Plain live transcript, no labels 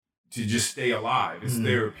to just stay alive. It's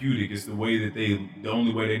therapeutic. It's the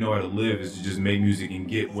only way they know how to live is to just make music and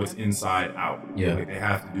get what's inside out. Yeah. Like they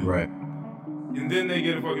have to do right. And then they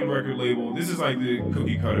get a fucking record label. This is like the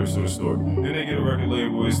cookie cutter sort of story. Then they get a record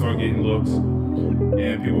label, they start getting looks.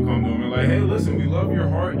 And people come to them and like, hey, listen, we love your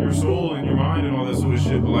heart, your soul, and your mind and all that sort of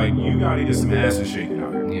shit, but like, you gotta get some asses shaken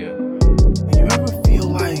out here. Yeah. You ever feel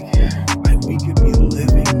like we could be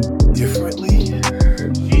living differently?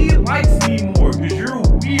 She likes me more because you're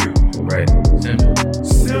weird. Right.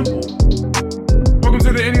 Simple. Welcome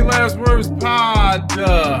to the Any Last Words Pod.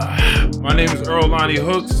 My name is Earl Lonnie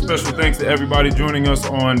Hooks. Special thanks to everybody joining us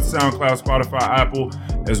on SoundCloud, Spotify, Apple,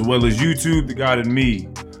 as well as YouTube. The God in me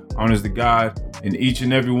honors the God in each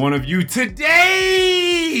and every one of you.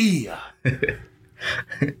 Today,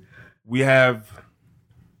 we have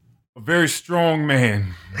a very strong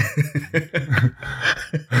man.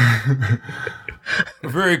 A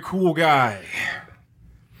very cool guy.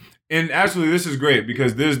 And actually, this is great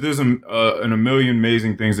because there's a million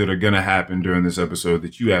amazing things that are gonna happen during this episode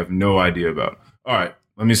that you have no idea about. All right,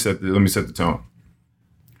 let me set the tone.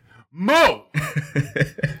 Mo,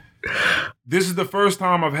 this is the first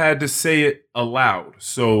time I've had to say it aloud,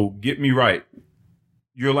 so get me right.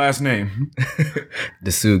 Your last name?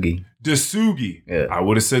 Dasugi. Dasugi. Yeah. I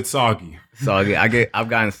would have said Soggy. Soggy. I've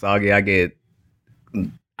gotten soggy. I get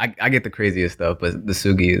the craziest stuff, but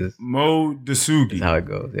Dasugi is Mo Dasugi. how it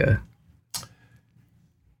goes. Yeah.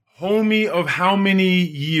 Homie of how many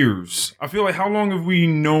years? I feel like how long have we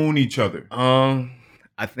known each other?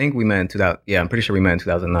 I think we met in 2000. Yeah, I'm pretty sure we met in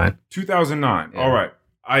 2009. 2009. Yeah. All right.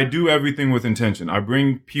 I do everything with intention. I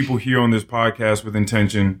bring people here on this podcast with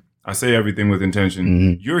intention. I say everything with intention.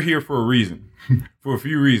 Mm-hmm. You're here for a reason, for a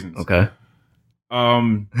few reasons. Okay.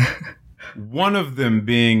 One of them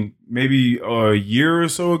being maybe a year or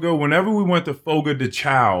so ago, whenever we went to Fogo de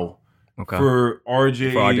Chao for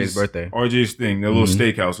RJ's birthday. RJ's thing, their little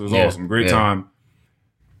steakhouse. It was awesome. Great time.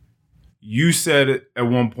 You said at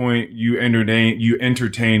one point you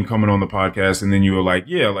entertained coming on the podcast, and then you were like,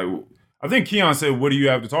 yeah, like I think Keon said, what do you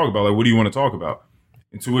have to talk about? Like, what do you want to talk about?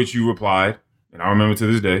 And to which you replied, and I remember to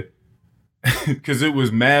this day, because it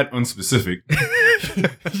was mad unspecific.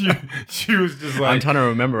 She was just like, I'm trying to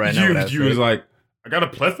remember right now. You was like, I got a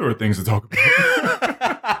plethora of things to talk about.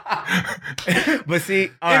 But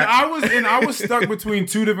see, I was stuck between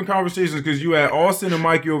two different conversations because you had Austin and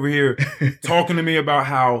Mikey over here talking to me about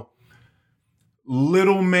how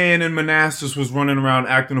little man in Manassas was running around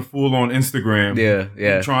acting a fool on Instagram.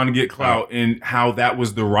 Yeah. Trying to get clout and how that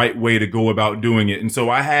was the right way to go about doing it. And so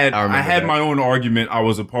I had my own argument I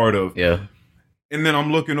was a part of. Yeah. And then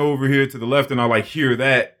I'm looking over here to the left and I like hear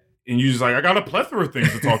that. And you just like, I got a plethora of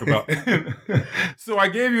things to talk about. So I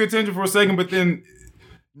gave you attention for a second, but then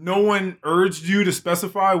no one urged you to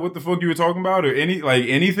specify what the fuck you were talking about or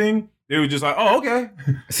anything. They were just like, oh, okay.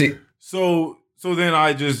 See, so then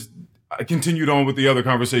I continued on with the other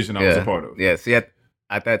conversation I was a part of. Yeah. See, at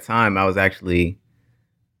that time, I was actually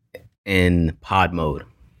in pod mode,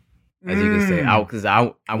 as you can say. Because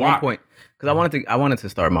I wanted to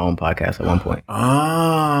start my own podcast at one point.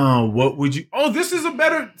 What would you? Oh, this is a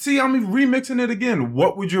better. See, I'm remixing it again.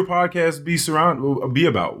 What would your podcast be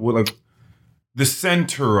about? What, like the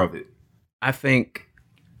center of it? I think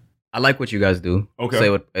I like what you guys do. Okay.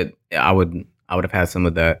 So I would have had some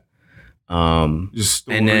of that. Just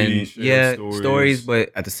stories, and then stories.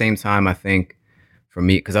 But at the same time, I think for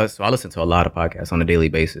me, because I listen to a lot of podcasts on a daily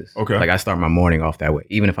basis. Okay. Like I start my morning off that way,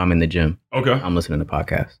 even if I'm in the gym. Okay. I'm listening to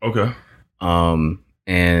podcasts. Okay.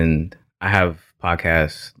 And I have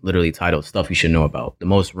podcasts literally titled "Stuff You Should Know About," the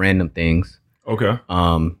most random things. Okay.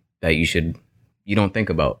 That you don't think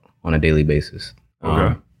about on a daily basis.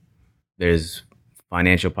 Okay. There's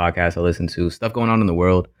financial podcasts I listen to, stuff going on in the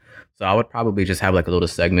world. So I would probably just have like a little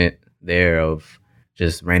segment there of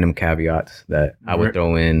just random caveats that I would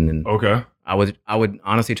throw in. And okay. I would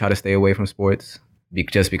honestly try to stay away from sports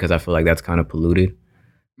just because I feel like that's kind of polluted.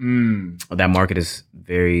 That market is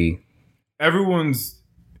very. Everyone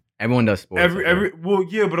does sports. Well,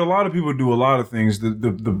 yeah, but a lot of people do a lot of things.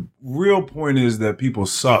 The real point is that people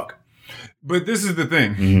suck. But this is the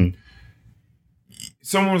thing. Mm-hmm.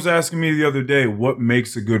 Someone was asking me the other day, what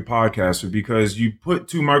makes a good podcaster? Because you put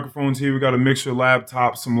two microphones here, we got a mixer,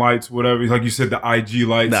 laptop, some lights, whatever. Like you said, the IG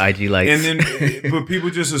lights. The IG lights. And then, but people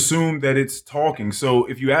just assume that it's talking. So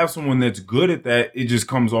if you have someone that's good at that, it just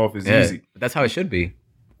comes off as easy. But that's how it should be.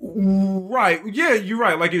 Right. Yeah, you're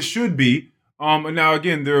right. Like it should be. And now,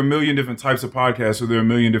 again, there are a million different types of podcasts, so there are a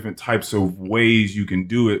million different types of ways you can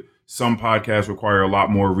do it. Some podcasts require a lot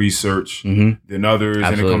more research than others, Absolutely.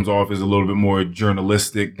 and it comes off as a little bit more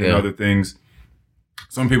journalistic than other things.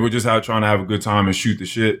 Some people are just out trying to have a good time and shoot the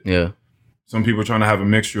shit. Yeah. Some people are trying to have a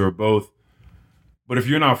mixture of both. But if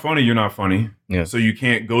you're not funny, you're not funny. Yeah. So you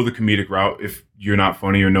can't go the comedic route if you're not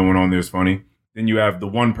funny or no one on there is funny. Then you have the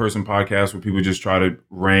one person podcast where people just try to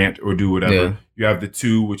rant or do whatever. Yeah. You have the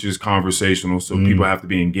two, which is conversational. So people have to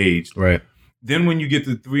be engaged. Right. Then when you get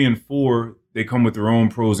to 3 and 4, they come with their own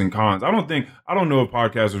pros and cons. I don't know if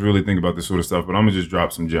podcasters really think about this sort of stuff, but I'm going to just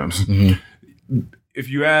drop some gems. Mm-hmm. If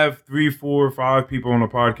you have 3, 4, 5 people on a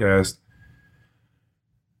podcast,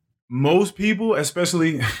 most people,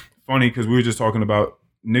 especially, funny because we were just talking about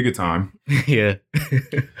nigga time. Yeah.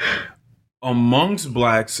 Amongst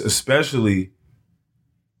blacks, especially,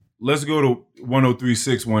 let's go to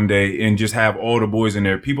 103.6 one day and just have all the boys in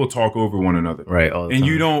there. People talk over one another. Right. All the and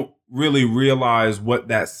time. you don't really realize what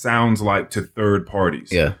that sounds like to third parties.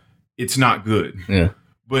 Yeah. It's not good. Yeah.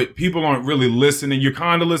 But people aren't really listening. You're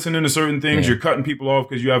kind of listening to certain things. Yeah. You're cutting people off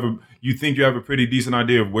because you think you have a pretty decent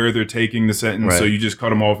idea of where they're taking the sentence. Right. So you just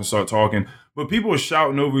cut them off and start talking. But people are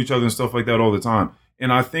shouting over each other and stuff like that all the time.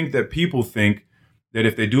 And I think that people think that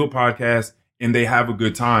if they do a podcast and they have a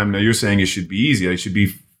good time, now you're saying it should be easy. It should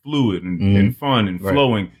be fluid and fun and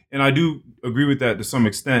flowing. And I do agree with that to some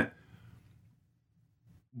extent.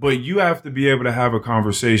 But you have to be able to have a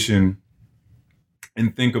conversation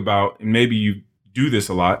and think about, and maybe you do this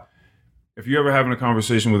a lot, if you're ever having a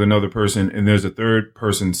conversation with another person and there's a third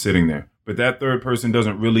person sitting there, but that third person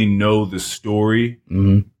doesn't really know the story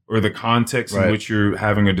or the context in which you're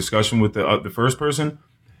having a discussion with the first person,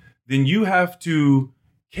 then you have to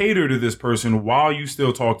cater to this person while you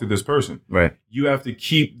still talk to this person. Right. You have to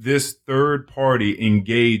keep this third party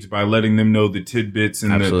engaged by letting them know the tidbits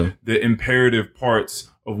and the imperative parts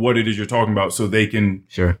of what it is you're talking about so they can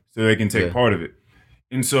take part of it.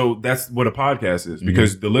 And so that's what a podcast is,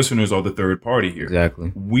 because the listeners are the third party here.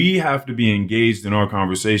 Exactly. We have to be engaged in our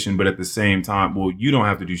conversation, but at the same time, well, you don't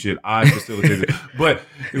have to do shit. I facilitate it. But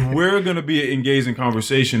we're going to be engaged in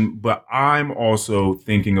conversation, but I'm also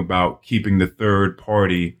thinking about keeping the third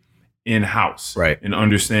party in-house. Right. And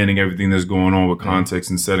understanding everything that's going on with context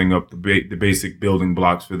and setting up the basic building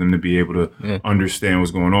blocks for them to be able to understand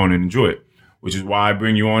what's going on and enjoy it, which is why I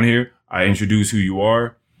bring you on here. I introduce who you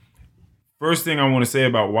are. First thing I want to say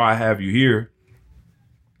about why I have you here,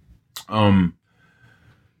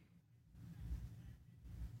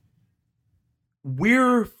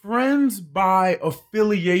 we're friends by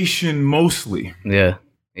affiliation mostly. Yeah.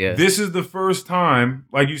 Yeah. This is the first time,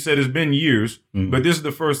 like you said, it's been years, but this is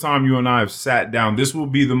the first time you and I have sat down. This will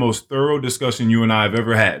be the most thorough discussion you and I have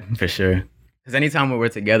ever had. For sure. Because anytime we're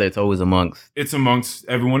together, it's always amongst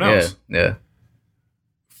everyone else. Yeah.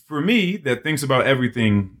 For me, that thinks about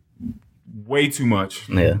everything way too much.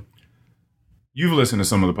 Yeah. You've listened to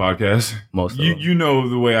some of the podcasts. Most of them. You know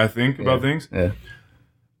the way I think about things. Yeah.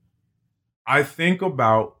 I think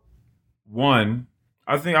about I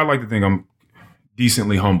like to think I'm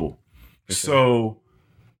decently humble. Sure. So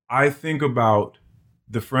I think about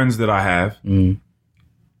the friends that I have. And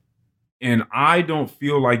I don't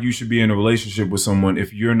feel like you should be in a relationship with someone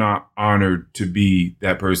if you're not honored to be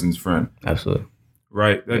that person's friend. Absolutely.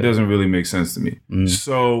 Right? That doesn't really make sense to me.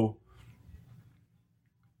 So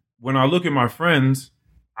when I look at my friends,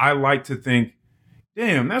 I like to think,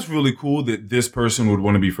 damn, that's really cool that this person would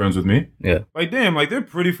want to be friends with me. Yeah. Like, damn, like they're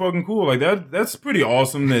pretty fucking cool. Like that's pretty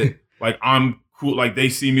awesome that like I'm cool. Like they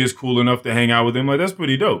see me as cool enough to hang out with them. Like that's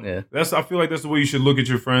pretty dope. Yeah. I feel like that's the way you should look at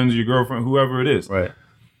your friends, your girlfriend, whoever it is. Right.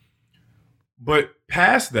 But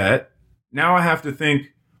past that, now I have to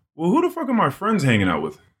think, well, who the fuck are my friends hanging out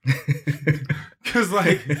with? Because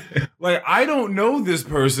like I don't know this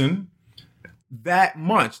person that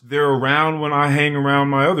much. They're around when I hang around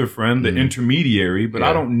my other friend, the intermediary, but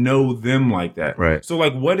I don't know them like that. Right. So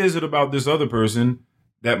like, what is it about this other person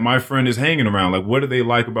that my friend is hanging around? Like, what do they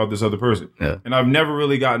like about this other person? Yeah. And I've never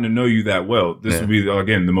really gotten to know you that well. This would be,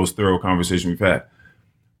 again, the most thorough conversation we've had.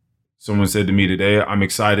 Someone said to me today, I'm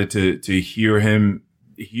excited to hear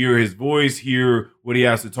his voice, hear what he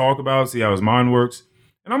has to talk about, see how his mind works.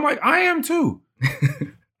 And I'm like, I am too.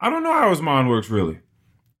 I don't know how his mind works really.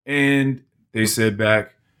 And they said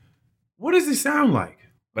back, what does he sound like?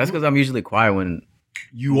 That's because I'm usually quiet when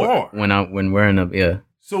when we're in a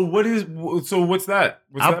So what's that?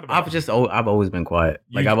 What's that about? I've always been quiet.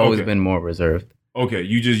 Like I've always been more reserved. Okay,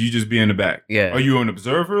 you just be in the back. Yeah. Are you an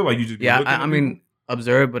observer? Like you just I mean,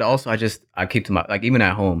 observe, but also I keep to my, like, even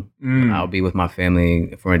at home, I'll be with my family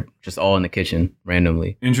if we're just all in the kitchen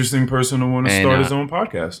randomly. Interesting person to want to start his own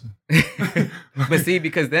podcast. But see,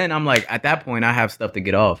 because then I'm like, at that point, I have stuff to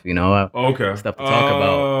get off, you know? Okay. Stuff to talk about.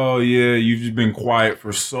 Oh, yeah. You've just been quiet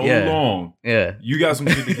for so long. Yeah. You got some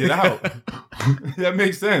shit to get out. That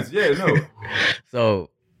makes sense. Yeah, no. So,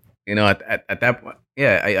 you know, at that point,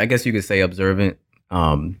 yeah, I guess you could say observant.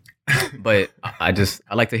 But I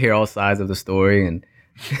like to hear all sides of the story. And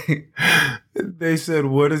they said,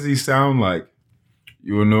 what does he sound like?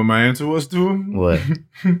 You want to know what my answer was to him? What?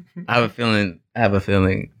 I have a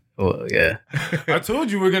feeling. Well, yeah. I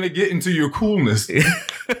told you we're going to get into your coolness.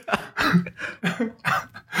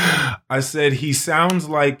 I said, he sounds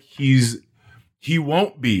like he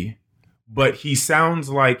won't be, but he sounds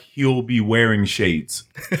like he'll be wearing shades.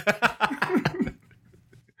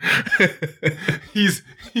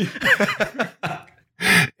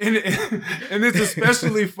 And it's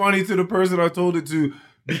especially funny to the person I told it to,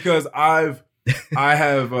 because I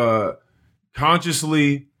have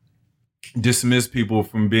consciously dismissed people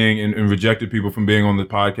from being and rejected people from being on the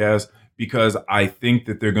podcast, because I think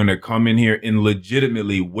that they're going to come in here and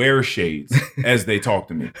legitimately wear shades as they talk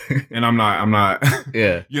to me. And I'm not.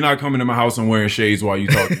 Yeah. You're not coming to my house and wearing shades while you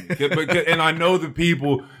talk to me. And I know the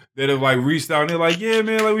people that have like reached out and they're like, yeah,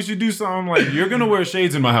 man, like we should do something. I'm like, you're going to wear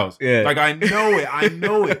shades in my house. Yeah. Like, I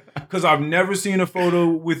know it. Because I've never seen a photo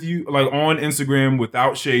with you like on Instagram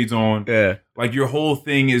without shades on. Yeah. Like, your whole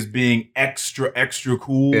thing is being extra, extra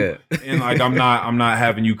cool. Yeah. And like, I'm not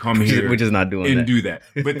having you come here. We're just not doing that. Do that.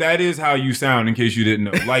 But that is how you sound, in case you didn't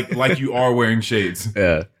know. Like you are wearing shades.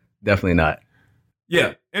 Yeah. Definitely not.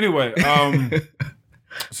 Yeah. Anyway,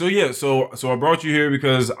 so I brought you here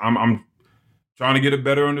because I'm trying to get a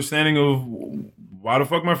better understanding of why the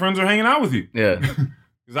fuck my friends are hanging out with you. Yeah.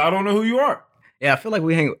 Because I don't know who you are. Yeah, I feel like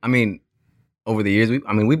over the years,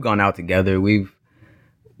 we've gone out together. We've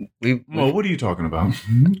Well, what are you talking about?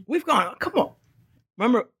 We've gone, come on.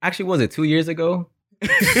 Remember, actually, was it 2 years ago?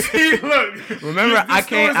 See, look. Remember, I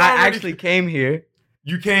actually came here.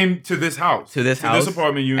 You came to this house. To this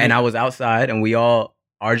apartment unit. And I was outside, and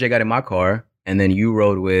RJ got in my car, and then you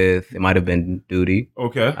rode with, it might have been Duty.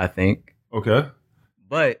 Okay. I think. Okay.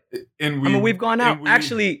 But, we've gone out.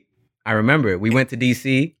 Actually, I remember we went to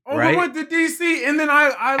DC. Right? We went to DC, and then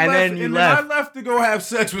I left to go have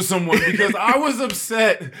sex with someone because I was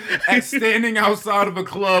upset at standing outside of a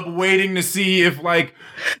club waiting to see if like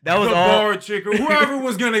that was the all bar chick or whoever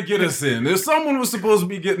was gonna get us in. If someone was supposed to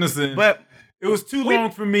be getting us in, but it was too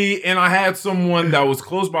long for me, and I had someone that was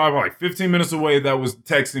close by, like 15 minutes away, that was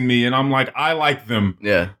texting me, and I'm like, I like them.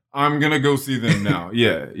 Yeah. I'm gonna go see them now.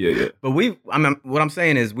 Yeah. But what I'm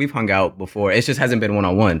saying is we've hung out before. It just hasn't been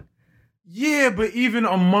one-on-one. Yeah, but even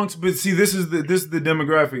but see, this is the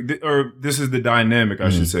demographic, or this is the dynamic, I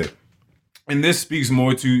should say, and this speaks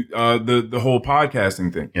more to the whole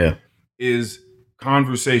podcasting thing. Yeah, is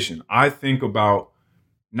conversation. I think about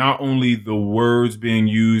not only the words being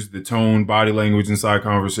used, the tone, body language inside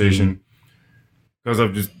conversation, because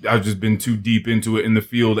I've just been too deep into it in the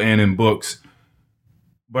field and in books.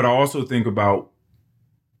 But I also think about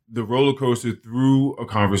the roller coaster through a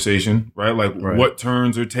conversation, right? Like what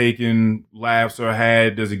turns are taken, laughs are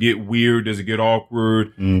had, does it get weird, does it get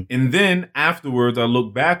awkward? And then afterwards, I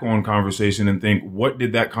look back on conversation and think, what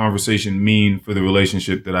did that conversation mean for the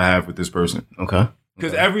relationship that I have with this person? Okay.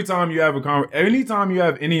 Because every time you have anytime you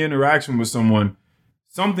have any interaction with someone,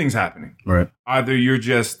 something's happening. Right. Either you're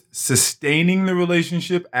just sustaining the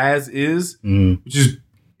relationship as is, which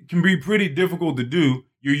can be pretty difficult to do.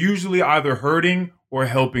 You're usually either hurting or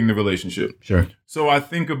helping the relationship. Sure. So I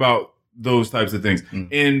think about those types of things.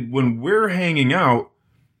 And when we're hanging out,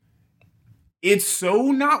 it's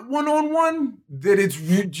so not one-on-one that it's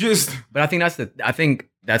just... But I think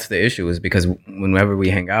that's the issue, is because whenever we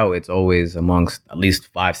hang out, it's always amongst at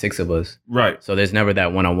least 5-6 of us. Right. So there's never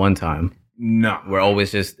that one-on-one time. No. We're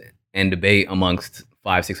always just in debate amongst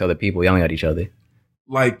 5-6 other people yelling at each other.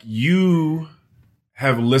 Like, you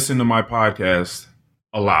have listened to my podcast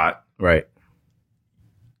a lot. Right.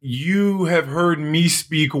 You have heard me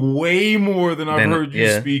speak way more than I've heard you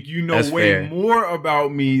speak. You know way more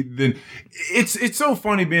about me than... It's so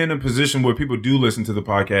funny being in a position where people do listen to the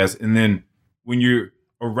podcast, and then when you're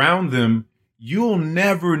around them, you'll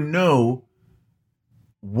never know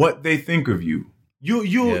what they think of you.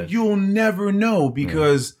 You'll never know,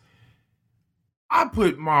 because I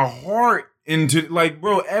put my heart into, like,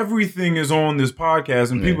 bro, everything is on this podcast,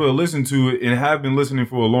 and people that listen to it and have been listening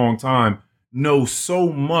for a long time know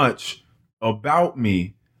so much about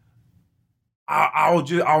me.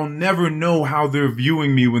 I'll never know how they're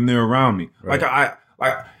viewing me when they're around me. Right.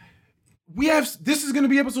 this is going to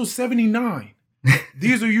be episode 79.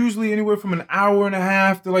 These are usually anywhere from an hour and a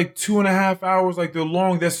half to like 2.5 hours. Like they're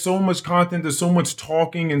long. There's so much content. There's so much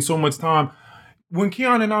talking and so much time. When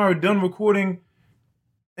Keon and I are done recording,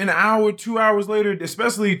 an hour, 2 hours later,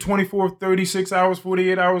 especially 24, 36 hours,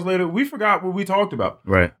 48 hours later, we forgot what we talked about.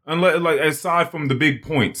 Right. Unless, like, aside from the big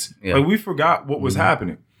points, like we forgot what was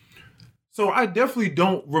happening. So I definitely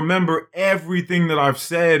don't remember everything that I've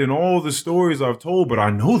said and all the stories I've told, but I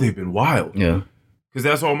know they've been wild. Yeah. Because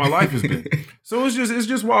that's all my life has been. So it's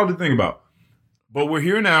just wild to think about. But we're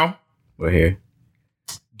here now. We're here.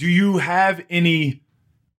 Do you have anything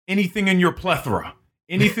in your plethora?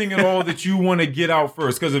 Anything at all that you want to get out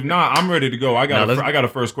first? Because if not, I'm ready to go. I got a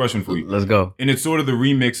first question for you. Let's go. And it's sort of the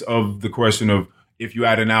remix of the question of if you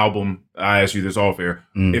had an album. I asked you this off air.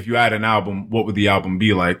 If you had an album, what would the album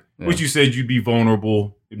be like? Yeah. Which you said you'd be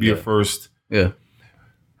vulnerable. It'd be a first. Yeah.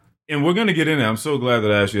 And we're going to get into, I'm so glad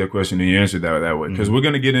that I asked you that question and you answered that way. Because we're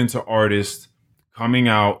going to get into artists coming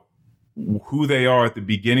out, who they are at the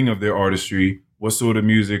beginning of their artistry, what sort of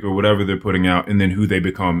music or whatever they're putting out, and then who they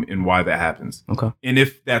become and why that happens. Okay. And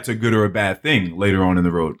if that's a good or a bad thing later on in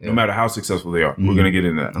the road, no matter how successful they are. We're going to get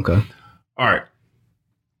into that. Okay. All right.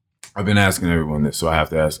 I've been asking everyone this, so I have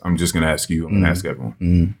to ask. I'm just going to ask you. I'm going to ask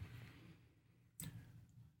everyone.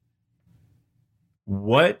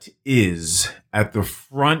 What is at the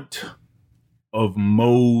front of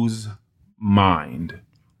Mo's mind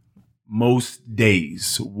most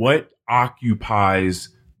days? What occupies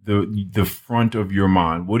the front of your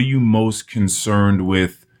mind? What are you most concerned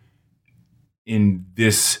with in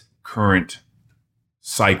this current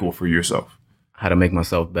cycle for yourself? How to make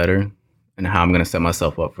myself better and how I'm going to set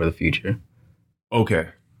myself up for the future. Okay.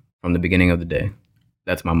 From the beginning of the day.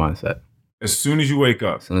 That's my mindset. As soon as you wake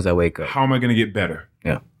up. As soon as I wake up. How am I going to get better?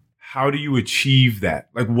 Yeah. How do you achieve that?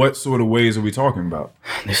 Like, what sort of ways are we talking about?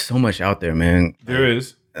 There's so much out there, man. There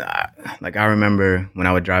is. Like, I remember when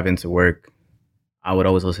I would drive into work, I would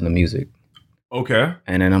always listen to music. Okay.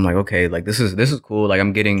 And then I'm like, okay, like this is cool. Like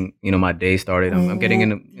I'm getting, my day started. I'm getting in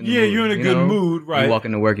the mood, you're in a good mood, right? You walk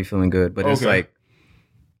into work, you're feeling good. But it's like,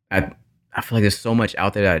 I feel like there's so much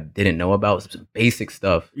out there that I didn't know about, basic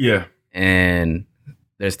stuff. Yeah. And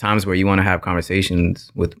there's times where you want to have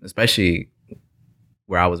conversations with, especially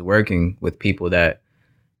where I was working with people that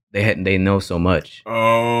they know so much.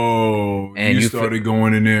 Oh, and you started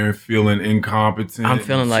going in there and feeling incompetent. I'm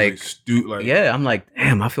feeling like yeah, I'm like,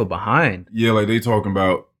 damn, I feel behind. Yeah, like they talking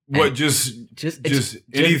about what, just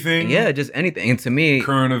anything. Yeah, just anything. And to me,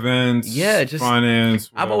 current events. Yeah, just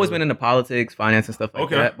finance. Whatever. I've always been into politics, finance, and stuff like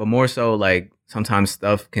that. But more so, like sometimes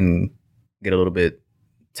stuff can get a little bit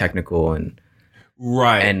technical and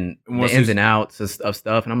and the ins and outs of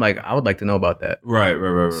stuff. And I'm like, I would like to know about that.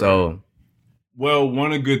 Right. So. Well,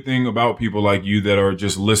 one good thing about people like you that are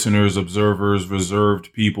just listeners, observers,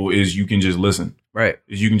 reserved people is you can just listen. Right.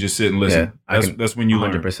 Is you can just sit and listen. Yeah, that's when you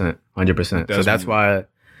 100%, 100%. So that's why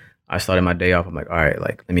I started my day off. I'm like, all right,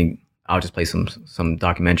 like I'll just play some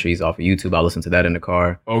documentaries off of YouTube. I'll listen to that in the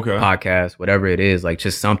car. Okay. Podcast, whatever it is, like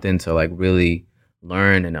just something to like really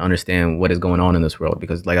learn and understand what is going on in this world.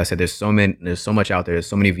 Because like I said, there's so much out there. There's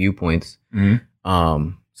so many viewpoints. Mm-hmm.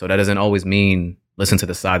 So that doesn't always mean listen to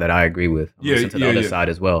the side that I agree with. Listen to the other side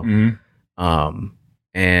as well. Mm-hmm.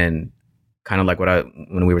 And kind of like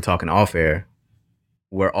when we were talking off air,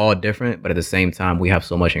 we're all different, but at the same time, we have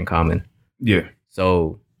so much in common. Yeah.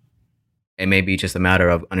 So it may be just a matter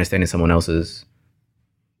of understanding someone else's,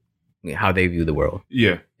 how they view the world.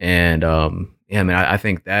 Yeah. And man, I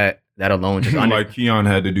think that alone just like Keon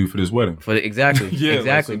had to do for this wedding. Exactly.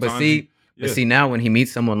 Exactly. Like but see, now when he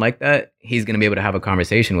meets someone like that, he's going to be able to have a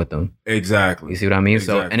conversation with them. Exactly. You see what I mean?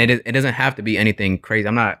 Exactly. So, and it doesn't have to be anything crazy.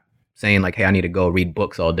 I'm not saying like, hey, I need to go read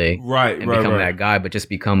books all day. Right. And become that guy, but just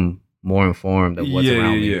become more informed of what's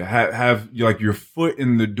around me. Have like your foot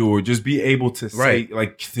in the door. Just be able to say,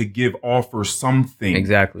 like, to offer something.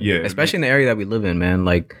 Exactly. Yeah. Especially in the area that we live in, man.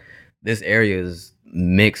 Like, this area is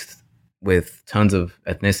mixed with tons of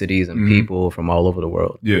ethnicities and people from all over the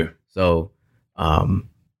world. Yeah. So,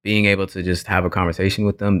 being able to just have a conversation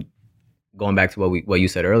with them, going back to what you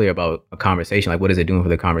said earlier about a conversation, like what is it doing for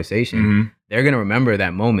the conversation? They're gonna remember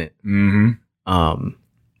that moment. And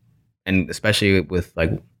especially with like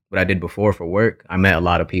what I did before for work, I met a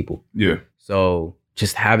lot of people. Yeah. So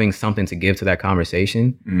just having something to give to that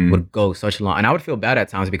conversation would go such a long. And I would feel bad at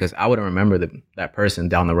times because I wouldn't remember that person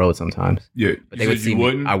down the road sometimes. Yeah. But they would see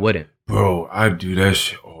me. I wouldn't. Bro, I do that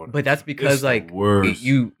shit. But that's because like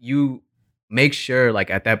you make sure like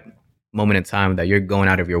at that moment in time that you're going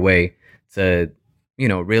out of your way to,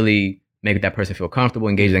 really make that person feel comfortable,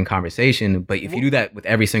 engage in conversation. But if you do that with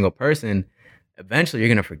every single person, eventually you're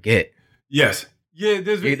going to forget. Yes. Yeah,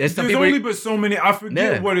 there's only but so many. I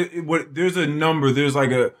forget what there's a number. There's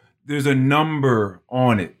a number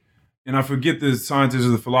on it. And I forget the scientist or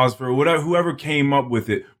the philosopher or whatever, whoever came up with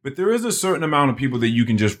it. But there is a certain amount of people that you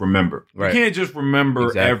can just remember. Right. You can't just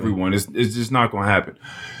remember everyone. It's just not going to happen.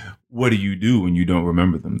 What do you do when you don't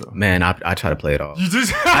remember them, though? Man, I try to play it off. You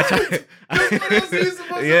just that's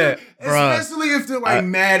what yeah, especially if they're like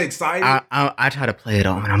mad excited. I try to play it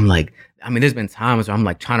off, and I'm like, I mean, there's been times where I'm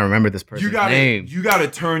like trying to remember this person's name. You got to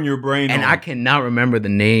turn your brain and on. I cannot remember the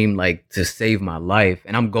name like to save my life.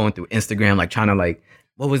 And I'm going through Instagram like trying to like,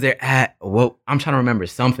 what was there at? What I'm trying to remember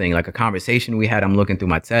something like a conversation we had. I'm looking through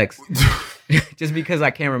my text just because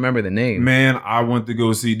I can't remember the name. Man, I want to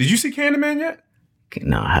go see. Did you see Candyman yet?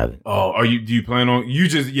 No, I haven't. Oh, do you plan on? You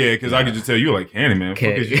just because I could just tell you like Candyman.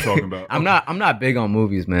 What is you talking about? I'm not big on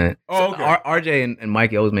movies, man. Oh, okay. RJ and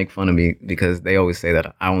Mikey always make fun of me because they always say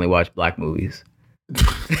that I only watch black movies.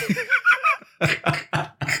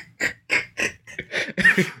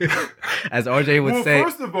 As RJ would say. Well,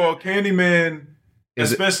 first of all, Candyman,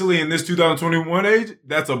 especially in this 2021 age,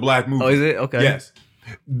 that's a black movie. Oh, is it? Okay. Yes.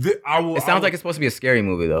 It sounds like it's supposed to be a scary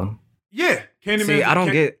movie though. Yeah, Candyman. See, I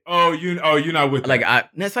don't get. You're not with. Like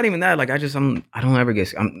that's not even that. Like I don't ever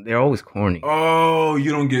get. They're always corny. Oh,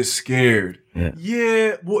 you don't get scared.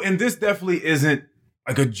 Yeah. Well, and this definitely isn't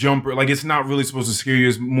like a jumper. Like it's not really supposed to scare you.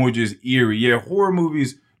 It's more just eerie. Yeah, horror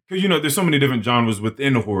movies. Because there's so many different genres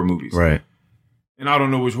within the horror movies. Right. And I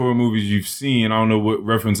don't know which horror movies you've seen. I don't know what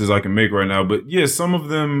references I can make right now. But yeah, some of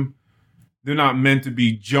them. They're not meant to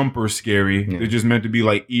be jumper scary. Yeah. They're just meant to be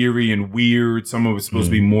like eerie and weird. Some of it's supposed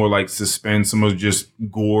to be more like suspense. Some of it's just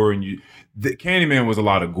gore. And Candyman was a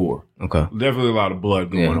lot of gore. Okay. Definitely a lot of blood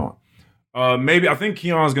going on. Maybe I think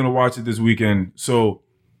Keon's gonna watch it this weekend. So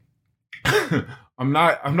I'm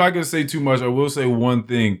not gonna say too much. I will say one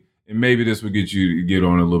thing, and maybe this will get you to get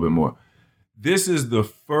on a little bit more. This is the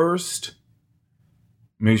first.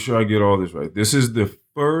 Make sure I get all this right. This is the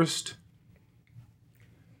first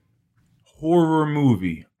horror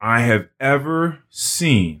movie I have ever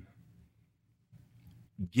seen.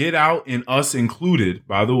 Get Out and Us included,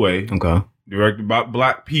 by the way. Okay. Directed by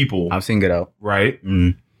black people. I've seen Get Out. Right?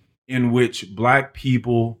 Mm. In which black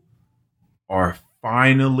people are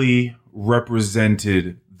finally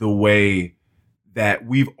represented the way that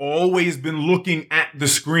we've always been looking at the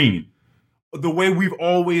screen. The way we've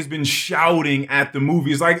always been shouting at the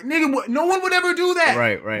movies, like, nigga, no one would ever do that.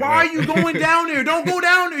 Right. Why are you going down there? Don't go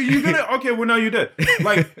down there. You're gonna. Okay, well, now you're dead.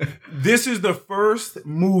 Like, this is the first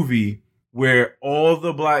movie where all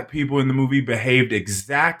the black people in the movie behaved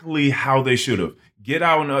exactly how they should have. Get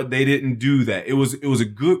Out and they didn't do that. It was a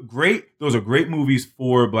great. Those are great movies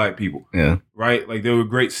for black people. Yeah. Right. Like they were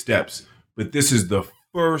great steps, but this is the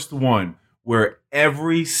first one where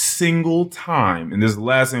every single time, and this is the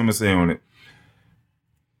last thing I'm gonna say on it.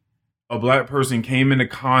 A black person came into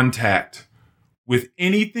contact with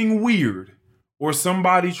anything weird or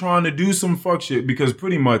somebody trying to do some fuck shit, because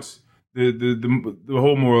pretty much the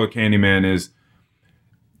whole moral of Candyman is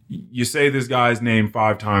you say this guy's name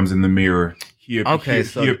 5 times in the mirror, he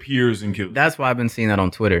appears and kills. That's why I've been seeing that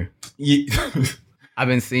on Twitter. Yeah. I've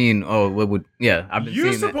been seeing I've been You're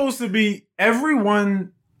seeing supposed to be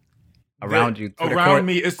everyone around you. Around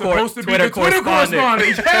me is supposed to be the Twitter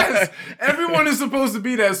correspondent. Yes. Everyone is supposed to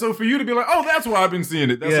be that. So for you to be like, oh, that's why I've been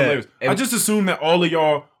seeing it. That's hilarious. I just assume that all of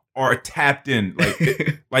y'all are tapped in,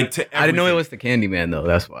 like to everything. I didn't know it was the Candyman, though.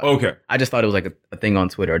 That's why. Okay. I just thought it was like a thing on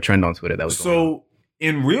Twitter, a trend on Twitter that was going on.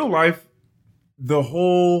 In real life,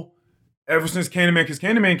 ever since Candyman, because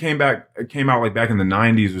Candyman came out like back in the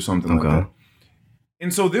 90s or something like that.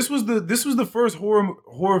 And so this was the first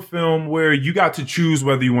horror film where you got to choose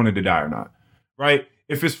whether you wanted to die or not, right?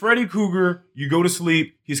 If it's Freddy Krueger, you go to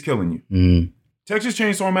sleep, he's killing you. Mm-hmm. Texas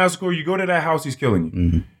Chainsaw Massacre, you go to that house, he's killing you.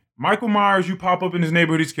 Mm-hmm. Michael Myers, you pop up in his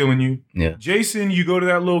neighborhood, he's killing you. Yeah. Jason, you go to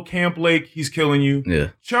that little camp lake, he's killing you. Yeah.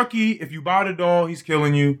 Chucky, if you buy the doll, he's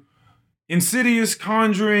killing you. Insidious,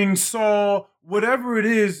 Conjuring, Saw, whatever it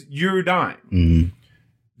is, you're dying. Mm-hmm.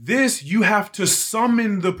 This, you have to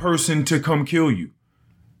summon the person to come kill you.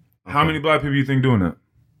 Okay. How many black people you think doing that?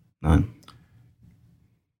 None.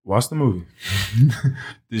 Watch the movie.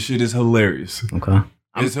 This shit is hilarious. Okay.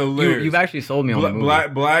 It's hilarious. You've actually sold me on the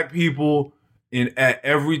movie. Black people at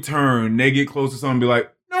every turn, they get close to something and be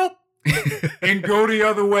like, nope. And go the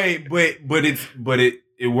other way. But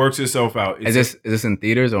it works itself out. Is this in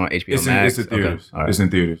theaters or on HBO Max? It's in theaters. Okay. Right. It's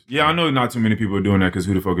in theaters. Yeah, I know not too many people are doing that because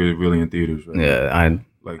who the fuck is really in theaters, right? Yeah,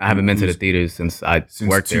 I haven't been to the theaters since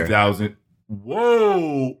worked there. 2000.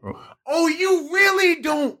 Whoa. Oh, you really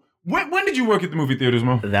don't. When did you work at the movie theaters,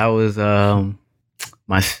 Mo? That was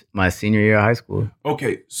My senior year of high school.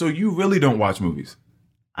 Okay, so you really don't watch movies?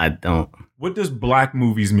 I don't. What does black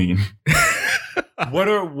movies mean? What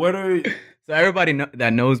are? So everybody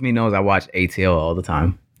that knows me knows I watch ATL all the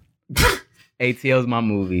time. ATL is my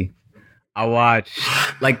movie. I watch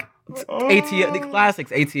like ATL, the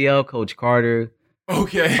classics. ATL, Coach Carter.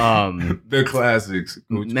 Okay. The classics.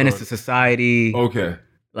 Menace to Society. Okay.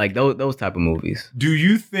 Like those type of movies. Do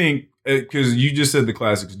you think, because you just said the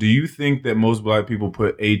classics, do you think that most black people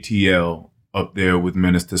put ATL up there with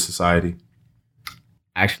Menace to Society?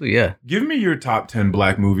 Actually, yeah. Give me your top 10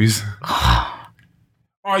 black movies.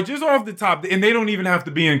 All right, just off the top, and they don't even have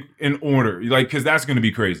to be in order, like, because that's going to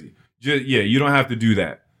be crazy. You don't have to do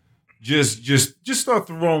that. Just start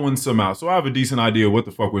throwing some out, so I have a decent idea of what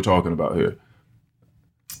the fuck we're talking about here.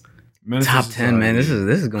 Menace top 10, man. This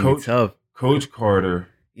is going to be tough. Coach Carter.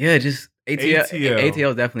 Yeah, just ATL.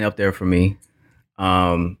 ATL is definitely up there for me.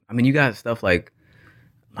 I mean, you got stuff like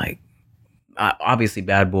obviously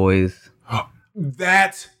Bad Boys.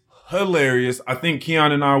 That's hilarious. I think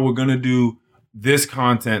Keon and I were gonna do this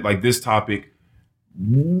content, like this topic,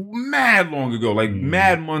 mad long ago, like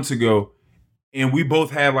mad months ago, and we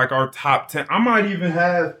both had like our top 10. I might even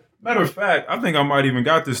have. Matter of fact, I think I might even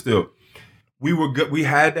got this still. We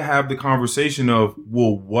had to have the conversation of,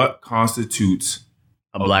 well, what constitutes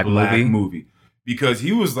a black movie? Because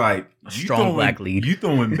he was like, a strong black lead. You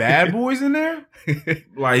throwing Bad Boys in there?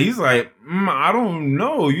 Like, he's like, I don't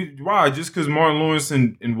know. Why? Just because Martin Lawrence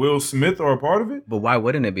and Will Smith are a part of it? But why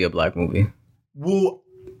wouldn't it be a black movie? Well,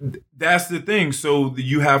 that's the thing. So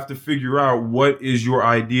you have to figure out, what is your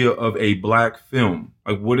idea of a black film?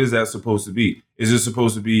 Like, what is that supposed to be? Is it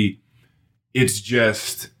supposed to be, it's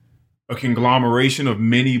just a conglomeration of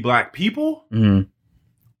many black people? Mm-hmm.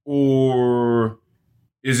 Or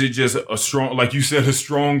is it just a strong, like you said, a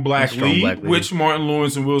strong black lead, which Martin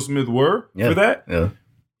Lawrence and Will Smith were for that? Yeah.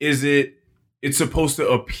 Is it's supposed to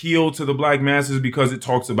appeal to the black masses because it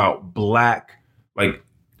talks about black, like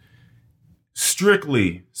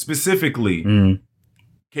specifically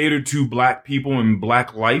catered to black people and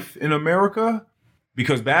black life in America?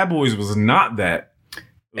 Because Bad Boys was not that.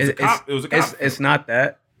 It was a cop. It's not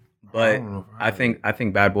that, but I think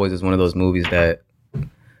Bad Boys is one of those movies that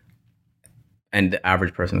and the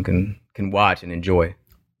average person can watch and enjoy.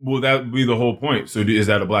 Well, that would be the whole point. So is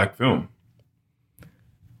that a black film?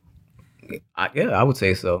 I would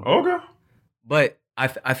say so. Okay. But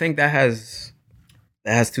I think that has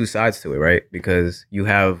two sides to it, right? Because you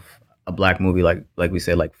have a black movie like we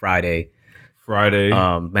said, like Friday,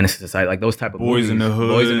 Menace to Society, like those type of Boys movies. in the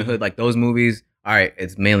Hood, like those movies. All right,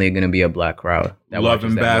 it's mainly going to be a black crowd. Love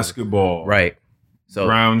and Basketball, right? So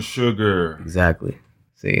Brown Sugar, exactly.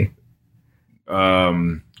 See.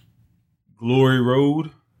 Glory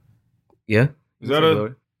Road. Yeah. Is that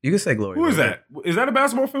a? You can say Glory Road. Who is that? Is that a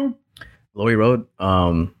basketball film? Glory Road.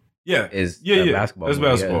 Yeah. Basketball. That's movie.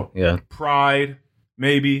 basketball. Yeah. Pride,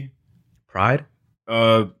 maybe. Pride.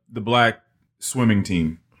 The black swimming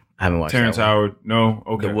team. I haven't watched Terrence Howard. No.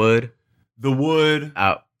 Okay. The Wood.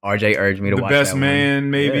 RJ urged me to watch The Best Man,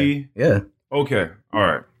 maybe. Yeah. Okay. All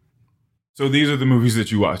right. So these are the movies that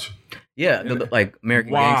you watch. Yeah. Like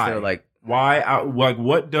American Gangster. Like. Why? Like,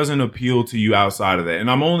 what doesn't appeal to you outside of that? And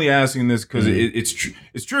I'm only asking this because it's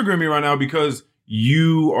triggering me right now, because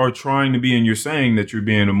you are trying to be, and you're saying that you're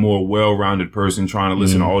being a more well-rounded person, trying to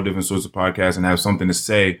listen to all different sorts of podcasts and have something to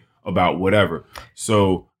say about whatever.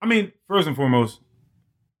 So, I mean, first and foremost,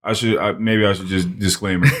 maybe I should just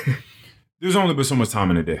disclaimer. There's only but so much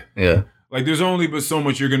time in a day. Yeah. Like, there's only but so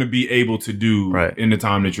much you're going to be able to do in the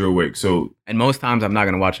time that you're awake. So, and most times I'm not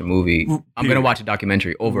going to watch a movie. I'm going to watch a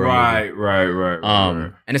documentary over a movie.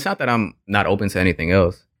 Right. And it's not that I'm not open to anything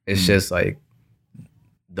else. It's just like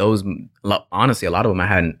those. Honestly, a lot of them I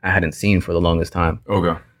hadn't seen for the longest time.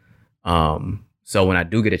 Okay. So when I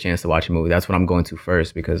do get a chance to watch a movie, that's what I'm going to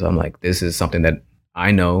first, because I'm like, this is something that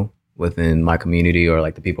I know within my community or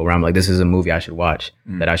like the people around me. Like, this is a movie I should watch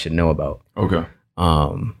that I should know about. Okay.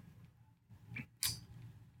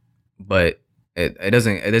 But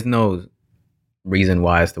there's no reason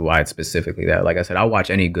why as to why it's specifically that. Like I said, I'll watch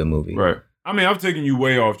any good movie. Right. I mean, I've taken you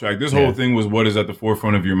way off track. This whole thing was what is at the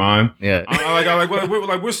forefront of your mind. Yeah.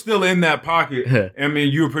 We're still in that pocket. I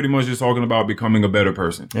mean, you were pretty much just talking about becoming a better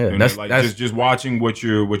person. Yeah. That's just watching what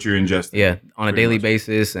you're ingesting. Yeah. On a daily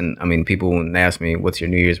basis. And I mean, people when they ask me, what's your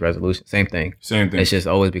New Year's resolution? Same thing. It's just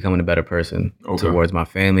always becoming a better person towards my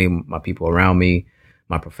family, my people around me,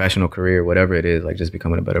 my professional career, whatever it is, like just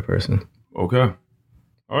becoming a better person. Okay.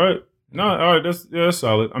 All right. No, all right. That's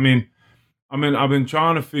solid. I mean, I've been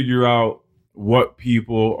trying to figure out what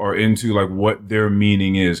people are into, like what their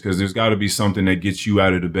meaning is, because there's got to be something that gets you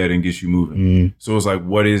out of the bed and gets you moving. So it's like,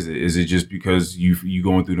 what is it? Is it just because you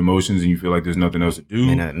going through the motions and you feel like there's nothing else to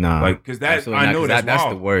do? No, like because that I know that's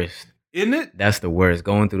the worst, isn't it? That's the worst.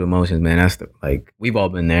 Going through the motions, man. That's we've all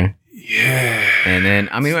been there. Yeah. And then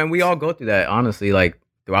and we all go through that, honestly, like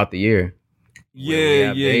throughout the year.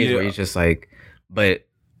 Yeah. Where it's just like, but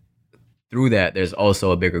through that, there's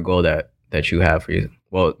also a bigger goal that you have for you.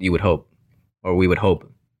 Well, you would hope, or we would hope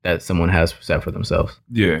that someone has set for themselves.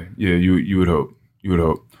 Yeah. You would hope. You would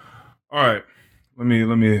hope. All right, let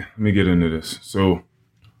me get into this. So,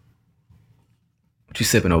 what you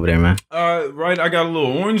sipping over there, man? Right, I got a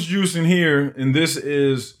little orange juice in here, and this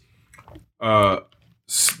is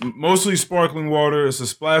mostly sparkling water. It's a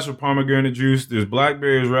splash of pomegranate juice. There's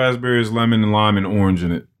blackberries, raspberries, lemon, and lime, and orange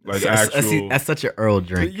in it. Like actual. That's such an Earl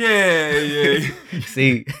drink. Yeah.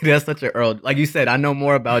 See, that's such an Earl. Like you said, I know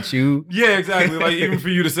more about you. Yeah, exactly. Like even for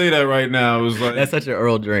you to say that right now, it was like that's such an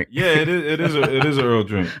Earl drink. Yeah, it is an Earl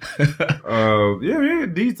drink. Yeah,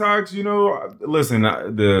 detox. You know, listen,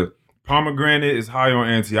 the pomegranate is high on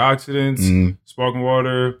antioxidants. Sparkling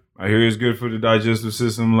water, I hear it's good for the digestive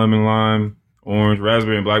system. Lemon, lime, orange,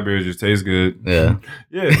 raspberry, and blackberry just taste good. Yeah.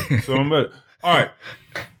 So I'm better. All right.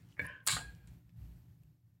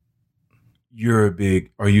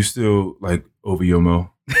 Are you still like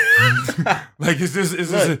OVO? Like is this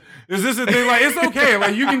a thing? Like it's okay.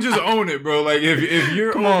 Like you can just own it, bro. Like if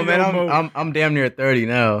you're come on, man. I'm damn near 30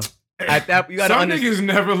 now. At that, you gotta niggas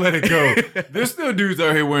never let it go. There's still dudes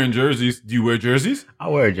out here wearing jerseys. Do you wear jerseys? I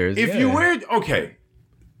wear a jersey. If you wear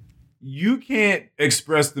you can't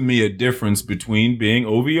express to me a difference between being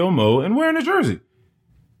OVO and wearing a jersey.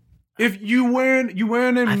 If you wearing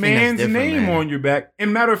a man's name on your back,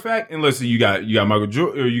 and matter of fact, and listen, you got Michael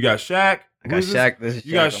Jordan, or you got Shaq. I got Shaq.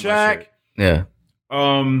 You got Shaq. Yeah.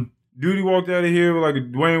 Duty walked out of here with like a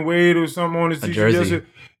Dwayne Wade or something on his t-shirt yesterday.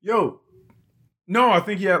 Yo, no, I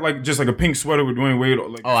think he had like just like a pink sweater with Dwayne Wade.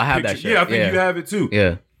 Like, I have that shirt. Yeah, I think you have it too.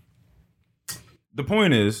 Yeah. The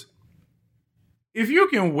point is, if you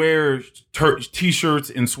can wear t-shirts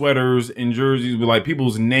and sweaters and jerseys with like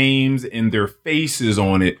people's names and their faces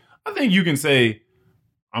on it, I think you can say,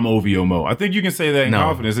 I'm OVO. I think you can say that in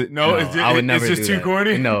confidence. I would never. It's just too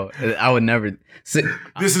corny. No, I would never.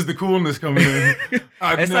 This is the coolness coming in.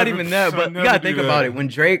 It's not even that, but you gotta think about it. When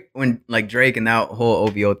Drake and that whole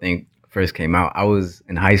OVO thing first came out, I was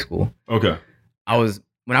in high school. Okay.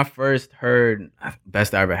 When I first heard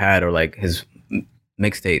Best I Ever Had, or like his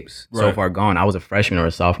mixtapes, So Far Gone, I was a freshman or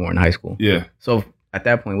a sophomore in high school. Yeah. So at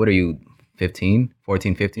that point, what are you? 15,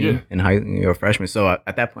 14, 15 in you're a freshman. So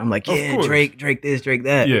at that point, I'm like, yeah, Drake this, Drake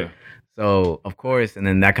that. Yeah. So of course, and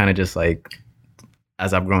then that kind of just like,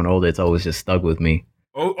 as I've grown older, it's always just stuck with me.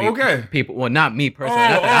 Oh, okay. People, well, not me personally.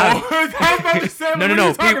 I was about to say,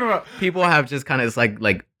 no. Talking about? People have just kind of, it's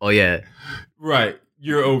like, oh yeah, right.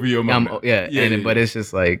 You're OVO. But it's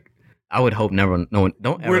just like, I would hope don't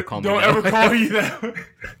ever call me. Don't ever call you that.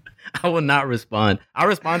 I will not respond. I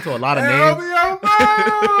respond to a lot of names.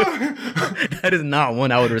 That is not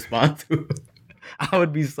one I would respond to. I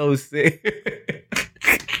would be so sick.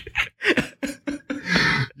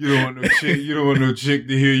 You don't want no chick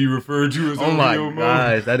to hear you referred to as OVO. Oh my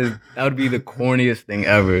gosh, that would be the corniest thing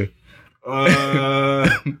ever.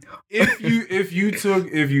 If you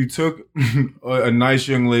took a nice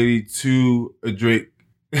young lady to a Drake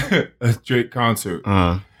concert.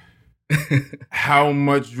 How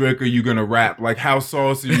much Drake are you gonna rap? Like how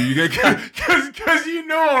saucy are you gonna? Because you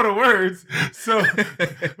know all the words. So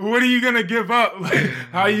what are you gonna give up? Like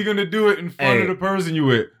how are you gonna do it in front of the person you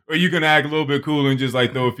with? Or are you gonna act a little bit cool and just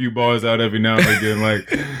like throw a few bars out every now and again? Like,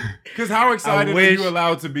 because how excited are you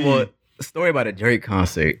allowed to be? Well, a story about a Drake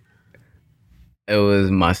concert. It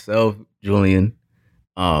was myself, Julian,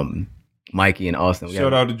 Mikey, and Austin.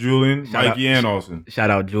 Shout out to Julian, Mikey, and Austin. Shout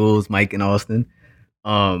out Jules, Mike, and Austin.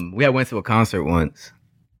 We had went to a concert once,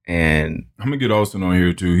 and I'm gonna get Austin on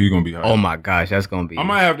here too. He's gonna be hot. Oh my gosh, that's gonna be. I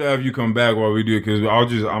might have to have you come back while we do it, because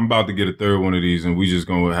I'm about to get a third one of these, and we just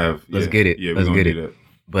gonna have. Let's get it. Yeah, let's get it. That.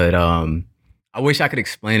 But I wish I could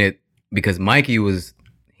explain it, because Mikey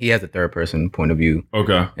he has a third person point of view.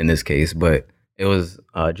 Okay. In this case, but it was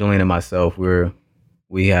Julian and myself.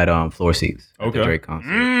 We had floor seats at the Drake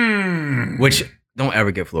concert, which. Don't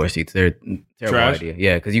ever get floor seats. They're terrible idea.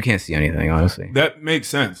 Yeah, because you can't see anything, honestly. That makes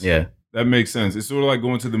sense. Yeah. That makes sense. It's sort of like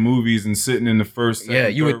going to the movies and sitting in the first,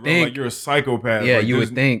 second, you would think. Like you're a psychopath. Yeah, like you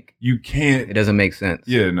would think. You can't. It doesn't make sense.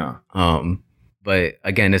 Yeah, no. But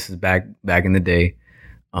again, this is back in the day.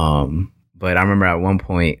 But I remember at one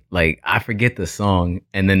point, like, I forget the song.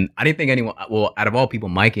 And then I didn't think anyone, well, out of all people,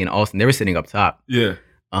 Mikey and Austin, they were sitting up top. Yeah.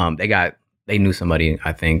 They they knew somebody,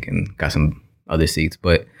 I think, and got some other seats.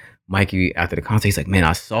 But Mikey, after the concert, he's like, man,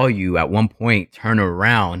 I saw you at one point turn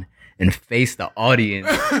around and face the audience.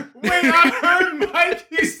 Wait, I heard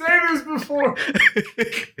Mikey say this before.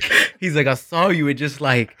 He's like, I saw you, and just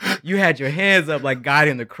like you had your hands up, like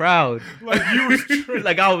guiding the crowd, like you was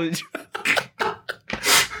like I was.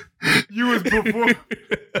 You was before,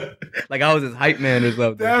 like I was his hype man or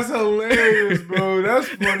something. That's hilarious, bro. That's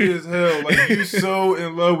funny as hell. Like you so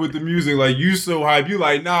in love with the music, like you so hype. You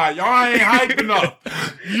like, nah, y'all ain't hype enough.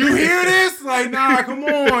 You hear this? Like, nah, come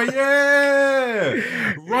on,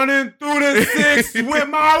 yeah. Running through the 6 with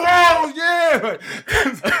my walls, yeah.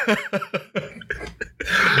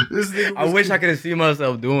 I wish I could have seen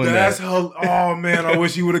myself doing that. Oh man, I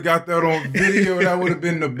wish you would have got that on video. That would have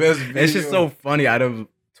been the best video. It's just so funny. Out of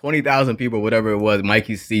 20,000 people, whatever it was,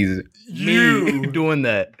 Mikey sees me doing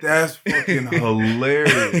that. That's fucking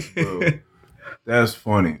hilarious, bro. That's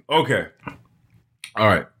funny. Okay. All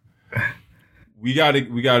right. We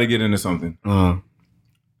gotta get into something.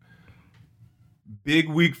 Big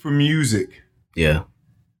week for music. Yeah.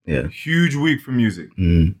 Huge week for music.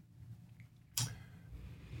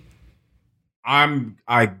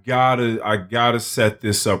 I gotta set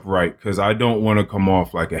this up right because I don't want to come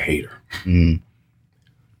off like a hater.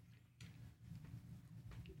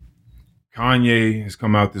 Kanye has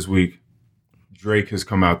come out this week. Drake has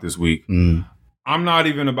come out this week. I'm not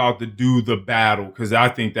even about to do the battle because I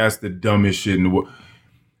think that's the dumbest shit in the world.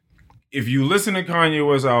 If you listen to Kanye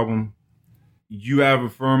West's album, you have a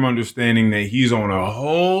firm understanding that he's on a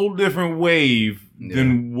whole different wave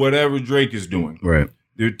than whatever Drake is doing. Right.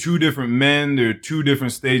 They're two different men. They're two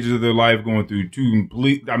different stages of their life going through just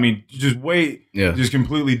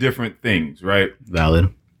completely different things, right?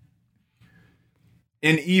 Valid.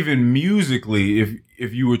 And even musically,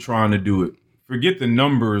 if you were trying to do it, forget the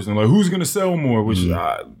numbers and like who's gonna sell more, which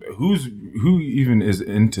who even is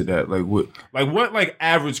into that? What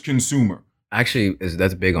average consumer? Actually,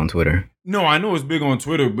 that's big on Twitter. No, I know it's big on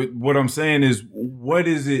Twitter, but what I'm saying is, what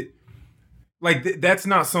is it? Like that's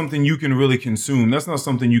not something you can really consume. That's not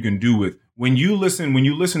something you can do with. When you listen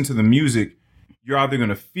to the music, you're either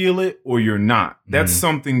gonna feel it or you're not. That's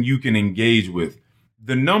something you can engage with.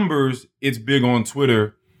 The numbers, it's big on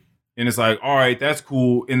Twitter, and it's like, all right, that's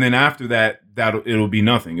cool. And then after that, it'll be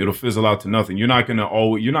nothing. It'll fizzle out to nothing. You're not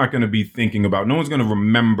gonna be thinking about. No one's gonna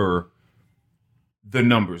remember the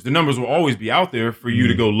numbers. The numbers will always be out there for you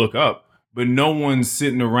to go look up, but no one's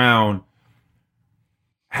sitting around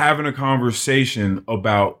having a conversation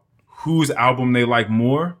about whose album they like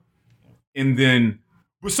more, and then,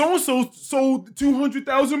 but so and so sold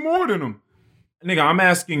 200,000 more than them. Nigga, I'm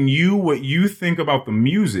asking you what you think about the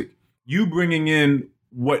music. You bringing in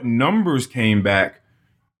what numbers came back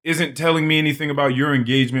isn't telling me anything about your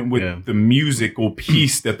engagement with the musical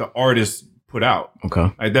piece that the artist put out.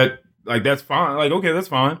 Okay. That's fine. Like, okay, that's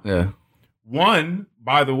fine. Yeah. One,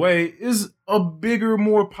 by the way, is a bigger,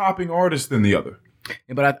 more popping artist than the other.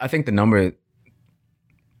 Yeah, but I think the number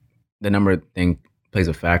thing plays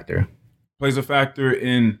a factor. Plays a factor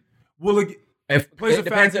in, well, it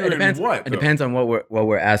depends on what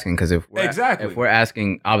we're asking. Because if we're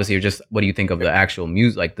asking, obviously, just what do you think of the actual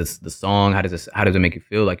music, like the song? How does it make you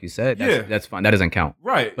feel? Like you said, that's fine. That doesn't count,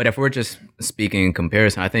 right? But if we're just speaking in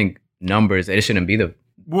comparison, I think numbers, it shouldn't be the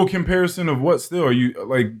comparison of what. Still, are you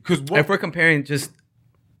like because if we're comparing just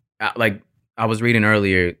like I was reading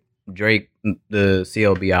earlier, Drake, the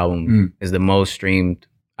CLB album is the most streamed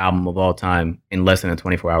album of all time in less than a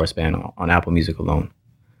 24-hour span on Apple Music alone.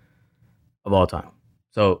 Of all time.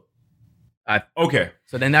 So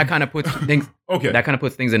So then that kind of puts things that kind of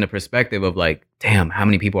puts things into perspective of like, damn, how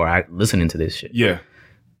many people are listening to this shit? Yeah.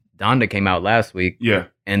 Donda came out last week. Yeah.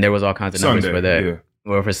 And there was all kinds of numbers for that. Yeah.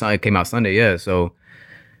 Or for Sunday, it came out Sunday, yeah. So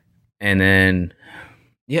and then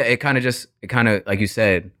it kind of like you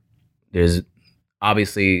said, there's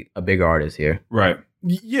obviously a bigger artist here. Right.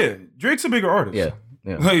 Yeah. Drake's a bigger artist. Yeah.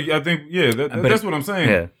 Like I think, that's what I'm saying.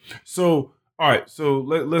 Yeah. So all right, so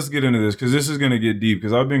let's get into this because this is going to get deep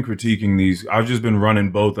because I've been critiquing these. I've just been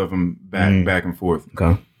running both of them back and forth.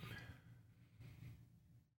 Okay.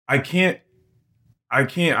 I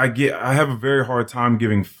have a very hard time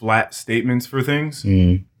giving flat statements for things.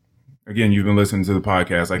 Again, you've been listening to the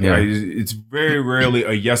podcast. It's very rarely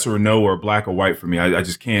a yes or no or black or white for me. I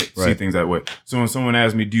just can't see things that way. So when someone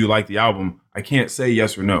asks me, do you like the album? I can't say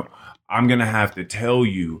yes or no. I'm going to have to tell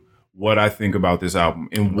you what I think about this album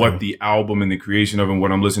and what the album and the creation of it and what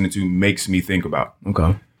I'm listening to makes me think about.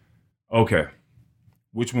 Okay.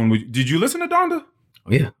 Which one did you listen to Donda?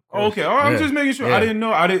 Oh, yeah. Okay. I'm just making sure. Yeah. I didn't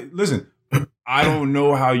know. Listen. I don't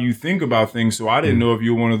know how you think about things, so I didn't know if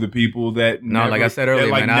you're one of the people that like I said earlier,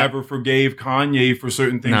 that, never forgave Kanye for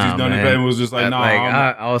certain things he's done, and was just like,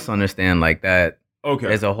 I also understand like that. Okay,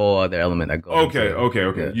 there's a whole other element that goes. Okay.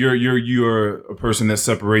 Yeah. You're a person that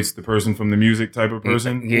separates the person from the music type of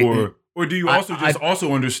person, or do you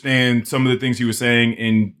also understand some of the things he was saying,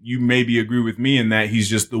 and you maybe agree with me in that he's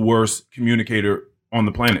just the worst communicator on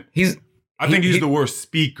the planet? I think he's the worst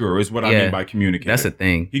speaker, is what I mean by communicator. That's the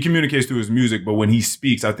thing. He communicates through his music, but when he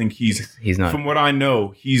speaks, I think he's not. From what I know,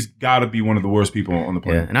 he's got to be one of the worst people on the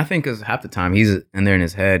planet. Yeah, and I think because half the time he's in there in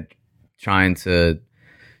his head trying to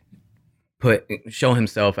show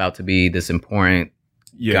himself out to be this important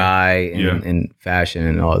guy in fashion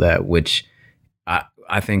and all that, which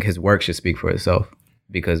I think his work should speak for itself,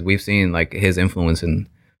 because we've seen like his influence in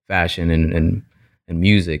fashion and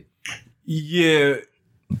music. Yeah.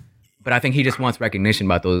 But I think he just wants recognition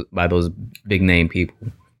by those big name people.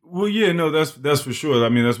 Well, yeah, no, that's for sure. I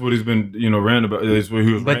mean, that's what he's been, ranting about. That's what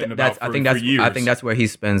he was ranting about for years. I think that's where he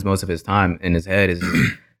spends most of his time in his head. Is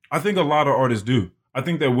I think a lot of artists do. I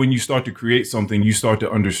think that when you start to create something, you start to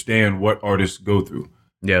understand what artists go through.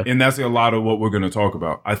 Yeah, and that's a lot of what we're going to talk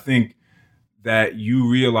about. I think that you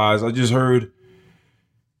realize. I just heard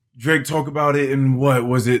Drake talk about it in what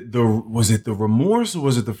was it? The Remorse, or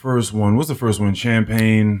was it the first one? What's the first one?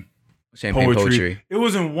 Champagne Poetry. It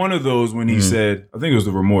wasn't one of those when he said, I think it was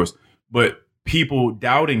the Remorse, but people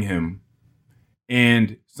doubting him,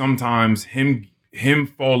 and sometimes him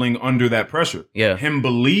falling under that pressure. Yeah. Him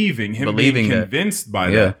being convinced by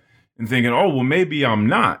that and thinking, oh, well, maybe I'm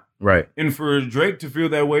not. Right. And for Drake to feel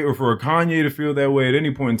that way, or for a Kanye to feel that way at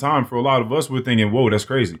any point in time, for a lot of us, we're thinking, whoa, that's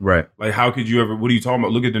crazy. Right. Like, how could you ever, what are you talking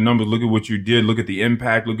about? Look at the numbers, look at what you did, look at the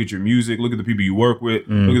impact, look at your music, look at the people you work with,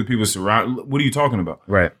 look at the people surround. What are you talking about?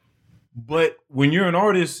 Right. But when you're an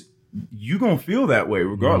artist, you're going to feel that way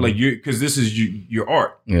regardless. Because this is your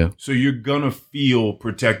art. Yeah. So you're going to feel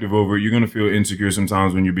protective over it. You're going to feel insecure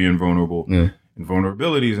sometimes when you're being vulnerable. Yeah. And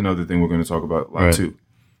vulnerability is another thing we're going to talk about a lot too.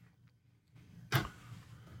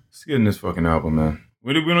 Let's get in this fucking album, man.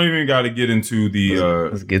 We don't even got to get into the...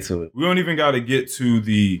 let's get to it. We don't even got to get to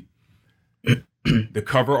the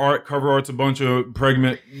cover art. Cover art's a bunch of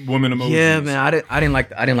pregnant women emojis. Yeah, man, I didn't like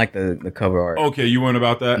the cover art. Okay, you weren't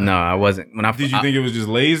about that? No, I wasn't. Did you think it was just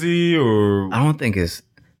lazy, or? I don't think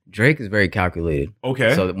Drake is very calculated.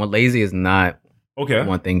 Okay. So lazy is not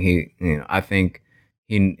one thing I think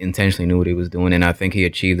he intentionally knew what he was doing, and I think he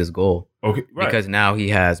achieved his goal. Okay, right. Because now he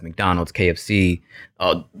has McDonald's, KFC,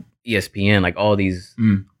 ESPN, like all these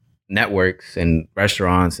networks and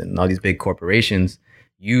restaurants and all these big corporations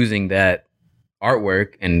using that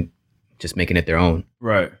artwork and just making it their own.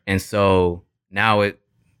 Right. And so now it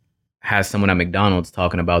has someone at McDonald's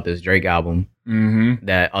talking about this Drake album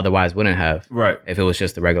that otherwise wouldn't have. Right. If it was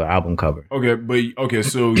just a regular album cover. Okay,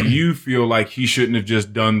 so you feel like he shouldn't have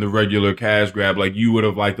just done the regular cash grab, like you would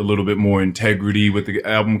have liked a little bit more integrity with the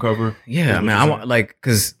album cover? Yeah, man, I want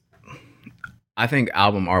because I think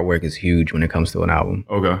album artwork is huge when it comes to an album.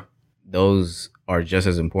 Okay. Those are just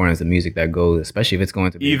as important as the music that goes, especially if it's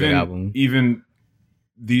going to be a good album. Even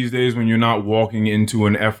these days when you're not walking into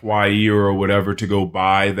an FYE or whatever to go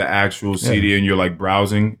buy the actual CD and you're like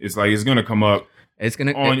browsing, it's like it's gonna come up. It's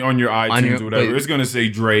gonna on your iTunes or whatever. It's gonna say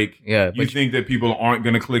Drake. Yeah. You think that people aren't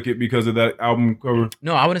gonna click it because of that album cover?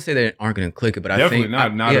 No, I wouldn't say they aren't gonna click it, but definitely I think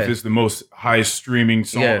not. Not if it's the most highest streaming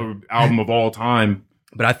song or album of all time.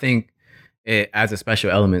 But I think it adds a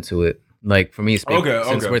special element to it. Like for me, since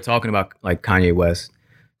we're talking about like Kanye West,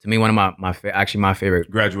 to me one of my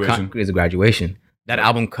favorite Graduation is Graduation. That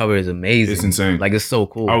album cover is amazing. It's insane. Like, it's so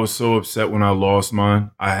cool. I was so upset when I lost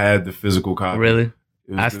mine. I had the physical copy. Really?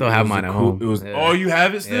 I still have mine at home. It was. Yeah. Oh, you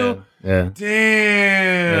have it still? Yeah.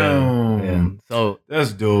 Damn. Yeah. So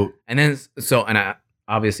that's dope. And then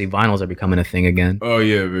obviously vinyls are becoming a thing again. Oh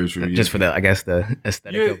yeah, very true. Just for the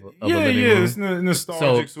aesthetic of a living room. It's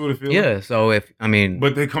nostalgic sort of feeling. Yeah. So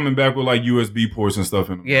but they're coming back with like USB ports and stuff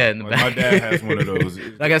in them. Yeah, in the back. My dad has one of those.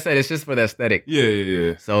 Like I said, it's just for the aesthetic.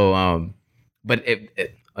 Yeah. So but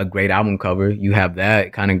a great album cover, you have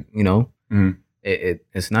that kind of,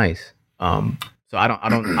 it's nice. So I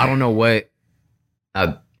don't know what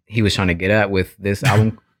he was trying to get at with this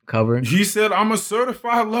album cover. He said, "I'm a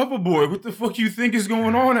certified lover boy." What the fuck you think is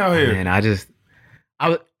going on out here? And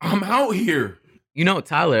I'm out here.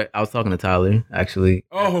 Tyler. I was talking to Tyler actually.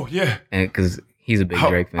 Oh yeah, and because he's a big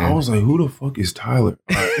Drake fan. I was like, "Who the fuck is Tyler?"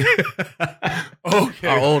 Okay,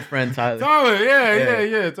 our old friend Tyler.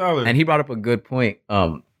 Yeah, Tyler. And he brought up a good point.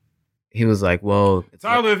 He was like, "Well,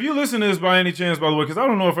 Tyler, if you listen to this by any chance, by the way, because I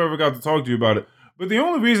don't know if I ever got to talk to you about it, But the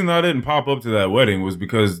only reason I didn't pop up to that wedding was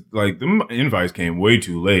because like the invites came way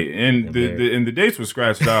too late, and the dates were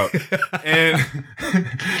scratched out, and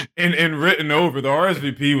written over. The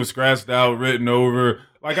RSVP was scratched out, written over.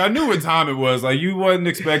 Like I knew what time it was. Like you wasn't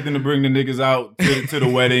expecting to bring the niggas out to the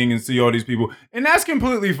wedding and see all these people, and that's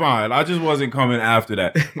completely fine. I just wasn't coming after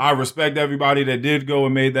that. I respect everybody that did go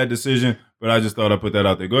and made that decision. But I just thought I'd put that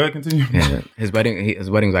out there. Go ahead, continue. Yeah, his wedding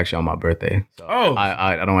was actually on my birthday. So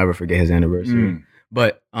I don't ever forget his anniversary.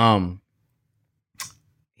 But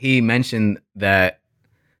he mentioned that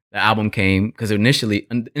the album came because initially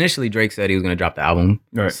Drake said he was going to drop the album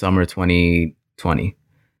summer 2020.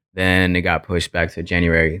 Then it got pushed back to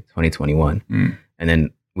January 2021. And then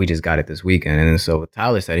we just got it this weekend. And so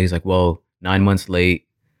Tyler said, he's like, well, 9 months late,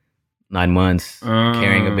 9 months,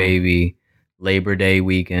 carrying a baby, Labor Day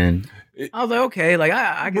weekend. I was like, okay, like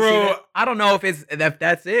I can see that. I don't know if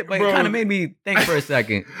that's it, but it kind of made me think for a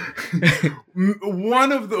second.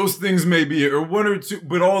 One of those things may be it, or one or two,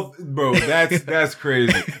 but that's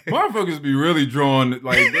crazy. Motherfuckers be really drawn,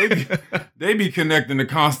 like they be connecting the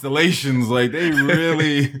constellations, like they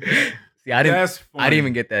really. See, I didn't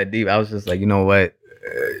even get that deep. I was just like, you know what?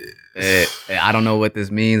 I don't know what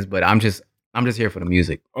this means, but I'm just here for the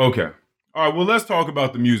music. Okay. All right, well, let's talk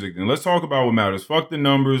about the music then. Let's talk about what matters. Fuck the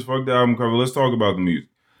numbers, fuck the album cover. Let's talk about the music.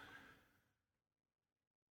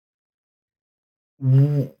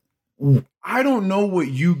 I don't know what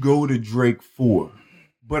you go to Drake for,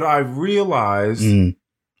 but I realized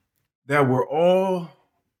that we're all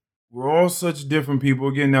such different people.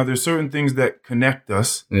 Again, now there's certain things that connect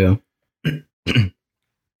us. Yeah.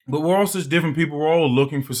 But we're all such different people. We're all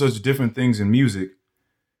looking for such different things in music.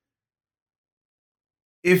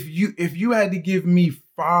 If you had to give me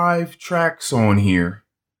 5 tracks on here,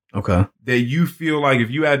 okay, that you feel like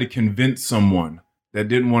if you had to convince someone that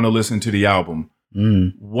didn't want to listen to the album,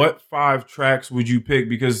 what 5 tracks would you pick?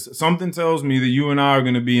 Because something tells me that you and I are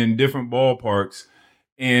going to be in different ballparks,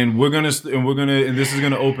 and this is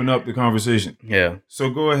going to open up the conversation. Yeah.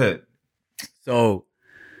 So go ahead. So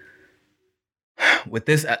with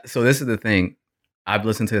this, this is the thing. I've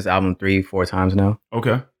listened to this album 3-4 times now.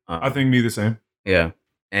 Okay. I think me the same. Yeah.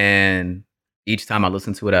 And each time I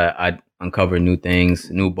listen to it, I uncover new things,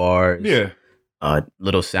 new bars,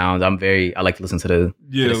 little sounds. I like to listen to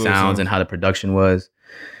the sounds and how the production was.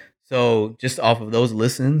 So just off of those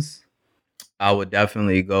listens, I would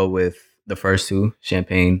definitely go with the first 2,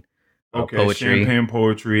 Champagne Poetry. Champagne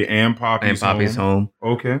Poetry and Poppy's Home.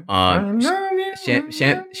 Okay.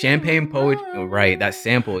 Champagne Poetry, right? That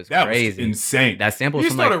sample is crazy. Was insane. That sample. You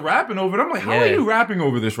started rapping over it. I'm like, how are you rapping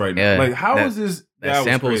over this right now? Like, how is this? That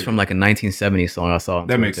sample was from like a 1970s song I saw.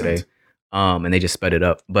 That makes sense. And they just sped it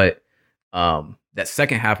up. But that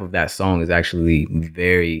second half of that song is actually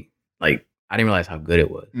very like I didn't realize how good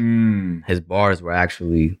it was. His bars were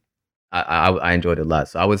actually I enjoyed it a lot.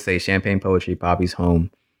 So I would say Champagne Poetry, Poppy's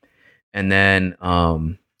Home, and then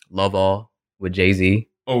Love All with Jay-Z.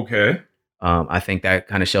 Okay. I think that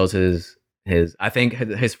kind of shows his. I think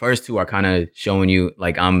his first 2 are kind of showing you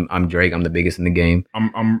like I'm Drake. I'm the biggest in the game.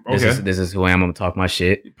 I'm okay. This is who I am. I'm gonna talk my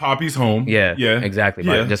shit. Poppy's Home. Yeah. Exactly.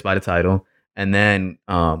 Just by the title, and then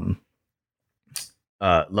Love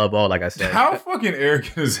All. Like I said, how fucking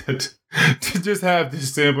arrogant is it to just have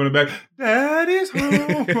this sample in the back? Daddy's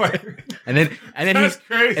home. Like, and then that's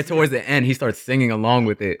crazy. And towards the end, he starts singing along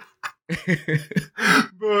with it.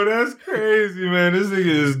 Bro, that's crazy, man. This nigga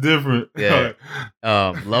is different. Yeah.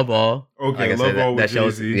 Love All. Okay, like Love All with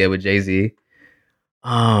Jay-Z. Yeah, with Jay-Z.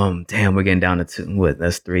 Damn, we're getting down to 2. What?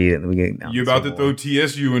 That's 3. And we getting down. You're about to throw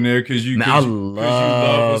TSU in there because you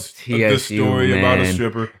love TSU, the story about a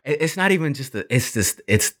stripper. It's not even just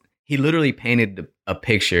it's he literally painted a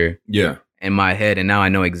picture. Yeah. In my head, and now I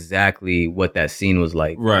know exactly what that scene was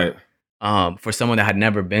like. Right. For someone that had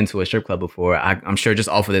never been to a strip club before, I'm sure just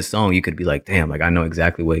off of this song, you could be like, damn, like I know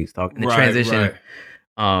exactly what he's talking. And the transition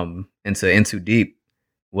into Deep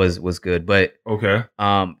was good. But okay.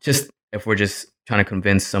 Just if we're just trying to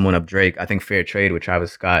convince someone of Drake, I think Fair Trade with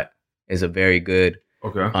Travis Scott is a very good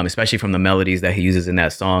especially from the melodies that he uses in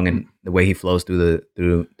that song and the way he flows through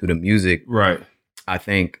the music. Right. I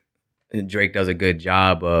think Drake does a good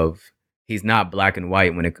job of he's not black and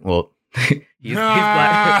white when he's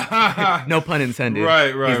black. No pun intended.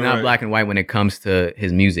 Right. He's not black and white when it comes to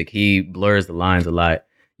his music. He blurs the lines a lot.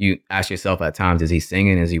 You ask yourself at times, is he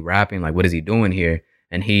singing? Is he rapping? Like, what is he doing here?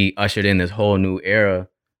 And he ushered in this whole new era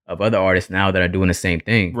of other artists now that are doing the same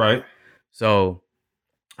thing. Right. So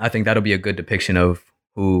I think that'll be a good depiction of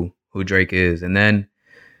who Drake is. And then,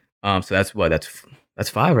 so that's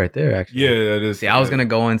 5 right there, actually. Yeah, that is. See, I was going to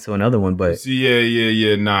go into another one, but. See,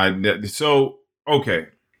 yeah. Nah. So, okay.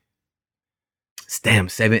 damn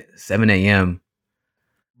 7 a.m.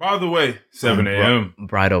 By the way, 7 a.m.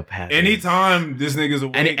 Bridal path. Anytime this nigga's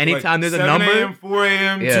awake. Anytime there's a number. 7 a.m., 4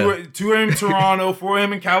 a.m., 2 a.m. Toronto, 4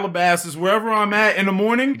 a.m. in Calabasas, wherever I'm at in the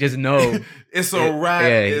morning. Just know. It's a wrap.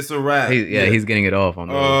 It's a wrap. He's getting it off on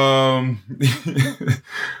those.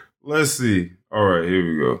 Let's see. All right, here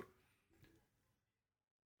we go.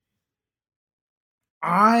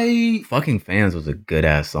 Fucking Fans was a good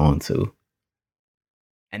ass song too.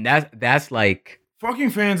 And that's like Fucking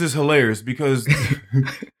Fans is hilarious because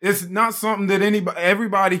it's not something that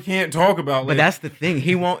everybody can't talk about. But that's the thing.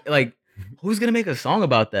 He won't who's gonna make a song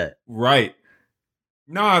about that? Right.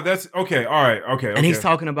 Nah, that's okay. All right. Okay. And he's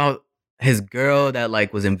talking about his girl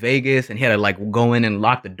that was in Vegas and he had to go in and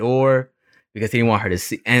lock the door because he didn't want her to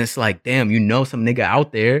see. And it's like, damn, some nigga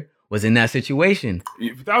out there was in that situation.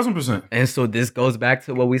 1,000%. And so this goes back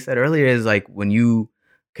to what we said earlier is when you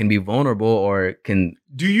can be vulnerable or can.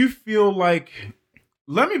 Do you feel like,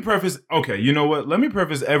 let me preface, okay, you know what? Let me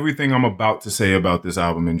preface everything I'm about to say about this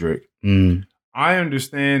album and Drake. I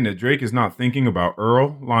understand that Drake is not thinking about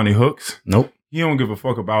Earl, Lonnie Hooks. Nope. He don't give a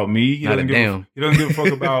fuck about me. He doesn't give a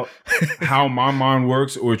fuck about how my mind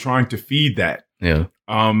works or trying to feed that. Yeah.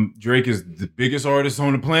 Drake is the biggest artist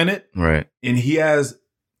on the planet. Right. And he has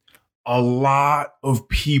a lot of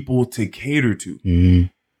people to cater to. Mm-hmm.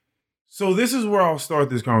 So this is where I'll start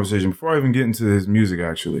this conversation before I even get into his music,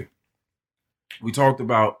 actually. We talked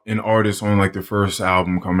about an artist on their first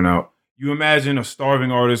album coming out. You imagine a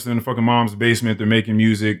starving artist in a fucking mom's basement. They're making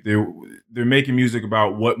music. They're making music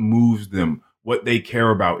about what moves them, what they care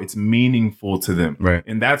about. It's meaningful to them. Right.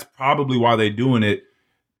 And that's probably why they're doing it,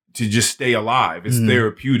 to just stay alive. It's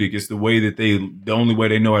therapeutic. It's the way that the only way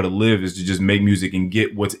they know how to live is to just make music and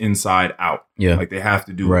get what's inside out. Yeah. They have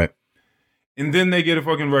to do it. And then they get a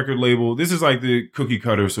fucking record label. This is like the cookie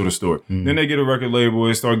cutter sort of story. Then they get a record label.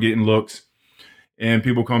 They start getting looks. And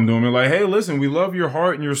people come to them and hey, listen, we love your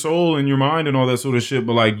heart and your soul and your mind and all that sort of shit.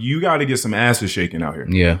 But you got to get some asses shaking out here.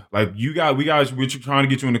 Yeah. We're trying to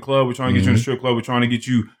get you in the club. We're trying to get you in the strip club. We're trying to get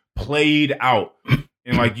you played out.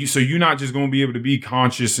 And so you're not just going to be able to be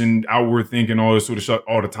conscious and outward thinking all this sort of shit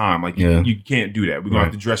all the time. You can't do that. We're going to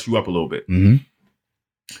have to dress you up a little bit. Mm-hmm.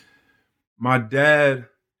 My dad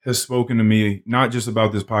has spoken to me, not just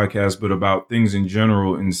about this podcast, but about things in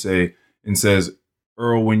general and says,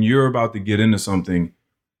 Earl, when you're about to get into something,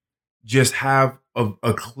 just have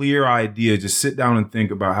a clear idea. Just sit down and think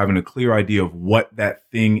about having a clear idea of what that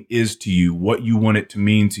thing is to you, what you want it to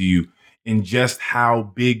mean to you, and just how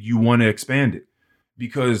big you want to expand it.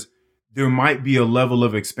 Because there might be a level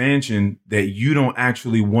of expansion that you don't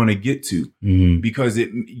actually want to get to because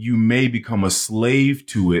you may become a slave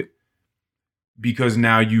to it because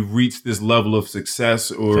now you've reached this level of success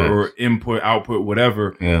or input, output,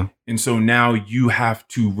 whatever. Yeah. And so now you have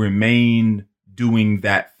to remain doing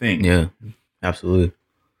that thing. Yeah, absolutely.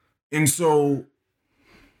 And so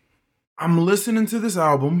I'm listening to this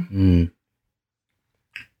album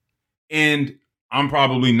and I'm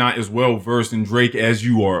probably not as well versed in Drake as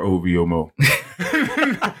you are, OVO Mo.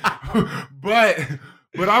 but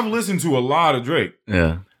I've listened to a lot of Drake.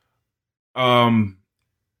 Yeah.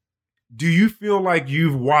 Do you feel like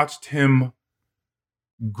you've watched him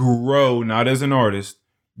grow, not as an artist,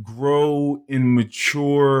 grow and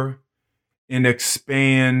mature and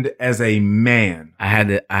expand as a man? I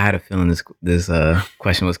had a feeling this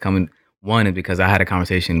question was coming. One is because I had a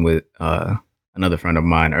conversation with another friend of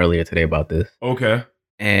mine earlier today about this. Okay.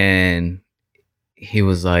 And he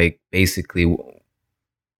was basically,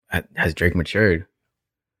 has Drake matured?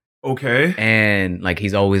 Okay. And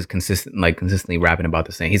he's always consistently rapping about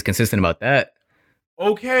the same. He's consistent about that.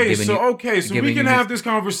 Okay. So we can have this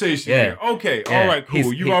conversation here. Okay. Yeah. All right,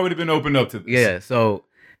 cool. You've already been opened up to this. Yeah. So,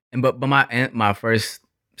 but my first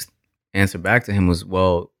answer back to him was,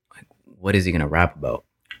 well, what is he going to rap about?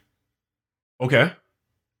 Okay.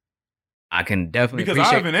 I can definitely because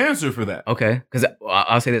I have an answer for that. Okay, because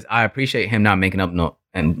I'll say this: I appreciate him not making up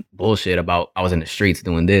and bullshit about I was in the streets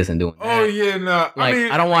doing this and doing that. Oh yeah, no.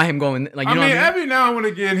 I don't want him going you know what I mean? Every now and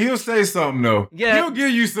again he'll say something though. Yeah, he'll give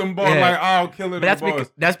you some ball I'll kill it.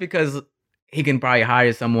 But that's because he can probably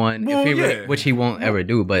hire someone which he won't ever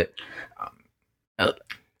do. But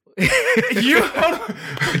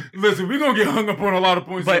listen, we're gonna get hung up on a lot of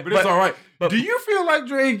points, but it's all right. But do you feel like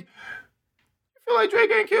Drake?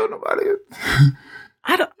 Drake ain't killed nobody?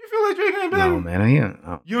 I don't. You feel like Drake ain't been? No,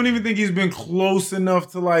 man. You don't even think he's been close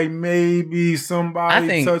enough to maybe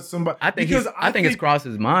somebody touch somebody? I think it's crossed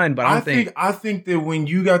his mind, but I think that when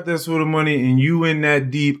you got that sort of money and you in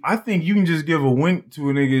that deep, I think you can just give a wink to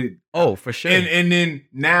a nigga. Oh, for sure. And then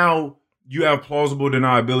now you have plausible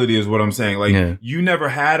deniability is what I'm saying. Like you never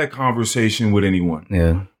had a conversation with anyone.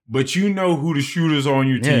 Yeah. But you know who the shooters are on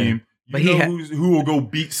your team. You know who will go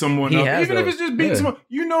beat someone up. Even if it's just beating someone.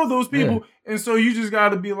 You know those people. And so you just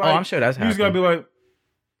gotta be like, I'm sure that's happening. You just gotta be like,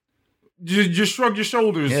 just shrug your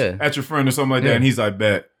shoulders at your friend or something like that. And he's like,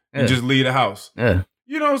 bet. And just leave the house. Yeah.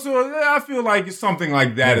 You know, so I feel like something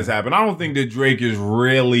like that has happened. I don't think that Drake is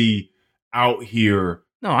really out here.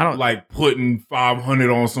 No, I don't like putting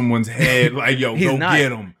 500 on someone's head. Like, yo, go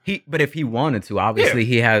get him. But if he wanted to, obviously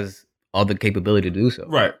he has all the capability to do so.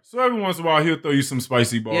 Right. So every once in a while he'll throw you some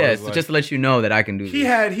spicy bars. Yeah, so just to let you know that I can do this. He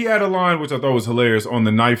had a line which I thought was hilarious on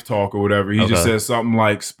the Knife Talk or whatever. He just said something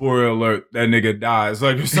like, spoiler alert, that nigga dies.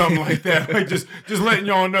 Like or something like that. Like just letting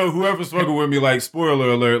y'all know whoever's fucking with me, like, spoiler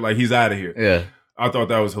alert, like he's out of here. Yeah. I thought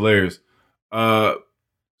that was hilarious.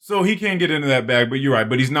 So he can't get into that bag, but you're right.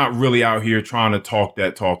 But he's not really out here trying to talk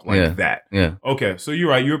that talk like that. Yeah. Okay, so you're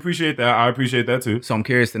right. You appreciate that. I appreciate that too. So I'm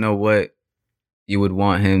curious to know what you would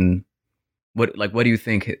want him. What do you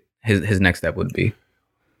think his next step would be?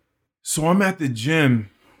 So I'm at the gym.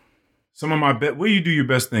 Some of my what do you do your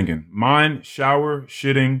best thinking? Mine, shower,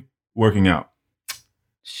 shitting, working out.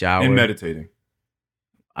 Shower. And meditating.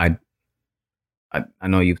 I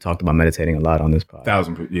know you've talked about meditating a lot on this podcast.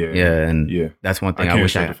 1,000%. Yeah. Yeah, and that's one thing I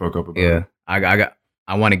wish I the fuck up about. Yeah.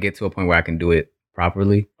 I want to get to a point where I can do it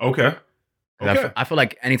properly. Okay. I feel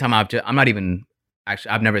like anytime I'm not even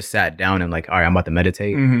actually, I've never sat down and like, all right, I'm about to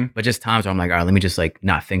meditate. Mm-hmm. But just times where I'm like, all right, let me just like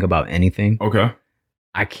not think about anything. Okay.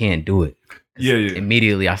 I can't do it. Yeah.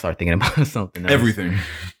 Immediately I start thinking about something else. Everything.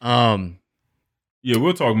 Yeah,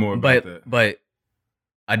 we'll talk more about that. But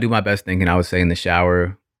I do my best thinking, I would say, in the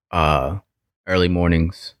shower, early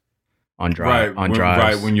mornings, on drives.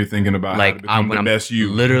 Right, when you're thinking about like, how to become the best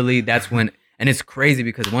you. Literally, that's when, and it's crazy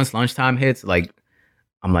because once lunchtime hits, like,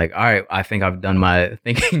 I'm like, all right, I think I've done my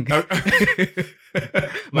thinking.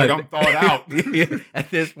 Like I'm thought out.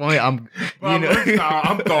 At this point, I'm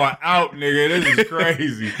thought out, nigga. This is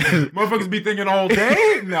crazy. Motherfuckers be thinking all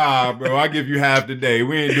day. Nah, bro, I give you half the day.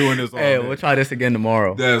 We ain't doing this all day. Hey, we'll try this again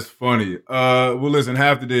tomorrow. That's funny. Well, listen,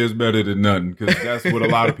 half the day is better than nothing because that's what a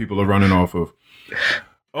lot of people are running off of.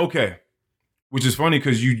 Okay, which is funny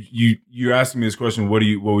because you're asking me this question. What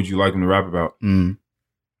would you like them to rap about?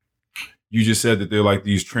 You just said that they're like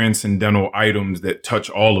these transcendental items that touch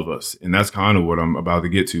all of us. And that's kind of what I'm about to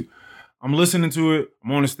get to. I'm listening to it.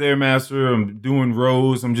 I'm on a Stairmaster. I'm doing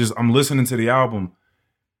rows. I'm listening to the album.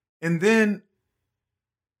 And then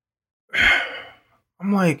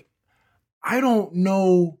I'm like, I don't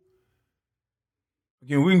know.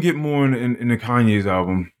 Again, we can get more in the Kanye's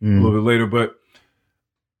album a little bit later, but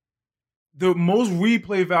the most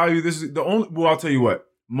replay value, this is the only, well, I'll tell you what.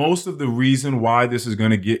 Most of the reason why this is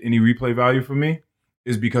going to get any replay value for me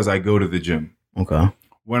is because I go to the gym. Okay.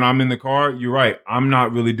 When I'm in the car, you're right. I'm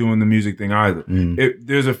not really doing the music thing either.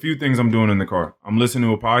 There's a few things I'm doing in the car. I'm listening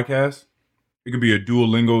to a podcast. It could be a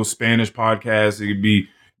Duolingo Spanish podcast. It could be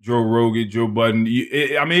Joe Rogan, Joe Budden.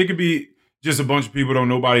 It could be just a bunch of people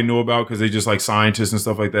nobody know about because they just like scientists and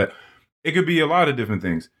stuff like that. It could be a lot of different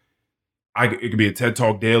things. It could be a TED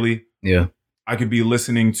Talk daily. Yeah. I could be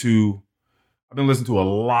listening to... I've been listening to a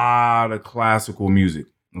lot of classical music.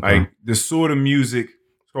 Okay. Like this sort of music,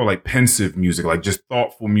 it's called like pensive music, like just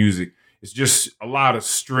thoughtful music. It's just a lot of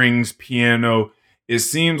strings, piano. It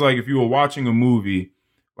seems like if you were watching a movie,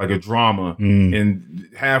 like a drama, and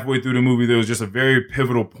halfway through the movie, there was just a very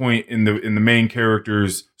pivotal point in the main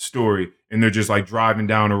character's story, and they're just like driving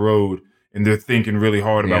down a road and they're thinking really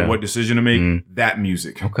hard about what decision to make. That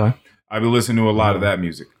music. Okay. I've been listening to a lot of that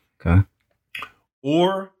music. Okay.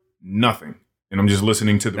 Or nothing. And I'm just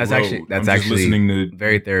listening to the road. That's actually listening to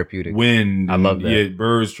very therapeutic. Wind. I love that. Yeah,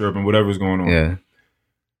 birds chirping, whatever's going on. Yeah.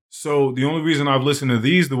 So the only reason I've listened to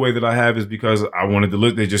these the way that I have is because I wanted to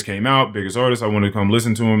look. They just came out, biggest artists. I wanted to come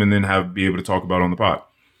listen to them and then be able to talk about it on the pod.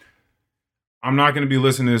 I'm not going to be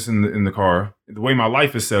listening to this in the car. The way my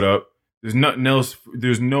life is set up, there's nothing else.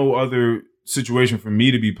 There's no other situation for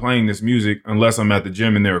me to be playing this music unless I'm at the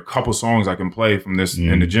gym and there are a couple songs I can play from this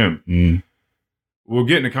in the gym. We'll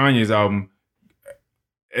get into Kanye's album.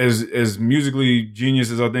 As musically genius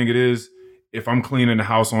as I think it is, if I'm cleaning the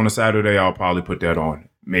house on a Saturday, I'll probably put that on.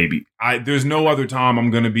 Maybe. There's no other time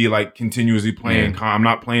I'm gonna be like continuously playing. I'm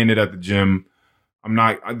not playing it at the gym. I'm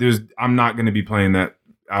not gonna be playing that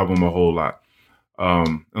album a whole lot,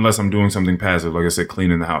 unless I'm doing something passive, like I said,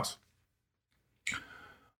 cleaning the house.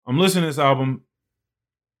 I'm listening to this album,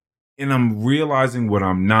 and I'm realizing what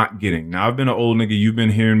I'm not getting. Now, I've been an old nigga. You've been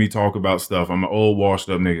hearing me talk about stuff. I'm an old, washed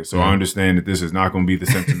up nigga. So I understand that this is not going to be the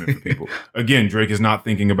sentiment for people. Again, Drake is not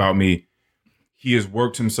thinking about me. He has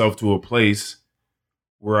worked himself to a place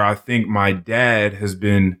where I think my dad has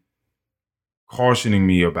been cautioning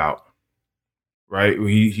me about, right?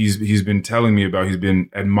 He's been telling me about, he's been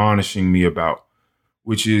admonishing me about,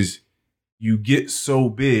 which is you get so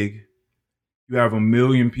big, you have 1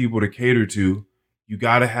 million people to cater to. You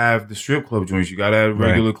got to have the strip club joints. You got to have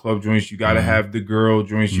regular club joints. You got to have the girl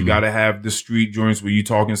joints. You got to have the street joints where you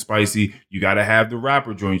talking spicy. You got to have the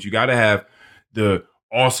rapper joints. You got to have the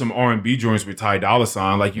awesome R&B joints with Ty Dolla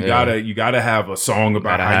 $ign. Like you gotta have a song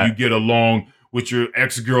about how you get along with your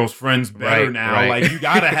ex-girl's friends better now. Right. Like you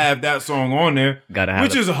gotta have that song on there.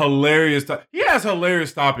 Which is a hilarious. He has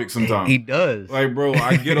hilarious topics sometimes. He does. Like, bro,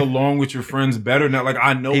 I get along with your friends better now. Like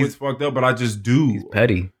I know it's fucked up, but I just do. He's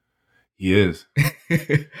petty. He is.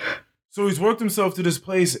 So he's worked himself to this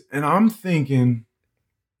place, and I'm thinking,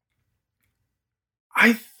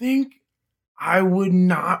 I think I would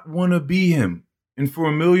not want to be him. And for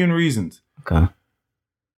 1 million reasons. Okay.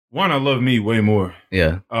 One, I love me way more.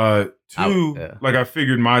 Yeah. Two, like I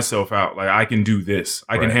figured myself out. Like I can do this.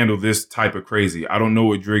 I can handle this type of crazy. I don't know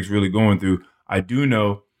what Drake's really going through. I do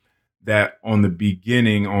know that on the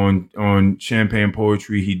beginning on Champagne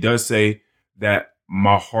Poetry, he does say that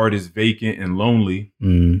my heart is vacant and lonely,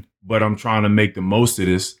 but I'm trying to make the most of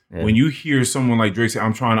this. Yeah. When you hear someone like Drake say,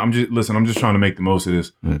 I'm just trying to make the most of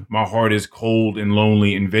this. My heart is cold and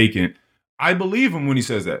lonely and vacant. I believe him when he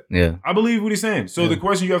says that. Yeah. I believe what he's saying. So the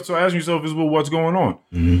question you have to ask yourself is, well, what's going on?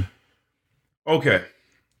 Mm-hmm. Okay.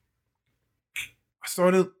 I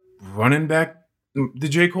started running back the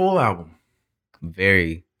J. Cole album.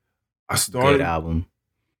 Good album.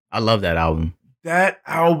 I love that album. That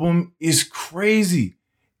album is crazy.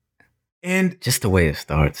 And just the way it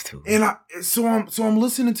starts too. And I'm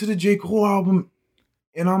listening to the J. Cole album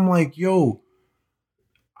and I'm like, yo,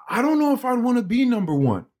 I don't know if I'd want to be number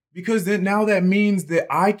one. Because then now that means that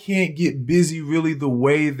I can't get busy really the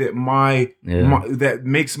way that that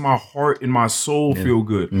makes my heart and my soul feel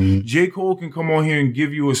good. Mm-hmm. J. Cole can come on here and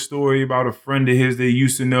give you a story about a friend of his they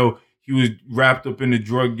used to know. He was wrapped up in the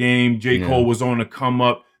drug game. J. Cole was on the come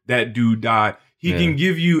up. That dude died. He can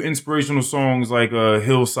give you inspirational songs like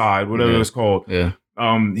Hillside, whatever it's called. Yeah.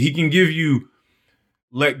 He can give you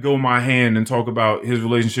Let Go My Hand and talk about his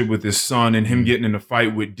relationship with his son and him getting in a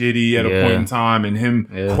fight with Diddy at a point in time and him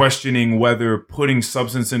questioning whether putting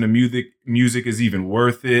substance into music is even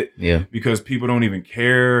worth it because people don't even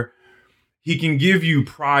care. He can give you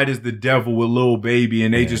Pride is the Devil with Lil Baby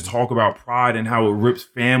and they just talk about pride and how it rips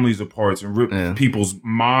families apart and rips people's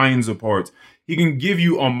minds apart. He can give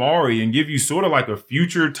you Amari and give you sort of like a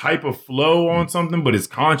Future type of flow on something, but it's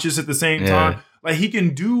conscious at the same time. Like, he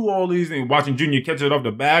can do all these things. Watching Junior catch it off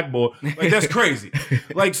the backboard. Like, that's crazy.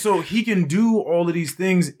 Like, so he can do all of these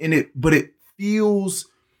things in it, but it feels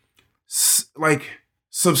like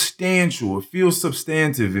substantial. It feels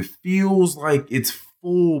substantive. It feels like it's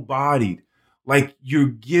full-bodied. Like, you're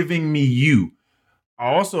giving me you.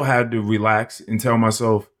 I also had to relax and tell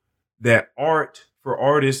myself that art for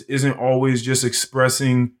artists isn't always just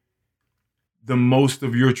expressing the most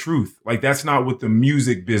of your truth. Like, that's not what the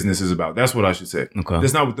music business is about. That's what I should say. Okay.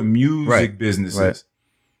 That's not what the music business is.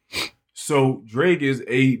 So Drake is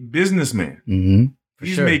a businessman. Mm-hmm.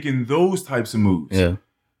 He's making those types of moves. Yeah.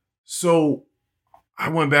 So I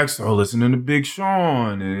went back, started listening to Big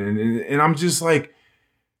Sean, and I'm just like,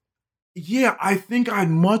 yeah, I think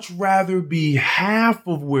I'd much rather be half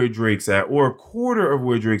of where Drake's at or a quarter of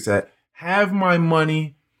where Drake's at, have my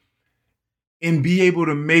money, and be able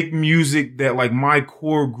to make music that like my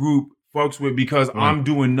core group fucks with because I'm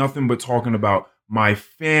doing nothing but talking about my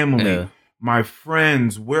family, my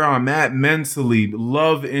friends, where I'm at mentally,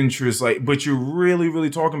 love interests, like, but you're really,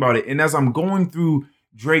 really talking about it. And as I'm going through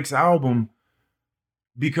Drake's album,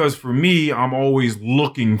 because for me, I'm always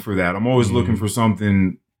looking for that. I'm always looking for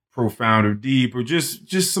something profound or deep or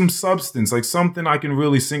just some substance, like something I can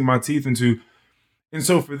really sink my teeth into. And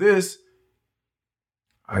so for this,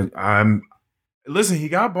 I'm listen, he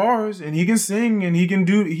got bars and he can sing and he can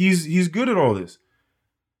do, he's good at all this.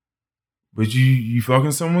 But you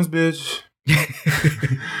fucking someone's bitch.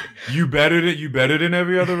 you better than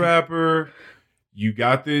every other rapper. You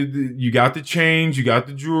got the chains, you got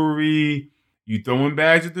the jewelry, you throwing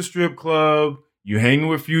bags at the strip club, you hanging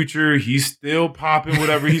with Future, he's still popping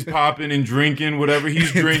whatever he's popping and drinking whatever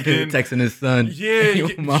he's drinking. Texting his son. Yeah, yo.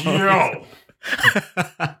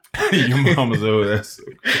 Your mama's over there. So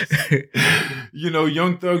you know,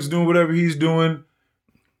 Young Thug's doing whatever he's doing.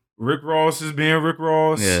 Rick Ross is being Rick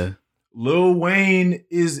Ross. Yeah. Lil Wayne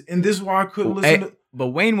is, and this is why I couldn't listen to. But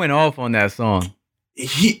Wayne went off on that song. But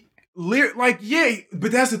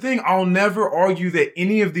that's the thing. I'll never argue that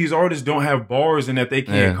any of these artists don't have bars and that they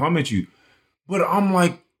can't come at you. But I'm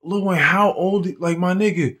like, Lil Wayne, how old? Like, my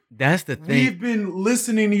nigga. That's the thing. We've been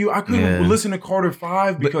listening to you. I couldn't listen to Carter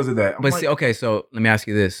 5 because of that. But see, okay, so let me ask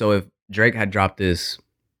you this. So if Drake had dropped this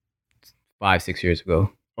 5-6 years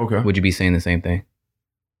ago, would you be saying the same thing?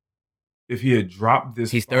 If he had dropped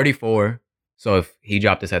this... He's 34. So if he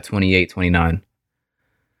dropped this at 28, 29...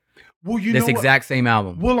 Well, you this exact same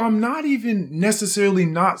album. Well, I'm not even necessarily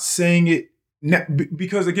not saying it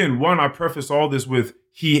because, again, one, I preface all this with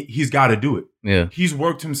he's got to do it. Yeah. He's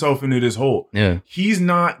worked himself into this hole. Yeah. He's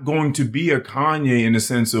not going to be a Kanye in the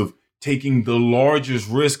sense of taking the largest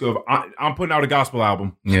risk of I'm putting out a gospel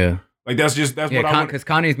album. Yeah. Like that's what I want. Because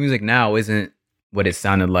Kanye's music now isn't what it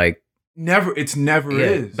sounded like. Never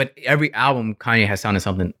is. But every album Kanye has sounded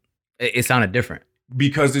something. It sounded different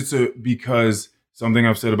because something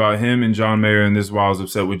I've said about him and John Mayer, and this is why I was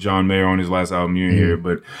upset with John Mayer on his last album. You ain't hear it,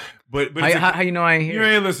 but how you know I ain't hear? You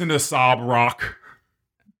ain't listen to Sob Rock.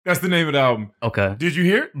 That's the name of the album. Okay. Did you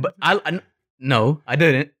hear it? But no, I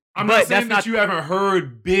didn't. I'm not saying that you haven't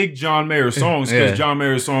heard big John Mayer songs because John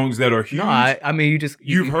Mayer songs that are huge. No, I mean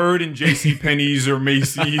you've heard in JCPenney's or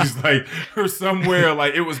Macy's like or somewhere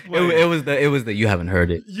like it was playing. It was the you haven't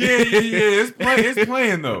heard it. Yeah. It's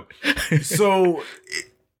playing though. So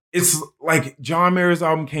it's like John Mayer's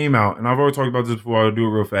album came out, and I've already talked about this before. I'll do it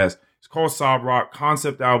real fast. It's called Sob Rock,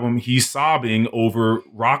 concept album. He's sobbing over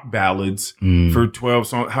rock ballads for 12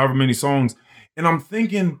 songs, however many songs. And I'm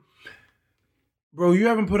thinking, bro, you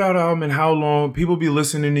haven't put out an album in how long? People be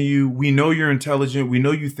listening to you. We know you're intelligent. We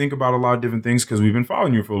know you think about a lot of different things because we've been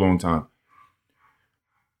following you for a long time.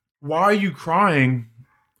 Why are you crying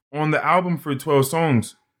on the album for 12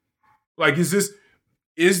 songs? Like, is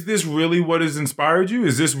this really what has inspired you?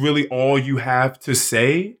 Is this really all you have to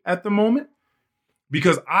say at the moment?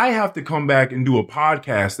 Because I have to come back and do a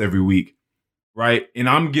podcast every week, right? And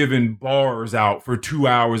I'm giving bars out for 2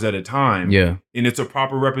 hours at a time. Yeah. And it's a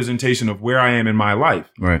proper representation of where I am in my life.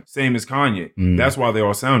 Right. Same as Kanye. That's why they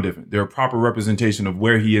all sound different. They're a proper representation of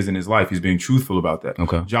where he is in his life. He's being truthful about that.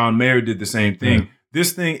 Okay. John Mayer did the same thing. Yeah.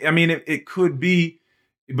 This thing, I mean, it could be,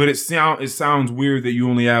 but it sounds weird that you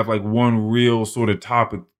only have like one real sort of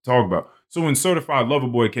topic to talk about. So when Certified Lover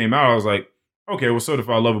Boy came out, I was like, okay, well,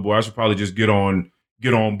 Certified Lover Boy, I should probably just get on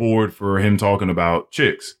board for him talking about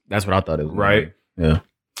chicks. That's what I thought it was. Right? Yeah.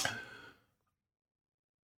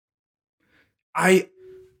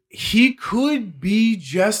 He could be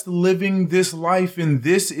just living this life, and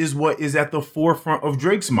this is what is at the forefront of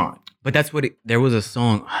Drake's mind. But that's what there was a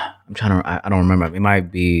song. I don't remember. It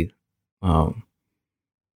might be the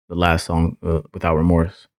last song, Without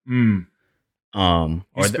Remorse. He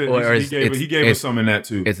gave us some in that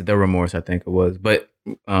too. It's The Remorse, I think it was. But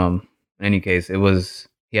in any case,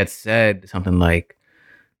 he had said something like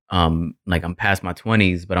I'm past my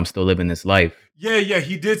 20s, but I'm still living this life. Yeah,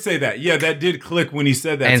 he did say that. Yeah, that did click when he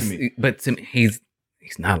said that to me. But to me, he's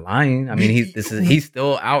not lying. I mean, he's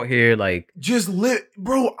still out here like just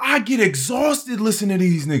bro. I get exhausted listening to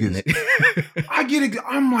these niggas.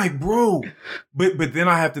 I'm like, bro. But then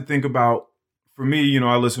I have to think about, for me,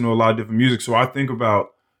 I listen to a lot of different music, so I think about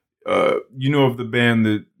of the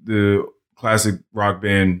band, the classic rock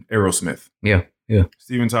band Aerosmith. Yeah.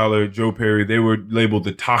 Steven Tyler, Joe Perry, they were labeled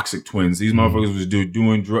the Toxic Twins. These motherfuckers was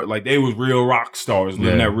doing like they was real rock stars,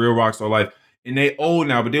 living that real rock star life. And they old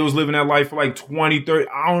now, but they was living that life for like 20, 30,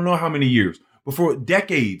 I don't know how many years. Before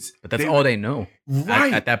decades. But that's all they know.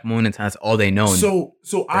 Right. At that moment in time, that's all they know. So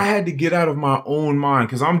I had to get out of my own mind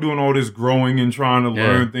because I'm doing all this growing and trying to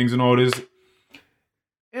learn things and all this.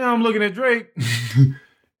 And I'm looking at Drake.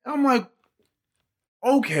 I'm like,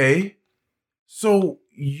 okay, so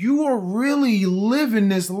you are really living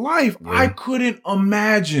this life. Yeah. I couldn't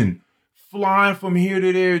imagine flying from here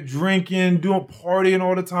to there, drinking, doing partying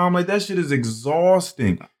all the time. Like, that shit is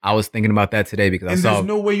exhausting. I was thinking about that today because there's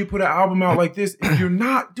no way you put an album out like this if you're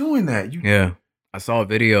not doing that. Yeah. I saw a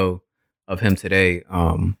video of him today,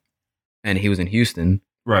 and he was in Houston.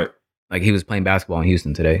 Right. Like, he was playing basketball in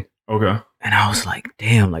Houston today. Okay. And I was like,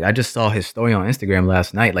 damn, like, I just saw his story on Instagram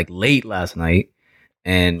last night, like late last night.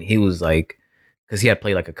 And he was like, because he had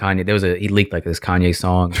played like a Kanye, he leaked like this Kanye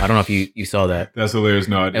song. I don't know if you saw that. That's hilarious.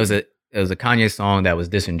 No, I didn't. It was a Kanye song that was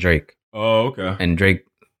dissing Drake. Oh, okay. And Drake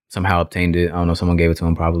somehow obtained it. I don't know, someone gave it to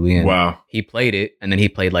him probably. And wow. He played it, and then he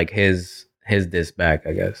played like his diss back,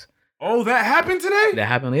 I guess. Oh, that happened today? That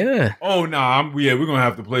happened, yeah. Oh, nah, we're going to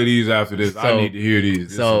have to play these after this. I need to hear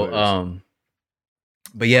these.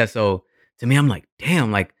 But yeah, so to me, I'm like,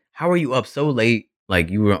 damn, like, how are you up so late? Like,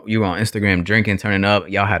 you were on Instagram drinking, turning up,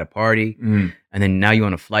 y'all had a party, and then now you're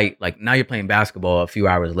on a flight. Like, now you're playing basketball a few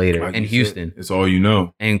hours later in Houston. It's all you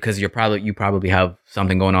know. And because you probably have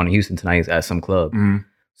something going on in Houston tonight at some club.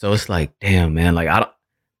 So it's like, damn, man, like,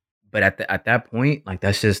 But at that point, like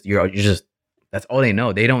that's just you're just that's all they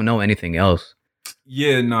know. They don't know anything else.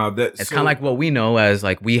 Yeah, nah, it's kind of like what we know as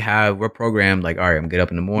like we're programmed like, all right, I'm get up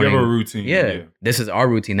in the morning. We have a routine. Yeah, this is our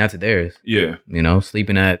routine. That's theirs. Yeah,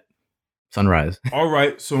 sleeping at sunrise. All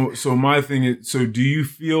right. So my thing is, so do you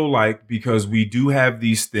feel like, because we do have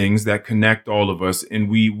these things that connect all of us, and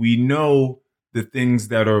we know the things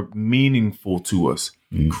that are meaningful to us,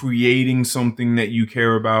 creating something that you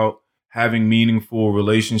care about, having meaningful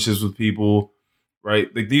relationships with people,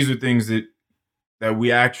 right? Like these are things that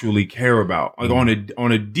we actually care about, like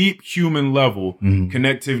on a deep human level,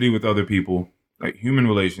 connectivity with other people, like human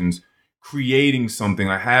relations, creating something,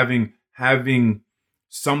 like having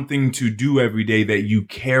something to do every day that you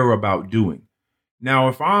care about doing. Now,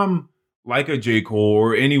 if I'm like a J. Cole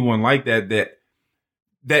or anyone like that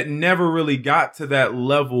never really got to that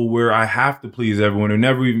level where I have to please everyone, or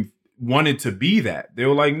never even wanted to be that, they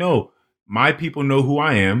were like, no, my people know who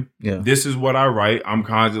I am. Yeah. This is what I write. I'm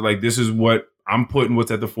conscious, like this is what I'm putting,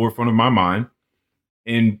 what's at the forefront of my mind,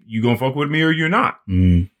 and you gonna fuck with me or you're not.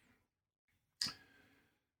 Do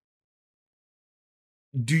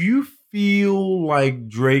you feel like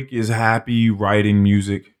Drake is happy writing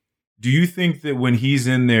music? Do you think that when he's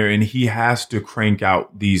in there and he has to crank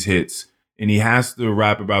out these hits and he has to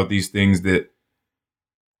rap about these things, that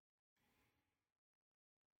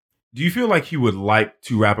do you feel like he would like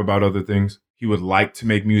to rap about other things? He would like to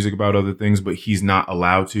make music about other things, but he's not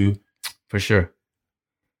allowed to? For sure.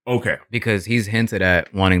 Okay. Because he's hinted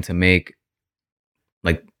at wanting to make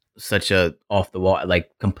like such a off the wall,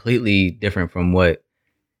 like completely different from what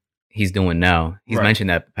he's doing now. He's mentioned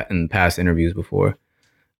that in past interviews before.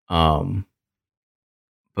 But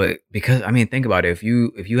because, I mean, think about it. If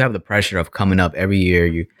you have the pressure of coming up every year,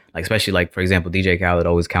 you like, especially like, for example, DJ Khaled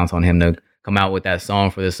always counts on him to come out with that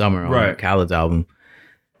song for the summer on Khaled's album.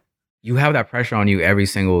 You have that pressure on you every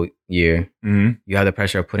single year. Mm-hmm. You have the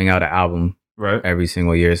pressure of putting out an album every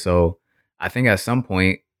single year. So I think at some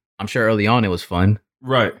point, I'm sure early on it was fun.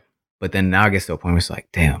 Right. But then now it gets to a point where it's like,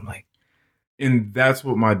 damn, like. And that's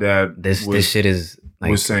what my dad this shit is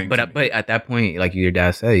like, was saying. But at that point, like your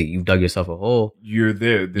dad said, you dug yourself a hole. You're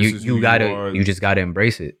there. You just gotta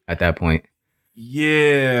embrace it at that point.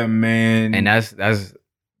 Yeah, man. And that's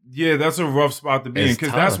a rough spot to be in,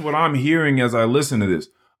 because that's what I'm hearing as I listen to this.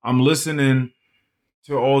 I'm listening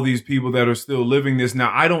to all these people that are still living this.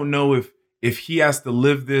 Now, I don't know if he has to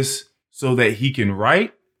live this so that he can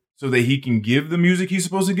write, so that he can give the music he's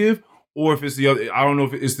supposed to give, or if it's the other. I don't know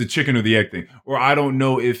if it's the chicken or the egg thing, or I don't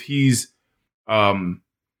know if he's, I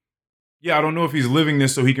don't know if he's living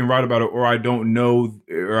this so he can write about it, or I don't know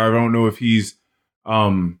if he's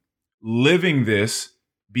living this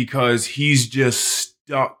because he's just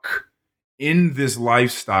stuck in this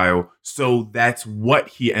lifestyle, so that's what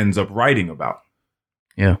he ends up writing about.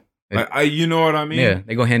 Yeah. You know what I mean? Yeah,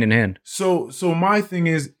 they go hand in hand. So my thing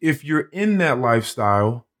is, if you're in that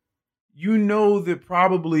lifestyle, you know that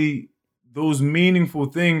probably those meaningful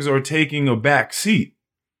things are taking a back seat.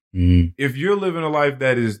 Mm-hmm. If you're living a life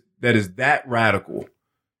that is that radical,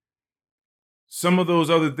 some of those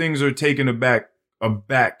other things are taking a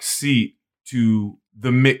back seat to the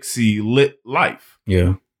mixy lit life.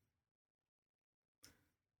 Yeah.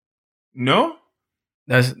 No?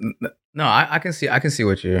 I can see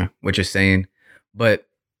what you're saying, but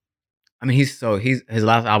I mean his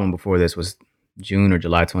last album before this was June or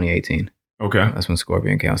July 2018. Okay, that's when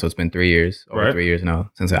Scorpion came out. So it's been 3 years, over 3 years now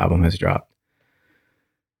since the album has dropped.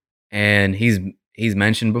 And he's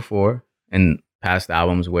mentioned before in past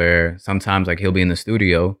albums where sometimes like he'll be in the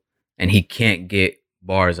studio and he can't get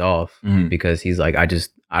bars off because he's like,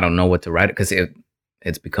 I don't know what to write, because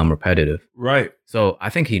it's become repetitive. Right. So I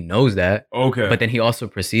think he knows that. Okay. But then he also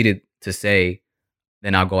proceeded to say,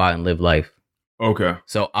 then I'll go out and live life. Okay.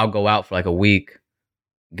 So I'll go out for like a week,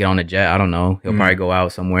 get on a jet. I don't know. He'll probably go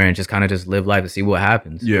out somewhere and just kind of just live life and see what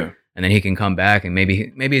happens. Yeah. And then he can come back and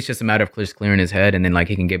maybe it's just a matter of just clearing his head, and then like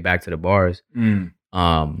he can get back to the bars.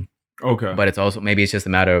 Okay. But it's also, maybe it's just a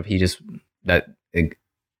matter of he'll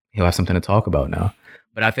have something to talk about now.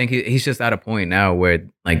 But I think he's just at a point now where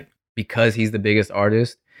like, because he's the biggest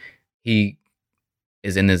artist, he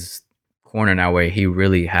is in this corner now where he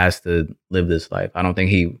really has to live this life. I don't think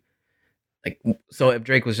he so if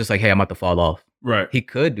Drake was just like, hey, I'm about to fall off. Right. He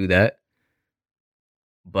could do that.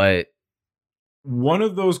 But one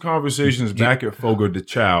of those conversations back at Fogo de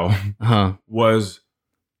Chao was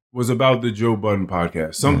about the Joe Budden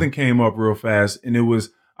podcast. Something came up real fast, and it was,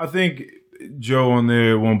 I think Joe on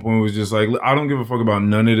there at one point was just like, I don't give a fuck about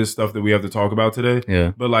none of this stuff that we have to talk about today.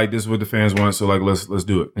 Yeah. But like, this is what the fans want, so like, let's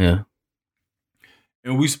do it. Yeah.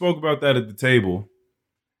 And we spoke about that at the table.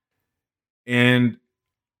 And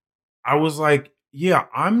I was like, yeah,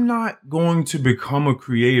 I'm not going to become a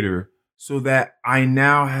creator so that I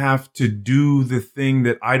now have to do the thing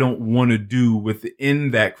that I don't want to do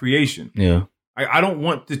within that creation. Yeah. I don't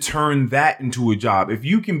want to turn that into a job. If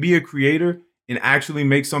you can be a creator and actually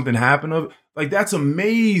make something happen of it, like that's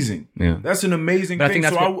amazing. Yeah. That's an amazing thing.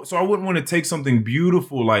 So I wouldn't want to take something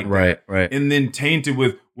beautiful like that and then taint it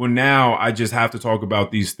with, well, now I just have to talk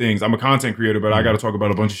about these things. I'm a content creator, but I got to talk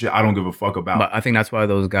about a bunch of shit I don't give a fuck about. But I think that's why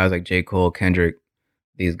those guys like J. Cole, Kendrick,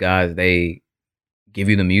 these guys, they give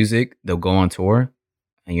you the music, they'll go on tour,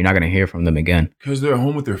 and you're not going to hear from them again. Because they're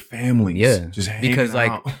home with their families. Yeah. Just hanging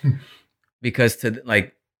out. Because to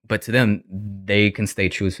them, they can stay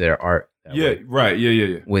true to their art. Yeah, right.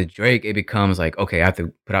 Yeah. With Drake, it becomes like, okay, I have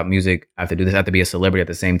to put out music, I have to do this, I have to be a celebrity at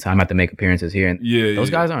the same time, I have to make appearances here. And those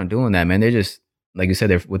guys aren't doing that, man. They're just, like you said,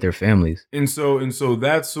 they're with their families. And so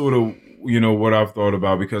that's sort of, what I've thought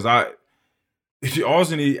about, because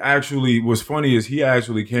Austin, he actually, what's funny is he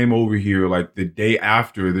actually came over here like the day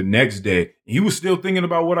after, the next day. He was still thinking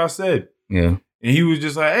about what I said. Yeah. And he was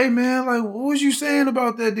just like, hey man, like, what was you saying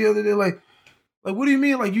about that the other day? Like, what do you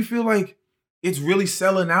mean? Like, you feel like it's really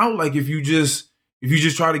selling out? Like, if you just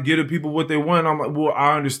try to give the people what they want? I'm like, well,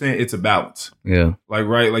 I understand it's a balance. Yeah. Like,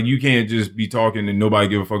 right? Like, you can't just be talking and nobody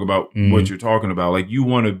give a fuck about what you're talking about. Like, you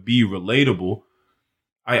want to be relatable.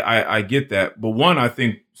 I get that. But one, I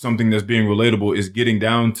think something that's being relatable is getting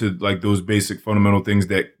down to like those basic fundamental things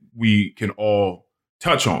that we can all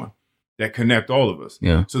touch on that connect all of us.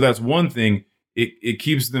 Yeah. So that's one thing. It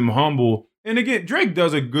keeps them humble. And again, Drake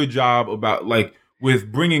does a good job about like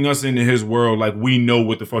with bringing us into his world. Like we know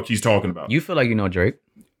what the fuck he's talking about. You feel like you know Drake?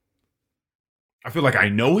 I feel like I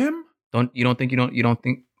know him. You don't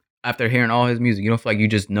think after hearing all his music, you don't feel like you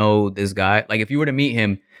just know this guy? Like if you were to meet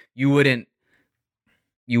him, you wouldn't.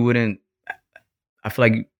 I feel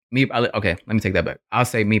like okay, let me take that back. I'll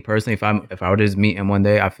say me personally, if I were to just meet him one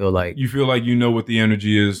day, I feel like you feel like you know what the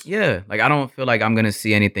energy is. Yeah, like I don't feel like I'm gonna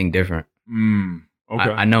see anything different. Okay,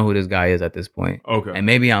 I know who this guy is at this point. Okay, and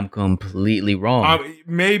maybe I'm completely wrong.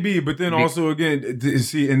 Maybe, but then also again,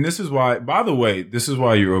 see, and this is why. By the way, this is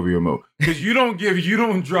why you're over your mo, because you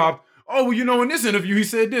don't drop. Oh, well, in this interview, he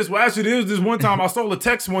said this. Well, actually, there was this one time I saw a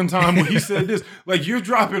text one time where he said this. Like, you're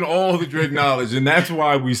dropping all the Drake knowledge, and that's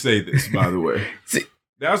why we say this, by the way. See,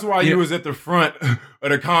 that's why you was at the front of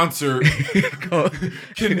the concert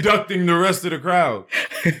conducting the rest of the crowd.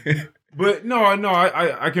 But no,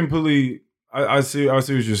 I completely, I see what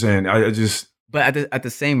you're saying. I just... But at the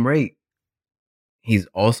same rate, he's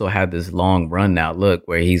also had this long run now, look,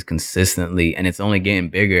 where he's consistently, and it's only getting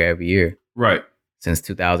bigger every year. Right. Since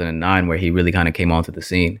 2009, where he really kind of came onto the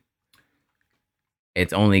scene.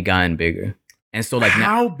 It's only gotten bigger. And so like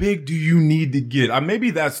how big do you need to get?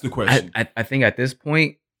 Maybe that's the question. I think at this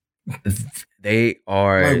point, they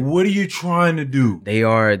are... Like, what are you trying to do? They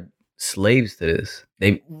are slaves to this.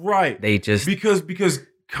 They just... Because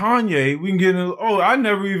Kanye, we can get into... Oh, I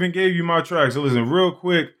never even gave you my track. So listen, real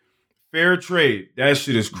quick, Fair Trade. That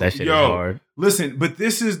shit is That shit is hard. Listen, but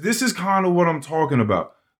this is kind of what I'm talking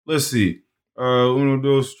about. Let's see. Uno,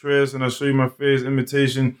 dos, tres, and I show you my face,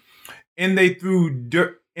 imitation. And they threw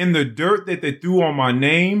dirt in the dirt that they threw on my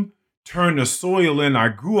name, turned the soil in. I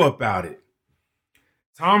grew up out it.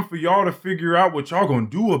 Time for y'all to figure out what y'all gonna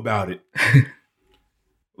do about it.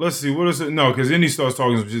 Let's see, what is it? No, because then he starts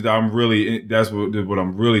talking some shit that that's what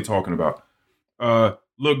I'm really talking about.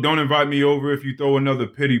 Look, don't invite me over if you throw another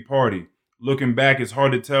pity party. Looking back, it's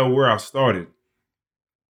hard to tell where I started.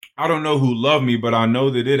 I don't know who loved me, but I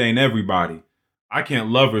know that it ain't everybody. I can't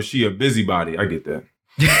love her. She a busybody. I get that.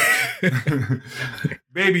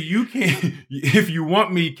 Baby, you can't, if you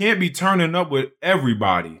want me, can't be turning up with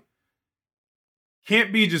everybody.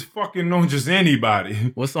 Can't be just fucking on just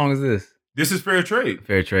anybody. What song is this? This is Fair Trade.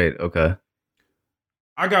 Fair Trade, okay.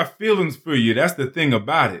 I got feelings for you. That's the thing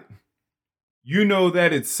about it. You know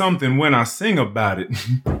that it's something when I sing about it.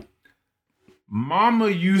 Mama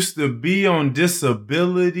used to be on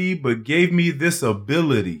disability, but gave me this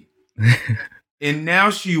ability. And now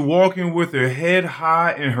she walking with her head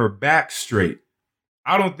high and her back straight.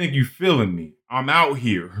 I don't think you feeling me. I'm out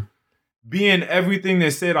here. Being everything they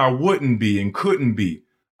said I wouldn't be and couldn't be.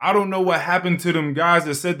 I don't know what happened to them guys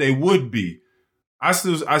that said they would be. I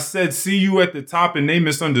said, see you at the top, and they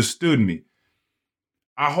misunderstood me.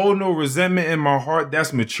 I hold no resentment in my heart.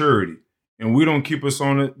 That's maturity. And we don't keep us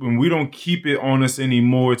on it. When we don't keep it on us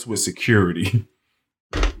anymore, it's with security.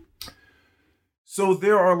 So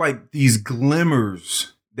there are like these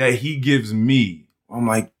glimmers that he gives me. I'm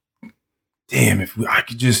like, damn, if I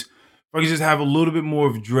could just have a little bit more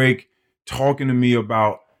of Drake talking to me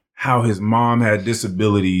about how his mom had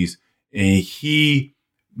disabilities and he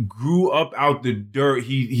grew up out the dirt.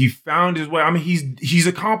 He found his way. I mean, he's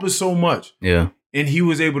accomplished so much. Yeah. And he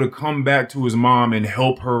was able to come back to his mom and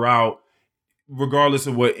help her out, regardless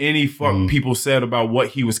of what any people said about what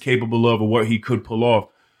he was capable of or what he could pull off.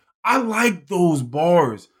 I like those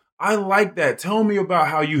bars. I like that. Tell me about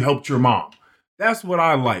how you helped your mom. That's what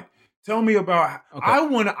I like. Tell me about. Okay.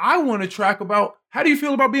 I want a track about how do you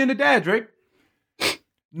feel about being a dad, Drake?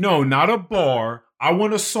 No, not a bar. I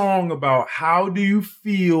want a song about how do you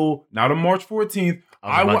feel. Not a March 14th.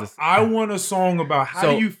 I want a song about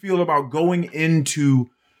how do you feel about going into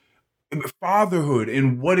fatherhood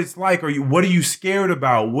and what it's like. What are you scared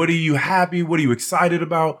about? What are you happy? What are you excited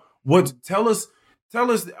about? Tell us.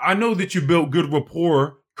 I know that you built good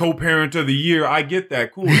rapport, co-parent of the year. I get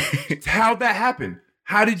that. Cool. How'd that happen?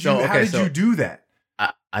 How did you do that?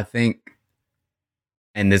 I think,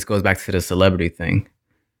 and this goes back to the celebrity thing,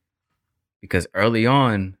 because early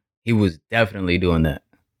on he was definitely doing that.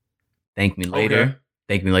 Thank Me Later. Okay.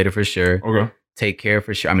 Thank Me Later for sure. Okay. Take Care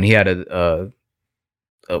for sure. I mean, he had a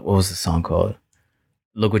what was the song called?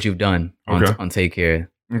 Look What You've Done on Take Care.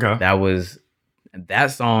 Okay.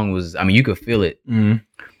 That song was, I mean, you could feel it. Mm-hmm.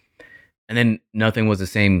 And then Nothing Was the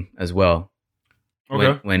Same as well.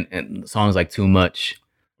 Okay. When songs like Too Much.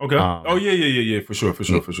 Okay. Yeah. For sure.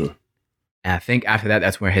 And I think after that,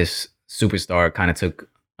 that's where his superstar kind of took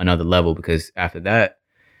another level, because after that,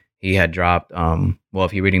 he had dropped, well,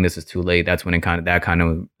 If You're Reading This Is Too Late, that's when that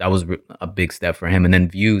was a big step for him. And then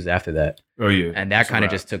Views after that. Oh, yeah. And that kind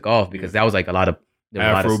of just took off because that was like a lot of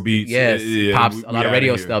Afro beats. Yes, pops, a lot of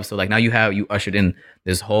radio stuff. So like now you ushered in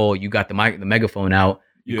this whole, you got the megaphone out,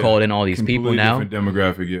 you called in all these people now. Different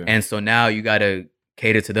demographic, yeah. And so now you got to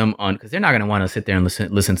cater to them because they're not going to want to sit there and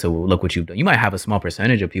listen to Look What You've Done. You might have a small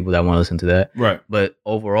percentage of people that want to listen to that. Right. But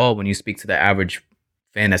overall, when you speak to the average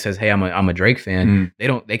fan that says, hey, I'm a Drake fan,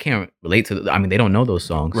 they can't relate to, they don't know those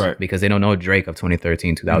songs. Right. Because they don't know Drake of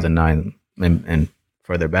 2013, 2009 and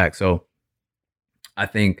further back. So I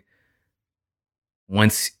think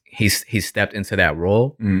once he stepped into that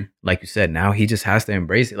role, like you said, now he just has to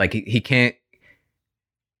embrace it. Like he can't.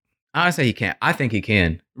 I say he can't. I think he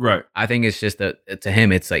can. Right. I think it's just to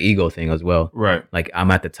him, it's an ego thing as well. Right. Like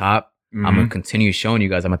I'm at the top. I'm gonna continue showing you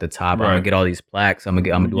guys I'm at the top. Right. I'm gonna get all these plaques. I'm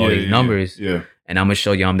gonna do all these numbers. Yeah. And I'm gonna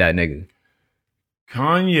show you I'm that nigga.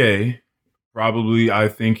 Kanye, probably. I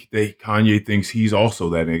think Kanye thinks he's also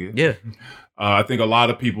that nigga. Yeah. I think a lot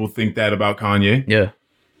of people think that about Kanye. Yeah.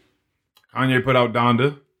 Kanye put out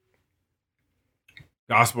Donda,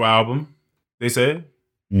 gospel album, they said.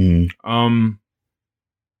 I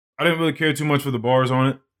didn't really care too much for the bars on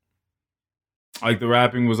it. Like the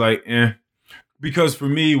rapping was like, because for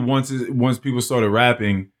me, once people started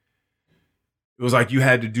rapping, it was like you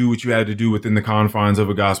had to do what you had to do within the confines of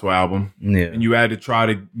a gospel album. Yeah. And you had to try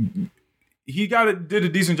to. He did a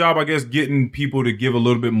decent job, I guess, getting people to give a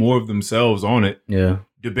little bit more of themselves on it. Yeah.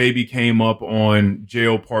 DaBaby came up on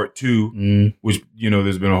Jail Part 2, which,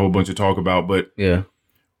 there's been a whole bunch of talk about. But yeah,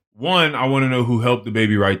 one, I want to know who helped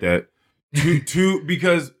DaBaby write that. Two,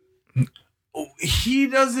 because he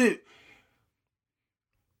doesn't.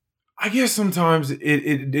 I guess sometimes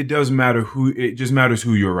it does matter it just matters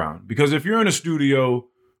who you're around. Because if you're in a studio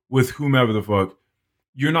with whomever the fuck,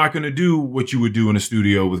 you're not going to do what you would do in a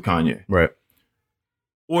studio with Kanye. Right.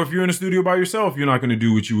 Or if you're in a studio by yourself, you're not going to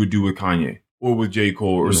do what you would do with Kanye or with J.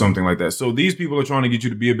 Cole or something like that. So these people are trying to get you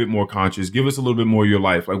to be a bit more conscious. Give us a little bit more of your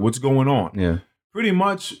life. Like, what's going on? Yeah. Pretty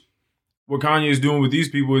much what Kanye is doing with these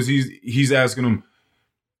people is he's asking them,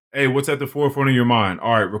 hey, what's at the forefront of your mind?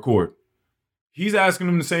 All right, record. He's asking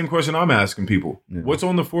them the same question I'm asking people. Yeah. What's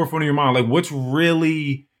on the forefront of your mind? Like, what's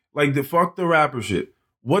really, like, fuck the rapper shit.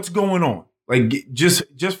 What's going on? Like,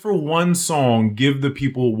 just for one song, give the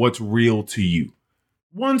people what's real to you.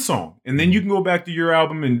 One song. And then you can go back to your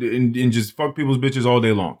album and just fuck people's bitches all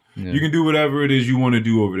day long. Yeah. You can do whatever it is you want to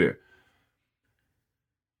do over there.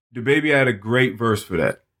 DaBaby had a great verse for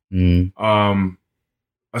that.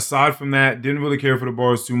 Aside from that, didn't really care for the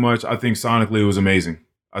bars too much. I think sonically it was amazing.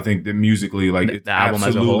 I think that musically, like, it's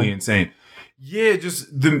absolutely insane. Yeah,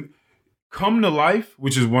 just the Come to Life,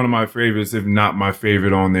 which is one of my favorites, if not my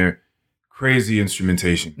favorite on there. Crazy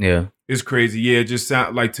instrumentation. Yeah. It's crazy. Yeah, it just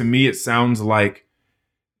sound like, to me, it sounds like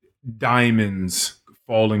diamonds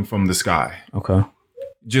falling from the sky. Okay.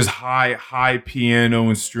 Just high piano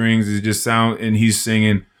and strings. It just sound, and he's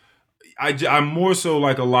singing. I'm more so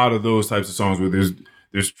like a lot of those types of songs where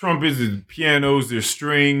there's trumpets, there's pianos, there's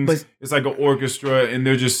strings. But it's like an orchestra, and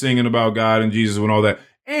they're just singing about God and Jesus and all that.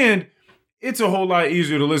 And it's a whole lot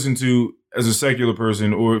easier to listen to as a secular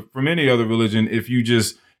person or from any other religion if you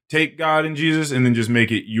just take God and Jesus and then just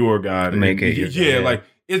make it your God. Make it. Yeah, like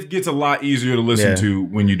it gets a lot easier to listen to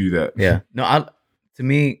when you do that. Yeah. No, to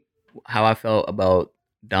me, how I felt about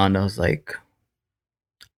Donda was like,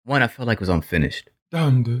 one, I felt like it was unfinished.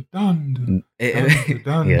 Donda.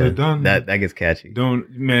 That gets catchy.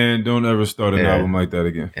 Don't ever start an album like that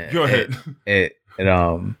again. Go ahead.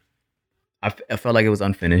 I felt like it was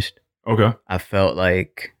unfinished. Okay. I felt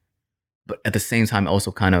like, but at the same time,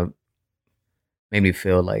 also kind of made me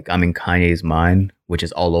feel like I'm in Kanye's mind, which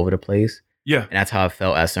is all over the place. Yeah. And that's how I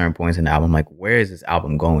felt at certain points in the album. Like, where is this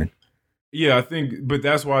album going? Yeah, I think, but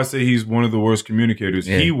that's why I say he's one of the worst communicators.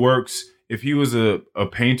 Yeah. He works, if he was a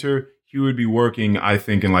painter, he would be working, I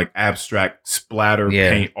think, in like abstract splatter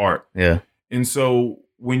paint art. Yeah. And so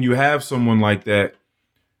when you have someone like that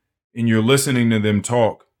and you're listening to them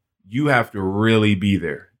talk, you have to really be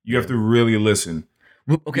there. You have to really listen.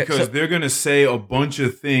 Okay, because they're going to say a bunch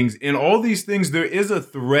of things. And all these things, there is a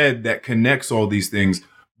thread that connects all these things,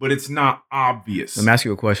 but it's not obvious. Let me ask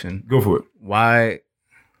you a question. Go for it. Why,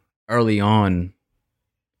 early on,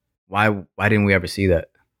 why didn't we ever see that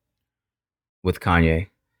with Kanye?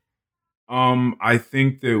 I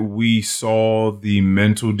think that we saw the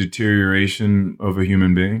mental deterioration of a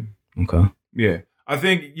human being. Okay. Yeah. I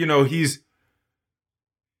think, he's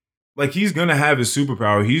gonna have his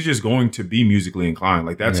superpower. He's just going to be musically inclined.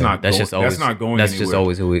 Like that's not going anywhere. That's just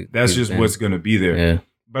always who that's just what's gonna be there. Yeah.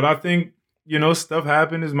 But I think, stuff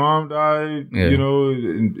happened. His mom died,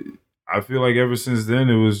 and I feel like ever since then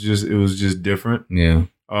it was just different. Yeah.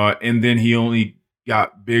 And then he only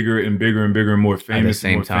got bigger and bigger and bigger and more famous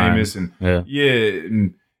and more famous. And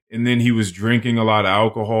and then he was drinking a lot of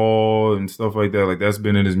alcohol and stuff like that. Like that's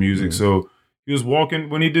been in his music. Yeah. So he was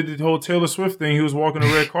walking, when he did the whole Taylor Swift thing, he was walking the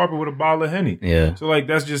red carpet with a bottle of Henny. Yeah. So like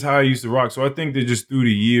that's just how he used to rock. So I think that just through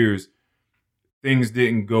the years, things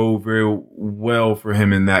didn't go very well for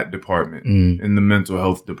him in that department, in the mental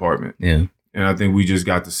health department. Yeah. And I think we just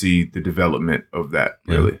got to see the development of that,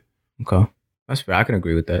 really. Yeah. Okay. That's fair. I can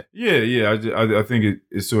agree with that. Yeah. I think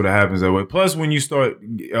it sort of happens that way. Plus, when you start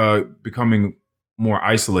becoming more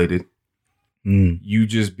isolated, you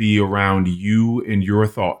just be around you and your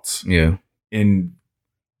thoughts. Yeah. And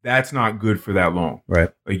that's not good for that long. Right.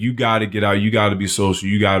 Like you got to get out. You got to be social.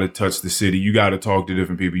 You got to touch the city. You got to talk to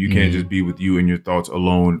different people. You can't just be with you and your thoughts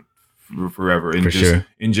alone forever. And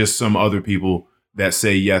and just some other people that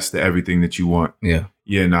say yes to everything that you want. Yeah.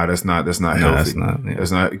 Yeah, that's not healthy.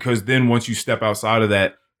 That's not, because then once you step outside of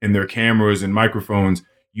that and there are cameras and microphones,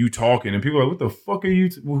 you talking and people are like, what the fuck are you,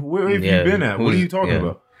 where have you been at? What are you talking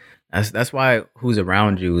about? That's why who's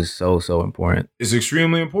around you is so important. It's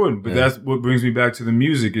extremely important. But that's what brings me back to the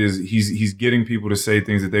music is he's getting people to say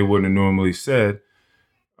things that they wouldn't have normally said.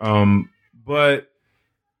 But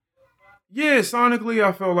yeah, sonically,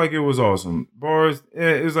 I felt like it was awesome. Bars,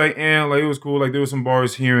 it was like it was cool. Like there were some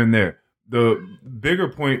bars here and there. The bigger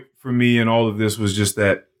point for me in all of this was just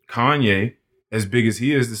that Kanye, as big as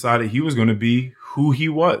he is, decided he was going to be who he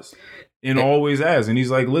was and always has. And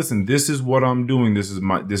he's like, listen, this is what I'm doing. This is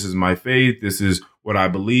my faith. This is what I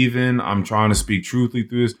believe in. I'm trying to speak truthfully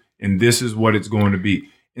through this, and this is what it's going to be.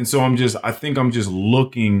 And so I think I'm just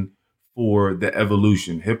looking for the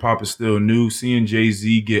evolution. Hip hop is still new. Seeing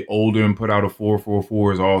Jay-Z get older and put out a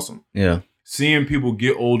 444 is awesome. Yeah. Seeing people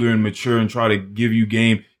get older and mature and try to give you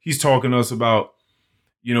game. He's talking to us about,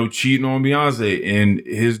 cheating on Beyonce and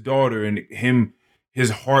his daughter and his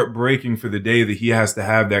heart breaking for the day that he has to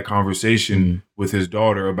have that conversation with his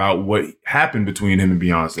daughter about what happened between him and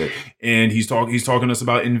Beyonce. And he's talking to us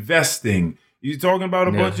about investing. He's talking about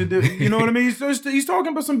a bunch of different, you know what I mean? He's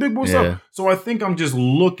talking about some big boy stuff. So I think I'm just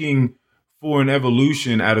looking for an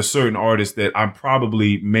evolution at a certain artist that I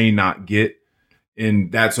probably may not get.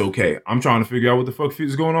 And that's okay. I'm trying to figure out what the fuck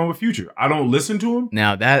is going on with Future. I don't listen to him.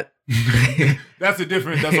 Now that that's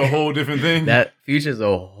a whole different thing. That Future's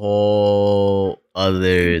a whole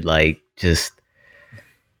other I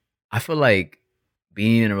feel like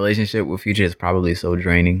being in a relationship with Future is probably so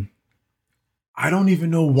draining. I don't even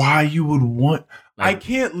know why you would want. I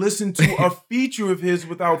can't listen to a feature of his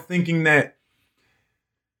without thinking that.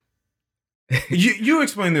 You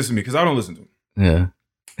explain this to me because I don't listen to him. Yeah.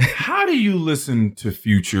 How do you listen to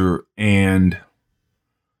Future and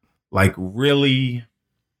really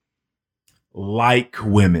like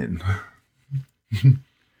women?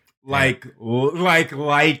 like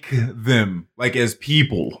them, as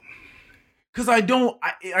people? Because I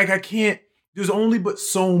can't, there's only but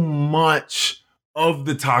so much of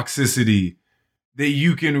the toxicity that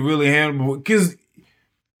you can really handle.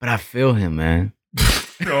 But I feel him, man.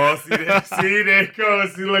 Oh, see that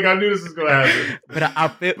goes. See, look, I knew this was gonna happen. But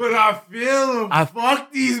I feel him.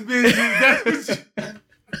 Fuck these bitches.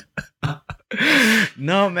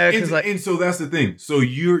 No, man. And so that's the thing. So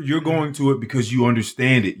you're going to it because you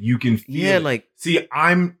understand it. You can feel it. See,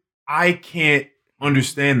 I can't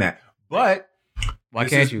understand that. But why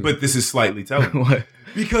can't you? But this is slightly telling. What?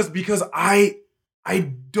 Because I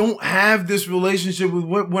don't have this relationship with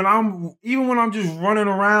when I'm just running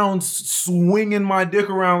around swinging my dick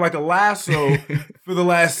around like a lasso for the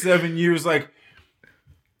last 7 years. Like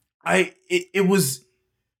it was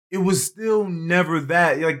still never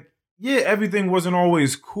that. Like, yeah, everything wasn't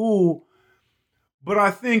always cool, but I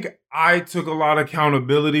think I took a lot of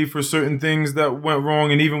accountability for certain things that went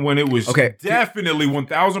wrong, and even when it was definitely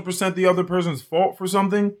 1,000% the other person's fault for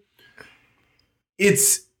something,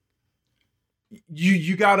 it's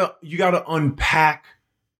you gotta unpack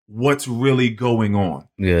what's really going on.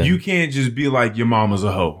 Yeah. You can't just be like, your mama's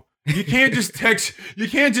a hoe. You can't just text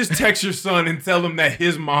your son and tell him that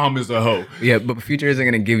his mom is a hoe. Yeah, but Future isn't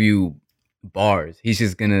gonna give you bars. He's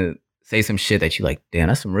just gonna say some shit that you like, damn,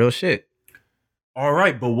 that's some real shit. All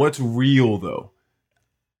right, but what's real though?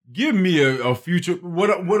 Give me a Future.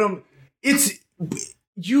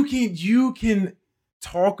 You can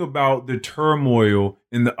talk about the turmoil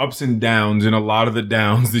and the ups and downs and a lot of the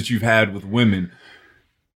downs that you've had with women,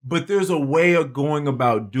 but there's a way of going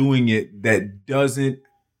about doing it that doesn't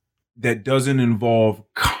involve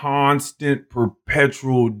constant,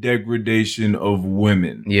 perpetual degradation of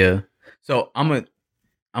women. Yeah. So I'm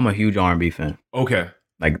a huge R&B fan. Okay.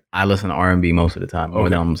 Like, I listen to R&B most of the time, more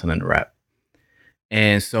than I'm listening to rap.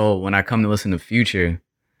 And so when I come to listen to Future,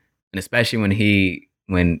 and especially when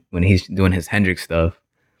he's doing his Hendrix stuff,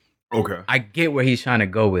 I get where he's trying to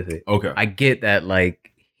go with it. I get that,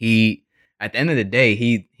 like, he, at the end of the day,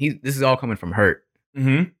 he this is all coming from hurt.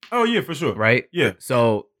 Mm-hmm. Oh yeah, for sure. Right? Yeah.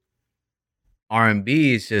 So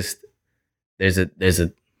R&B is just there's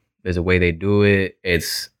a way they do it.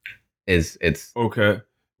 It's okay.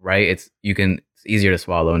 Right? It's easier to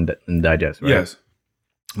swallow and digest, right? Yes.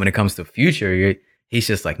 When it comes to Future, he's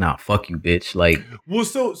just like, nah, fuck you, bitch. Like, well,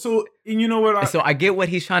 so and you know what? So I get what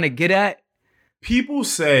he's trying to get at. People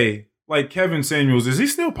say, like, Kevin Samuels, is he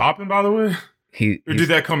still popping, by the way? Or did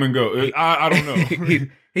that come and go? I don't know.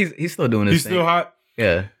 he's still doing his thing. He's still hot?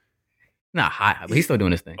 Yeah. Not hot, but he's still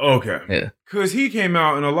doing his thing. Okay. Yeah. Because he came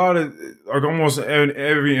out in a lot of, like, almost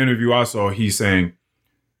every interview I saw, he's saying,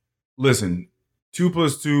 listen, 2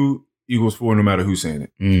 + 2 = 4 no matter who's saying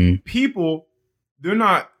it. Mm. People, they're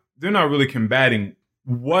not really combating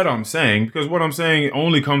what I'm saying, because what I'm saying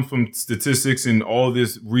only comes from statistics and all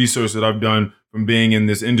this research that I've done from being in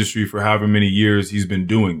this industry for however many years he's been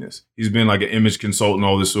doing this. He's been like an image consultant,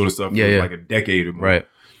 all this sort of stuff for like a decade or more. Right.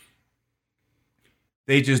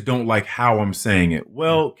 They just don't like how I'm saying it.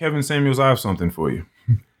 Well, Kevin Samuels, I have something for you.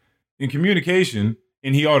 In communication,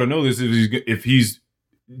 and he ought to know this if he's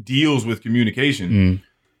deals with communication,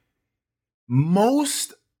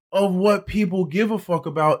 most of what people give a fuck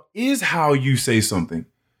about is how you say something.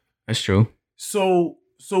 That's true. So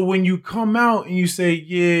when you come out and you say,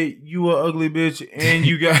 yeah, you a ugly bitch and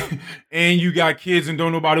you got kids and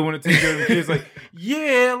don't nobody want to take care of the kids, like,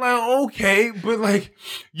 yeah, like, okay, but like,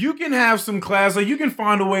 you can have some class, like, you can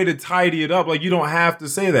find a way to tidy it up, like, you don't have to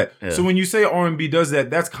say that. Yeah. So when you say R&B does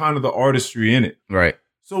that, that's kind of the artistry in it. Right.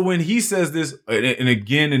 So when he says this and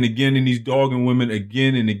again and again, and he's dogging women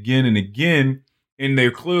again and again and again, and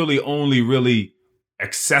they're clearly only really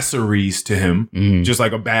accessories to him, just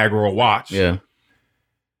like a bag or a watch. Yeah.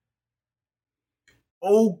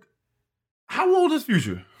 Oh, how old is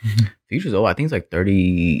Future? Future's old. I think he's like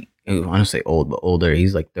 30. I don't want to say old, but older.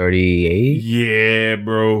 He's like 38. Yeah,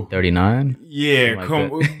 bro. 39. Yeah,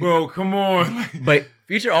 come on. But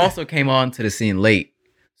Future also came on to the scene late.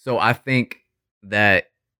 So I think that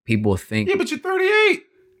people think. Yeah, but you're 38.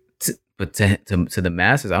 But to the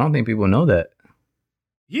masses, I don't think people know that.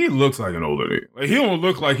 He looks like an older dude. Like, he don't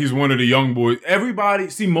look like he's one of the young boys. Everybody,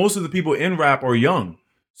 see, most of the people in rap are young.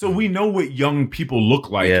 So we know what young people look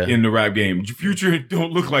like in the rap game. Future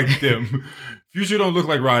don't look like them. Future don't look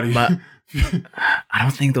like Roddy. But I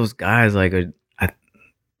don't think those guys like are.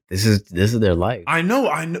 This is their life. I know.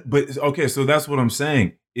 But okay, so that's what I'm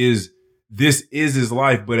saying. This is his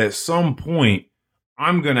life. But at some point,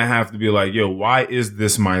 I'm gonna have to be like, yo, why is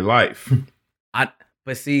this my life?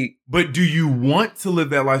 But do you want to live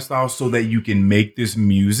that lifestyle so that you can make this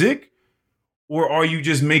music? Or are you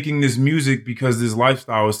just making this music because this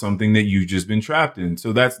lifestyle is something that you've just been trapped in?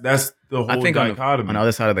 So that's the whole dichotomy. On the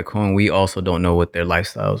other side of the coin, we also don't know what their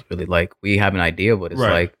lifestyle is really like. We have an idea of what it's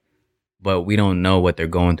like, but we don't know what they're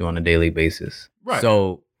going through on a daily basis. Right.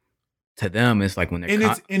 So to them, it's like when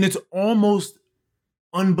they're it's almost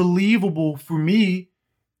unbelievable for me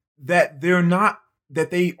that they're not that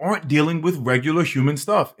they aren't dealing with regular human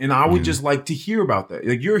stuff. And I would just like to hear about that.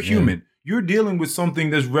 Like, you're human. You're dealing with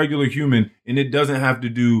something that's regular human, and it doesn't have to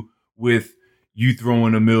do with you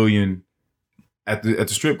throwing $1 million at the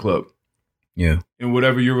strip club. Yeah. And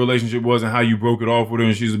whatever your relationship was and how you broke it off with her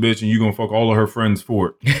and she's a bitch and you're going to fuck all of her friends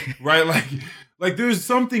for it. Right? Like there's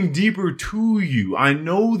something deeper to you. I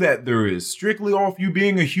know that there is. Strictly off you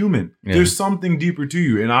being a human. Yeah. There's something deeper to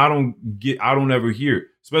you. And I don't ever hear it.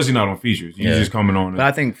 Especially not on features. You're just coming on. But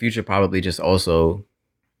I think Future probably just also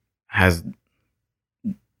has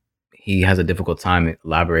a difficult time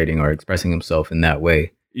elaborating or expressing himself in that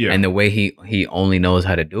way. Yeah. And the way he only knows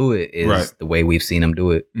how to do it is the way we've seen him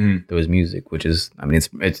do it through his music, which is, I mean,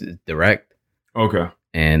 it's direct. Okay.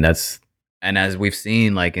 And as we've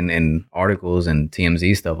seen, like in articles and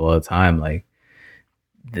TMZ stuff all the time, like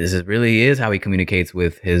this really is how he communicates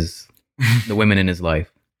with the women in his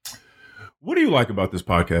life. What do you like about this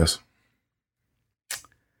podcast?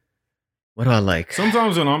 What do I like?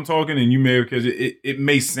 Sometimes when I'm talking and you may, because it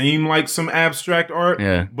may seem like some abstract art,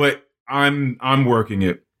 but I'm working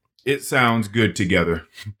it. It sounds good together.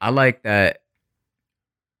 I like that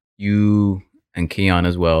you and Keon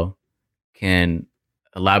as well can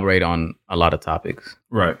elaborate on a lot of topics.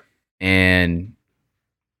 Right. And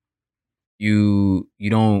you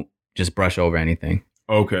don't just brush over anything.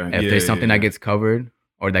 Okay. If there's something that gets covered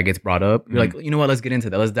or that gets brought up, you're like, you know what, let's get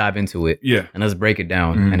into that. Let's dive into it. Yeah. And let's break it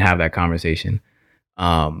down and have that conversation.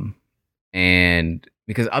 And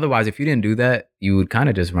because otherwise, if you didn't do that, you would kind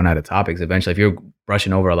of just run out of topics eventually. If you're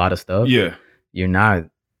brushing over a lot of stuff,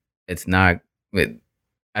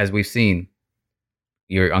 as we've seen,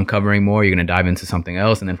 you're uncovering more, you're going to dive into something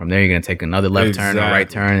else. And then from there, you're going to take another left turn or right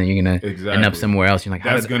turn, and you're going to end up somewhere else. You're like,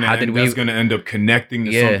 that's going to end up connecting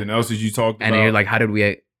to something else as you talked about. And you're like, how did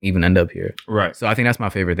we even end up here? Right. So I think that's my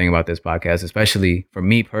favorite thing about this podcast, especially for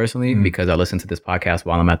me personally, because I listen to this podcast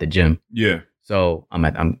while I'm at the gym. Yeah. So I'm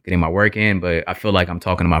getting my work in, but I feel like I'm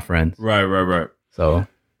talking to my friends. Right. So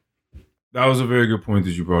that was a very good point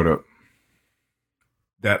that you brought up.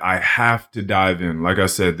 That I have to dive in. Like I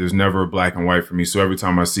said, there's never a black and white for me. So every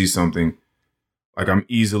time I see something, like I'm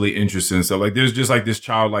easily interested in stuff. Like there's just like this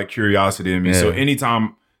childlike curiosity in me. Yeah. So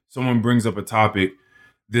anytime someone brings up a topic,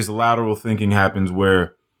 this lateral thinking happens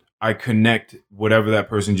where I connect whatever that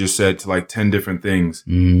person just said to like 10 different things.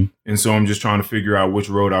 And so I'm just trying to figure out which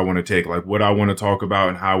road I want to take, like what I want to talk about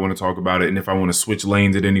and how I want to talk about it. And if I want to switch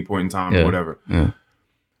lanes at any point in time or whatever. Yeah.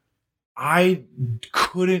 I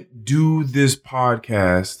couldn't do this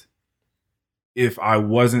podcast if I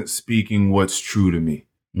wasn't speaking what's true to me.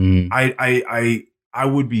 I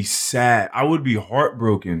would be sad. I would be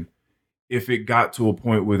heartbroken if it got to a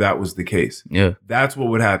point where that was the case. Yeah. That's what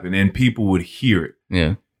would happen. And people would hear it.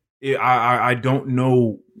 Yeah. I don't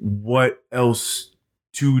know what else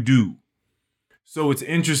to do. So it's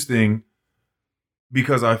interesting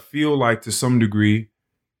because I feel like to some degree,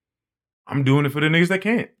 I'm doing it for the niggas that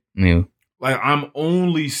can't. Yeah. Like I'm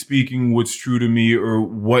only speaking what's true to me or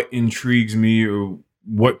what intrigues me or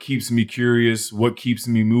what keeps me curious, what keeps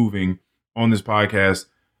me moving on this podcast.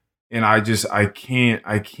 And I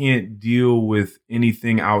can't deal with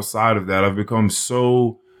anything outside of that. I've become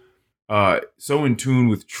so in tune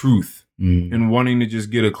with truth and wanting to just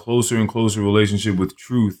get a closer and closer relationship with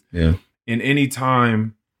truth. Yeah. And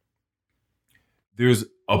anytime there's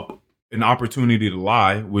an opportunity to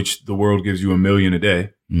lie, which the world gives you 1 million a day,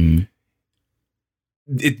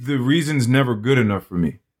 the reason's never good enough for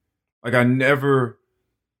me. Like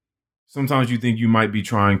sometimes you think you might be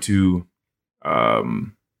trying to,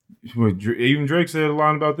 even Drake said a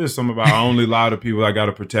line about this, something about I only lie to people I got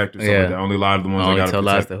to protect or something like that. I only lie to the ones I got to protect. Tell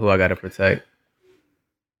lies to who I got to protect.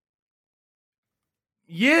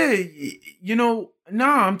 Yeah,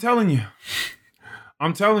 I'm telling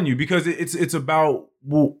you because it's about,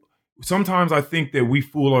 well, sometimes I think that we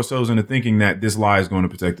fool ourselves into thinking that this lie is going to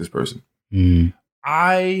protect this person. And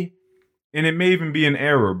it may even be an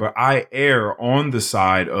error, but I err on the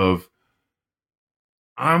side of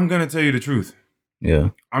I'm going to tell you the truth. Yeah.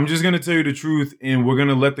 I'm just going to tell you the truth and we're going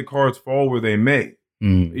to let the cards fall where they may.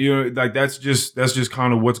 Like that's just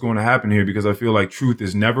kind of what's going to happen here because I feel like truth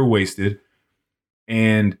is never wasted.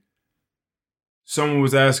 And someone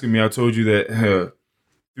was asking me, I told you that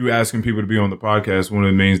through asking people to be on the podcast, one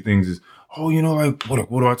of the main things is, like, what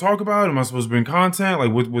do I talk about? Am I supposed to bring content?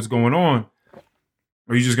 Like, what's going on?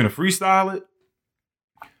 Are you just going to freestyle it?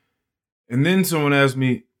 And then someone asked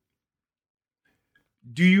me,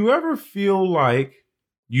 do you ever feel like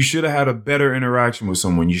you should have had a better interaction with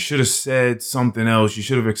someone? You should have said something else. You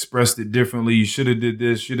should have expressed it differently. You should have did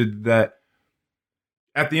this, should have did that.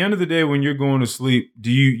 At the end of the day, when you're going to sleep,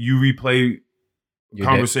 do you replay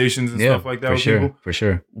conversations and stuff like that with people? For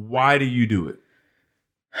sure. Why do you do it?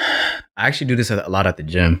 I actually do this a lot at the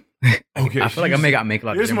gym. Okay, I feel like I make a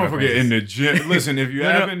lot of gym references. This motherfucker in the gym. Listen, if you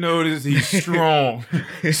haven't noticed, he's strong.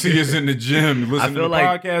 See us in the gym. Listen to the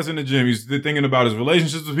podcast in the gym. He's thinking about his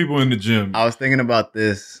relationships with people in the gym. I was thinking about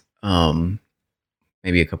this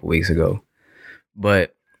maybe a couple weeks ago.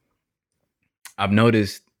 But I've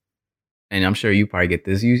noticed, and I'm sure you probably get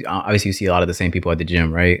this, obviously you see a lot of the same people at the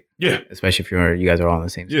gym, right? Yeah. Especially if you guys are all on the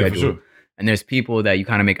same schedule. For sure. And there's people that you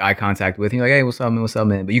kind of make eye contact with. And you're like, hey, what's up, man? What's up,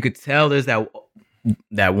 man? But you could tell there's that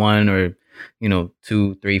one or,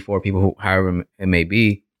 2, 3, 4 people, who, however it may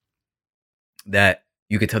be, that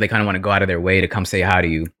you could tell they kind of want to go out of their way to come say hi to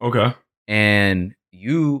you. Okay. And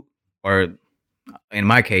you are, in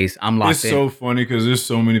my case, I'm locked in. It's so funny because there's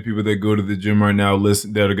so many people that go to the gym right now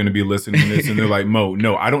that are going to be listening to this, and they're like, Mo,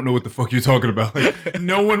 no, I don't know what the fuck you're talking about. Like,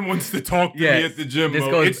 no one wants to talk to me at the gym,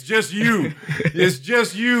 Mo. It's just you. It's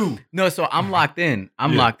just you. No, so I'm locked in.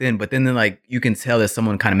 Locked in, but then like you can tell there's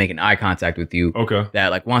someone kind of making eye contact with you. Okay. That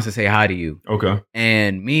like wants to say hi to you. Okay.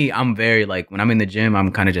 And me, I'm very like, when I'm in the gym,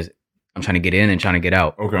 I'm kind of I'm trying to get in and trying to get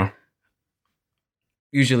out. Okay.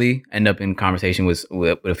 Usually end up in conversation with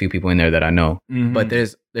a few people in there that I know. Mm-hmm. But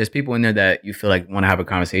there's people in there that you feel like want to have a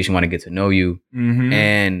conversation, want to get to know you. Mm-hmm.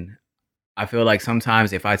 And I feel like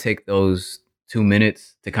sometimes if I take those 2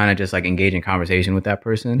 minutes to kind of just like engage in conversation with that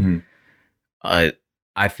person, I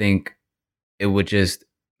think it would just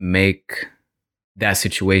make that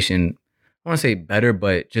situation, I want to say better,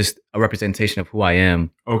 but just a representation of who I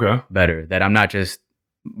am. Okay. Better. That I'm not just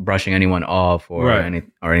brushing anyone off or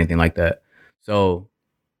anything like that. So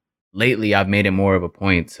lately, I've made it more of a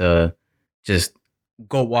point to just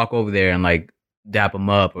go walk over there and like dap them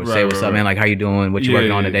up or say what's up, man. Like, how you doing? What you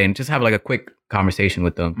working on today? And just have like a quick conversation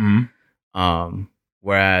with them. Mm-hmm.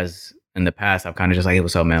 Whereas in the past, I've kind of just like, hey,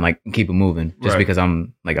 what's up, man? Like, keep it moving, just because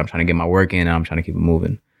I'm trying to get my work in and I'm trying to keep it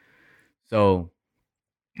moving. So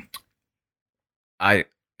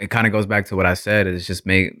it kind of goes back to what I said. It's just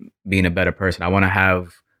being a better person. I want to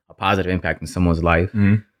have a positive impact in someone's life,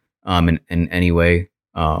 in any way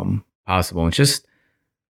possible. And just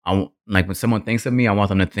like when someone thinks of me, I want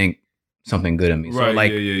them to think something good of me. So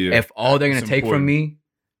like if all they're gonna take from me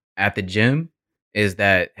at the gym is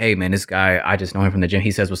that, hey man, this guy, I just know him from the gym,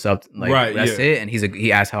 he says what's up, like that's it, and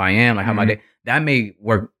he asks how I am, like how my day, that may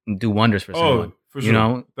do wonders for someone. For sure.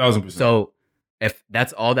 1,000%. So if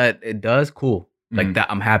that's all that it does, cool. Like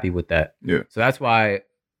that, I'm happy with that. Yeah. So that's why,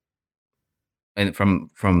 and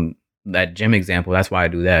from that gym example, that's why I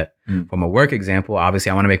do that. From a work example, obviously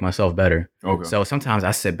I want to make myself better. Okay. So sometimes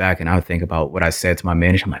I sit back and I would think about what I said to my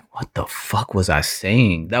manager. I'm like, what the fuck was I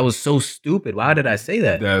saying? That was so stupid. Why did I say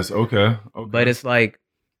that? That's okay. But it's like,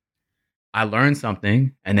 I learned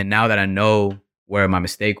something. And then now that I know where my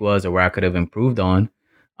mistake was or where I could have improved on,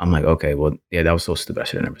 I'm like, okay, well, yeah, that was so stupid. I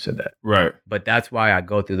should have never said that. Right. But that's why I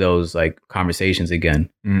go through those like conversations again.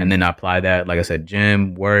 And then I apply that, like I said,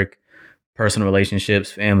 gym, work, personal relationships,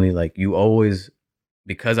 family. Like you always,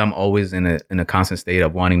 because I'm always in a constant state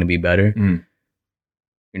of wanting to be better, you're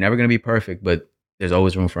never going to be perfect, but there's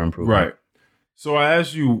always room for improvement. Right. So I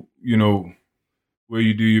asked you, where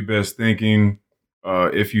you do your best thinking,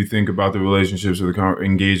 if you think about the relationships or the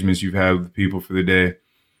engagements you've had with people for the day,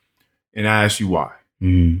 and I asked you why.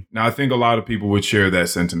 Now, I think a lot of people would share that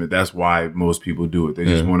sentiment. That's why most people do it. They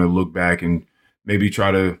just want to look back and maybe try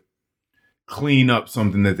to clean up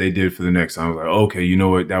something that they did for the next time. Like, okay, you know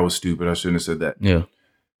what? That was stupid. I shouldn't have said that. Yeah.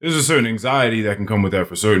 There's a certain anxiety that can come with that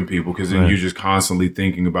for certain people, because then you're just constantly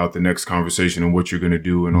thinking about the next conversation and what you're going to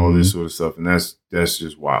do and all this sort of stuff. And that's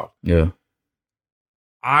just wild. Yeah.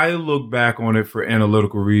 I look back on it for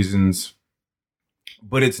analytical reasons,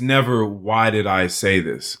 but it's never, why did I say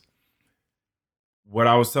this? What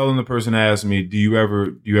I was telling the person that asked me, do you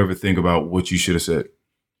ever think about what you should have said?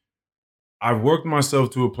 I've worked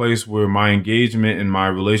myself to a place where my engagement and my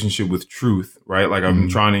relationship with truth, right? Like I'm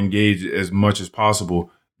trying to engage as much as possible,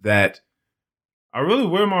 that I really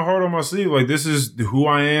wear my heart on my sleeve. Like this is who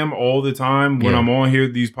I am all the time. When I'm on here,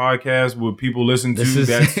 these podcasts where people listen to,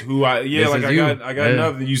 that's who I, like I got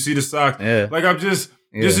nothing. You see the socks. Yeah. Like I'm just,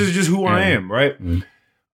 this is just who I am. Right.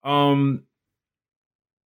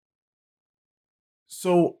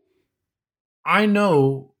 So I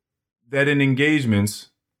know that in engagements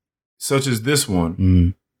such as this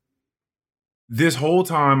one, this whole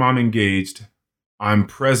time I'm engaged, I'm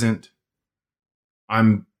present,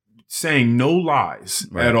 I'm saying no lies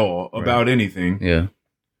at all about anything. Yeah.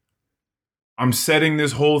 I'm setting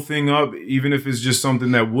this whole thing up, even if it's just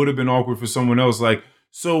something that would have been awkward for someone else. Like,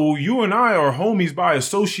 So you and I are homies by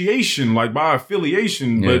association, like by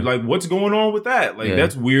affiliation. But like, what's going on with that? Like,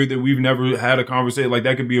 that's weird that we've never had a conversation. Like,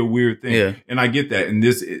 that could be a weird thing. Yeah. And I get that. And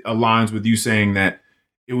this aligns with you saying that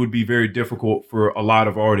it would be very difficult for a lot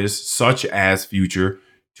of artists, such as Future,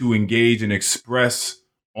 to engage and express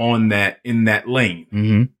on that in that lane.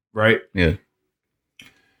 Mm-hmm. Right? Yeah.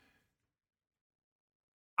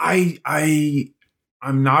 I'm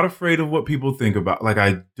not afraid of what people think about. Like,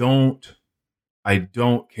 I don't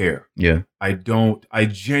care. Yeah. I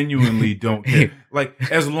genuinely don't care. Like,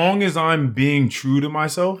 as long as I'm being true to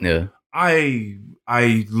myself, I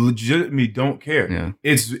legitimately don't care. Yeah.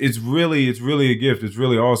 It's really a gift. It's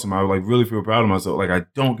really awesome. I like really feel proud of myself. Like, I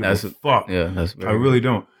don't give a fuck. Yeah, I really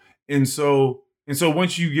don't. And so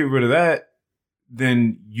once you get rid of that,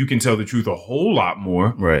 then you can tell the truth a whole lot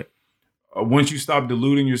more. Right. Once you stop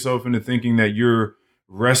deluding yourself into thinking that you're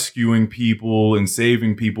rescuing people and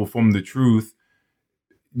saving people from the truth,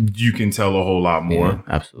 you can tell a whole lot more. Yeah,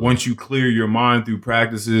 absolutely. Once you clear your mind through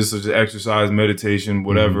practices such as exercise, meditation,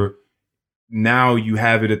 whatever, now you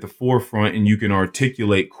have it at the forefront and you can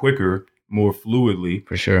articulate quicker, more fluidly.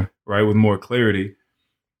 For sure. Right? With more clarity.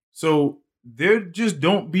 So there just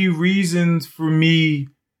don't be reasons for me,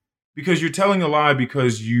 because you're telling a lie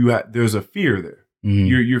because there's a fear there. Mm-hmm.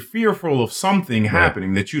 You're fearful of something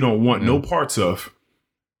happening that you don't want no parts of.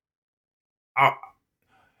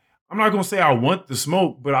 I'm not gonna say I want the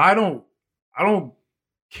smoke, but I don't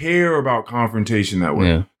care about confrontation that way.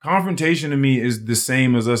 Yeah. Confrontation to me is the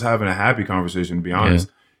same as us having a happy conversation, to be honest.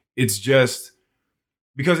 Yeah. It's just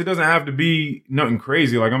because it doesn't have to be nothing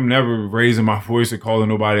crazy. Like, I'm never raising my voice or calling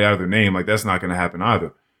nobody out of their name. Like, that's not gonna happen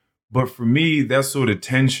either. But for me, that sort of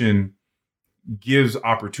tension gives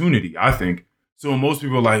opportunity, I think. So when most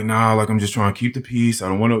people are like, nah, like, I'm just trying to keep the peace. I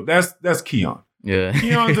don't want to. That's Keon. Yeah.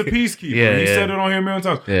 Keon's a peacekeeper. He said it on here a million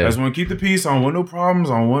times. Yeah. I just want to keep the peace. I don't want no problems.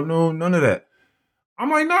 I don't want none of that. I'm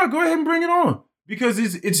like, nah, go ahead and bring it on. Because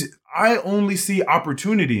it's I only see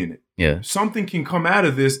opportunity in it. Yeah. Something can come out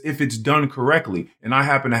of this if it's done correctly. And I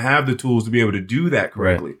happen to have the tools to be able to do that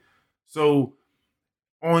correctly. Right. So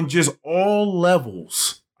on just all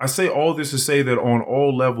levels, I say all this to say that on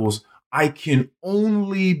all levels, I can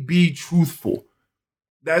only be truthful.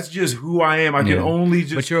 That's just who I am. I can only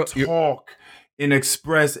just talk and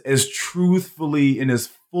express as truthfully and as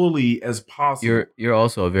fully as possible. You're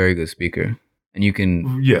also a very good speaker, and you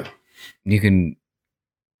can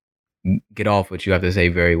get off what you have to say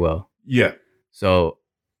very well. Yeah. So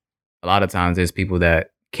a lot of times there's people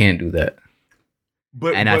that can't do that.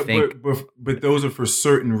 But those are for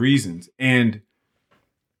certain reasons. And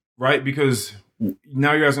right, because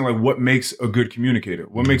now you're asking, like, what makes a good communicator?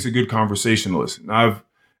 What makes a good conversationalist? And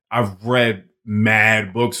I've read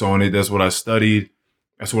mad books on it. That's what I studied.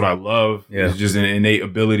 That's what I love. Yeah. It's just an innate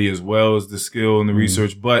ability as well as the skill and the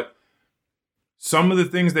research. But some of the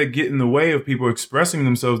things that get in the way of people expressing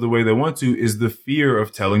themselves the way they want to is the fear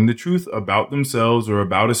of telling the truth about themselves or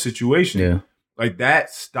about a situation. Yeah. Like,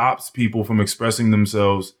 that stops people from expressing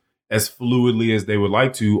themselves as fluidly as they would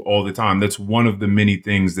like to all the time. That's one of the many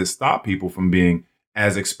things that stop people from being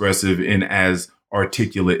as expressive and as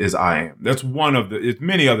articulate as I am. That's one of it's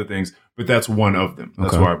many other things, but that's one of them.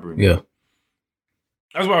 That's why I bring it up.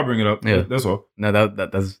 That's why I bring it up. Yeah. That's all. No,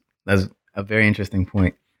 that's a very interesting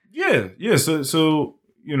point. Yeah. So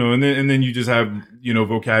and then you just have,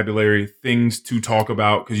 vocabulary, things to talk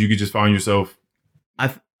about, because you could just find yourself.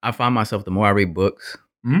 I find myself, the more I read books.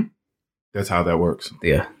 Mm-hmm. That's how that works.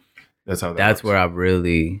 Yeah. That's works. Where I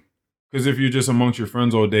really. Because if you're just amongst your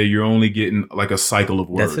friends all day, you're only getting like a cycle of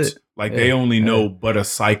words. That's it. Like, they only know but a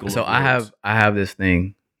cycle of words. So I have this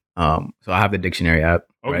thing. So I have the dictionary app.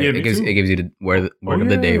 Oh, right? Yeah, it gives you the word of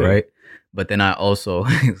the day, right? But then I also,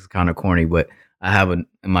 it's kind of corny, but I have in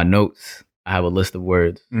my notes, I have a list of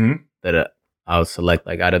words that I'll select,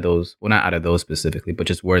 like, out of those, well, not out of those specifically, but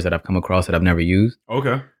just words that I've come across that I've never used.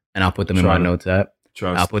 Okay. And I'll put them in my notes app.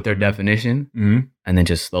 I'll put their definition and then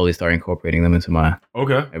just slowly start incorporating them into my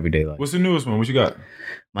everyday life. What's the newest one? What you got?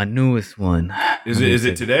 My newest one. Is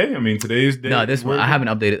it today? I mean, today's day? No, this one. I haven't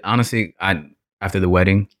updated. Honestly, after the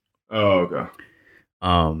wedding. Oh, okay.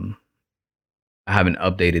 I haven't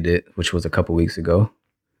updated it, which was a couple weeks ago.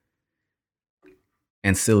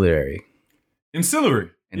 Ancillary. Ancillary.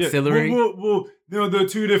 Yeah. Well, there are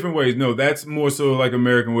two different ways. No, that's more so like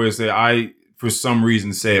American way to say. I, for some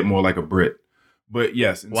reason, say it more like a Brit. But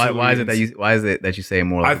yes. Why is it that you say it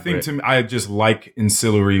more like I think to me, I just like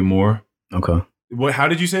ancillary more. Okay. What? How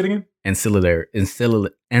did you say it again? Ancillary.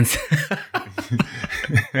 Ancillary. Ancillary?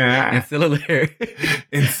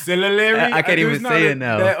 I can't even say it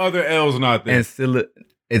now. That other L's not there.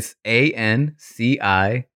 It's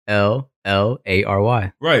ANCILLARY.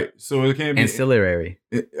 Lary. Right. So it can't be ancillary.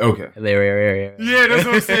 Okay. Ancillary. Yeah, that's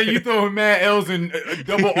what I'm saying. You throwing mad L's and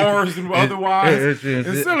double R's and otherwise.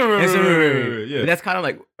 Ancillary. Yeah. But that's kind of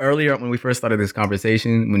like earlier when we first started this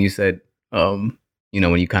conversation when you said, when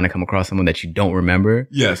you kind of come across someone that you don't remember.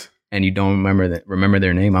 Yes. And you don't remember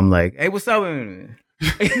their name. I'm like, hey, what's up?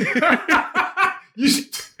 You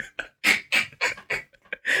should.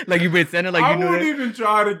 Like you pretending like you know. I wouldn't even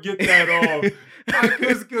try to get that off.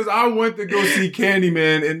 Because I went to go see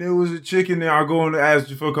Candyman and there was a chick in there. I go and ask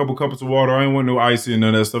you for a couple cups of water. I ain't want no icy and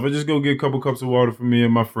none of that stuff. I just go get a couple cups of water for me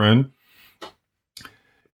and my friend.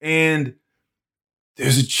 And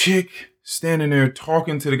there's a chick standing there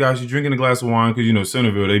talking to the guy. She's drinking a glass of wine because,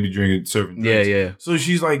 Centerville, they be serving drinks. Yeah. So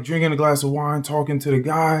she's like drinking a glass of wine, talking to the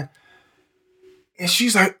guy. And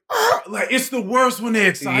she's like, it's the worst when they're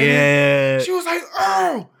excited. Yeah. She was like,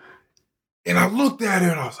 oh. And I looked at her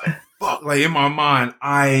and I was like, fuck. Like in my mind,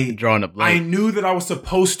 drawing a blank. I knew that I was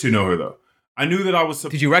supposed to know her though. I knew that I was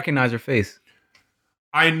Did you recognize her face?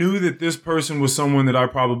 I knew that this person was someone that I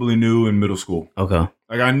probably knew in middle school. Okay.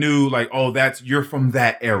 Like I knew you're from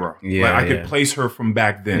that era. Yeah. Like I could place her from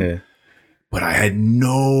back then. Yeah. But I had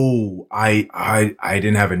I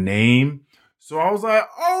didn't have a name. So I was like,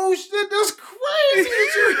 oh shit, that's crazy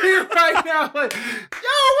that you're here right now. Like, yo,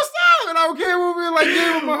 what's up? And I came over and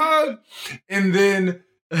gave him a hug. And then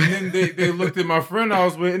they looked at my friend I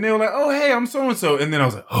was with and they were like, oh, hey, I'm so-and-so. And then I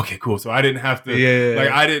was like, okay, cool. So I didn't have to,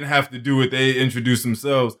 I didn't have to do it. They introduced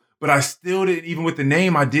themselves. But I still didn't, even with the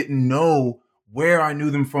name, I didn't know where I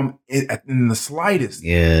knew them from in the slightest.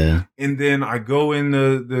 Yeah. And then I go in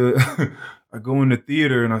I go in the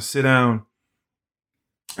theater and I sit down.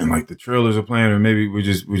 And the trailers are playing, or maybe we're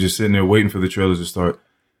just sitting there waiting for the trailers to start.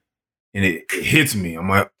 And it hits me. I'm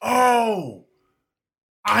like, oh,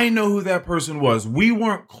 I know who that person was. We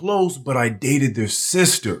weren't close, but I dated their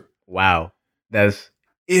sister. Wow.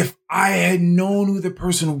 If I had known who the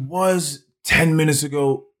person was 10 minutes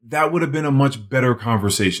ago, that would have been a much better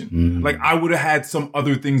conversation. Mm-hmm. I would have had some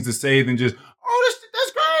other things to say than just, oh,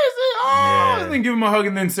 that's crazy. Oh, and then give him a hug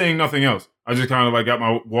and then saying nothing else. I just kind of got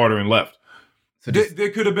my water and left. So there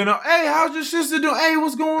could have been hey, how's your sister doing? Hey,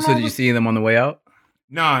 what's going on? So did you see them on the way out?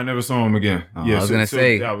 Nah, I never saw him again. Yeah, I was going to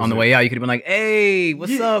say, on the way out, you could have been like, hey,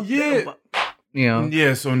 what's up? Yeah.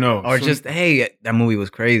 Yeah, so no. Or just, hey, that movie was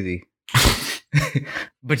crazy.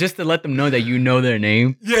 But just to let them know that you know their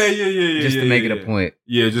name. Yeah. Just to make it a point.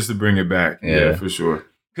 Yeah, just to bring it back. Yeah, for sure.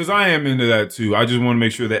 Because I am into that too. I just want to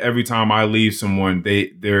make sure that every time I leave someone,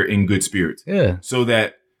 they're in good spirits. Yeah. So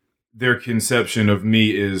that their conception of me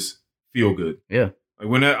is feel good. Yeah.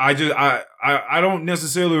 When I don't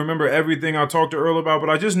necessarily remember everything I talked to Earl about, but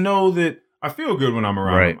I just know that I feel good when I'm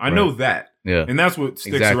around him. I know that. Yeah. And that's what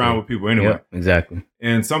sticks around with people anyway. Yeah, exactly.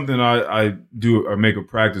 And something I do or make a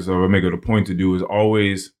practice of or make it a point to do is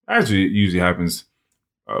always, actually it usually happens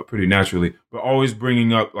pretty naturally, but always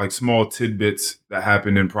bringing up small tidbits that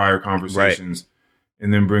happened in prior conversations. Right.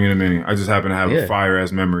 And then bringing them in. I just happen to have a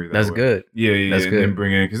fire-ass memory. That's good. Yeah. That's and good. then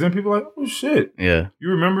bring it in. Because then people are like, oh, shit. Yeah. You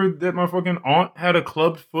remember that my fucking aunt had a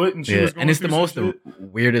clubbed foot and she was going and it's the most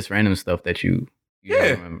weirdest random stuff that you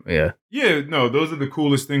remember. Yeah. Yeah, no, those are the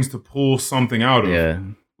coolest things to pull something out of. Yeah.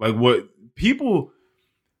 What people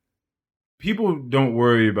don't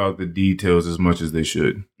worry about the details as much as they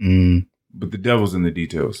should. Mm. But the devil's in the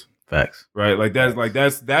details. Facts. Right?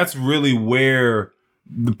 That's really where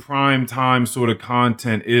the prime time sort of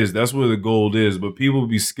content is. That's where the gold is, but people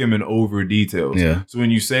be skimming over details. Yeah. So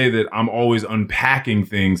when you say that I'm always unpacking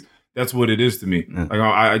things, that's what it is to me. Yeah.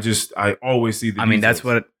 I always see the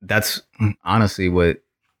details. That's honestly what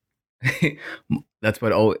that's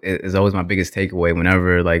what is always my biggest takeaway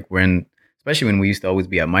whenever especially when we used to always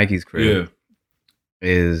be at Mikey's crib. Yeah.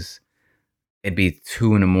 Is it'd be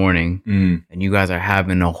 2 a.m. and you guys are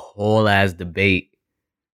having a whole ass debate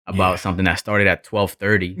about something that started at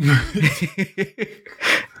 12:30.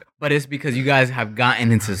 But it's because you guys have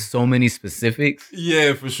gotten into so many specifics.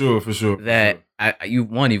 Yeah, for sure. That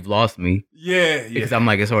you've lost me. Yeah. Because I'm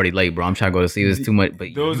like, it's already late, bro. I'm trying to go to sleep. It's too much. But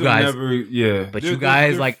those you guys, are never, yeah. But you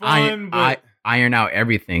guys fun, iron out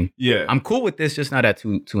everything. Yeah. I'm cool with this, just not at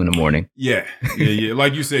 2 a.m. Yeah.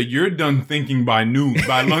 Like you said, you're done thinking by noon,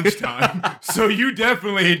 by lunchtime. So you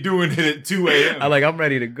definitely ain't doing it at 2 a.m. I'm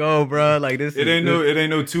ready to go, bro. This. It ain't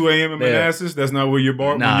no 2 a.m. in Manassas. That's not where your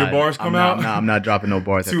bars come out. Nah, I'm not dropping no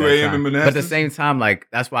bars. 2 a.m. in Manassas. But at the same time,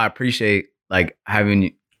 that's why I appreciate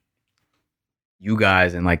having you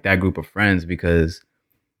guys and that group of friends, because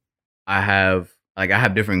I have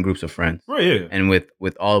different groups of friends. Right, yeah. And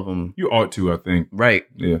with all of them. You ought to, I think. Right.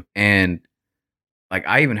 Yeah. And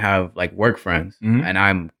I even have work friends,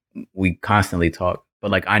 and we constantly talk.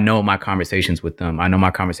 but like I know my conversations with them. I know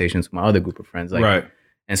my conversations with my other group of friends. Like, right.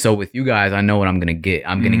 And so with you guys, I know what I'm gonna get.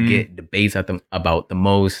 I'm gonna get debates about the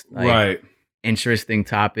most interesting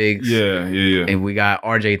topics. Yeah. And we got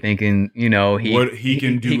RJ thinking, he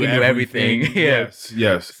can do everything. Yes.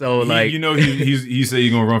 So he said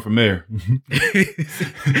he's gonna run for mayor.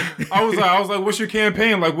 I was like, what's your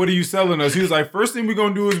campaign? Like, what are you selling us? He was like, first thing we're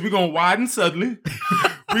gonna do is we're gonna widen Sudley.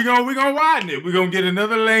 we're gonna widen it. We're gonna get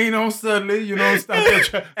another lane on Sudley. Stop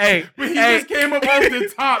that. But he just came up off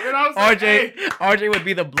the top, and I was RJ would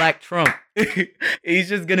be the Black Trump. He's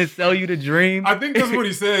just gonna sell you the dream. I think that's what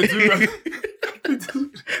he said too.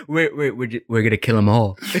 We're gonna kill them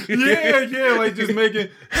all. yeah, like just making.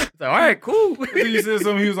 It's like, all right, cool. I think he said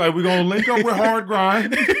something. He was like, "We're gonna link up with Hard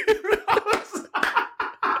Grind."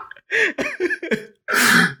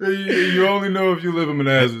 You only know if you live in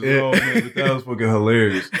Manassas. Oh man, but that was fucking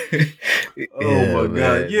hilarious. Oh my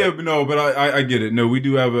god, yeah, but I get it. No, we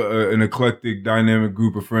do have an eclectic, dynamic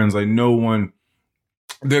group of friends. Like no one,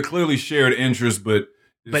 they're clearly shared interests, but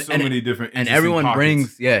there's so many different. And everyone pockets.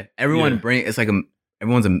 brings, it's like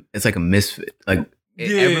it's like a misfit. Like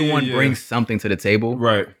everyone brings something to the table,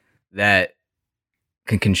 right? That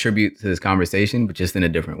can contribute to this conversation, but just in a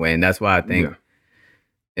different way. And that's why I think.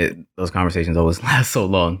 Those conversations always last so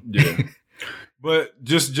long. Yeah. But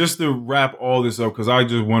just to wrap all this up, because I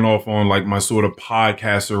just went off on like my sort of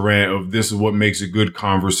podcaster rant of this is what makes a good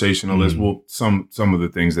conversationalist. Well, some of the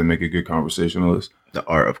things that make a good conversationalist. The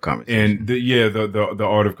art of conversation. And the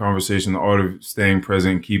art of conversation, the art of staying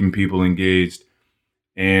present, keeping people engaged,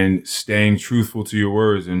 and staying truthful to your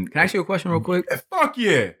words. And can I ask you a question real quick? Fuck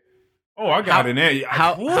yeah. Oh, I got an answer.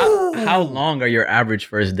 How long are your average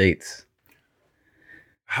first dates?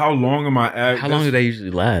 How long am I? How long do they usually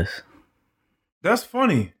last? That's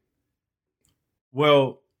funny.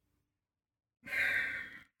 Well,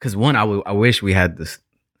 because one, I wish we had the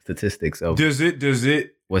statistics of. Does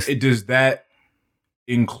that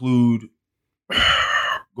include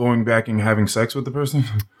going back and having sex with the person?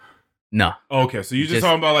 No. Okay, so you're just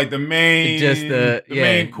talking about like the main,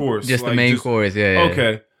 main course, just the main course. Yeah.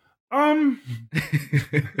 Okay.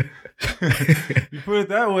 You put it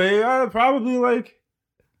that way, I probably like.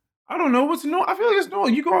 I don't know what's no. I feel like it's no.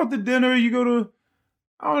 You go out to dinner. You go to.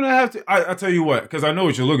 I don't have to. I tell you what, because I know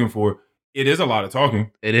what you're looking for. It is a lot of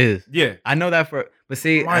talking. It is. Yeah, I know that but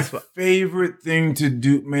see, my favorite thing to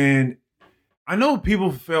do, man. I know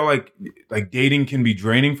people feel like dating can be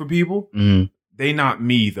draining for people. They not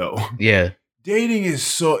me though. Yeah, dating is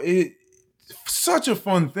such a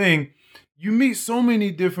fun thing. You meet so many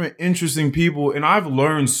different interesting people, and I've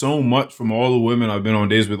learned so much from all the women I've been on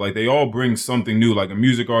dates with. Like they all bring something new, like a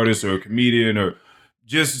music artist or a comedian or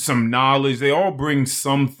just some knowledge. They all bring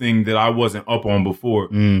something that I wasn't up on before.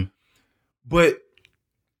 But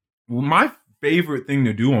my favorite thing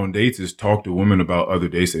to do on dates is talk to women about other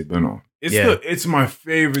dates they've been on. It's my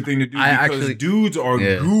favorite thing to do because dudes are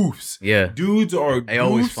goofs. Yeah. Dudes are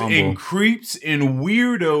goofs and creeps and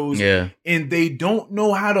weirdos. Yeah. And they don't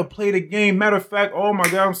know how to play the game. Matter of fact, oh my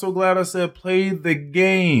God, I'm so glad I said play the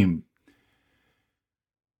game.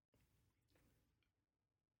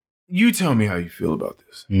 You tell me how you feel about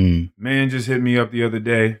this. Man just hit me up the other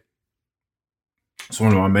day. It's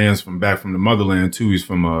one of my mans back from the motherland too. He's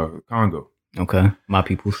from Congo. Okay, my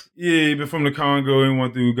peoples. Yeah, he been from the Congo. He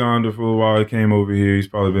went through Uganda for a while. He came over here. He's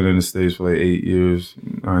probably been in the States for like 8 years,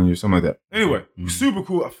 9 years, something like that. Anyway, super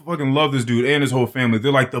cool. I fucking love this dude and his whole family.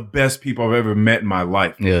 They're like the best people I've ever met in my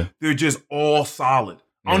life. Yeah. They're just all solid.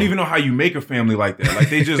 I don't even know how you make a family like that. Like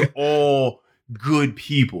they just all good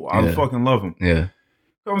people. I fucking love them. Yeah.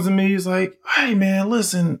 Comes to me, he's like, hey man,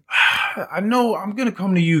 listen, I know I'm going to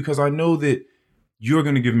come to you because I know that you're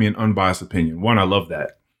going to give me an unbiased opinion. One, I love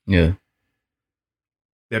that. Yeah.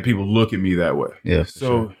 That people look at me that way. Yeah. So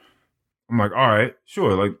sure. I'm like, all right,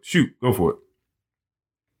 sure. Like, shoot, go for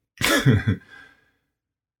it.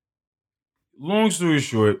 Long story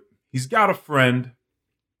short, he's got a friend.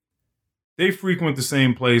 They frequent the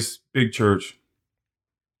same place, big church.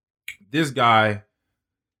 This guy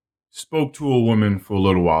spoke to a woman for a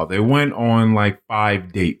little while. They went on like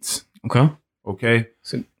 5 dates. Okay.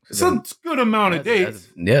 It's a good amount of dates.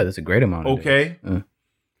 That's a great amount of dates. Okay.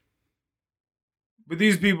 But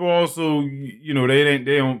these people also, they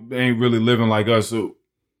ain't really living like us. So,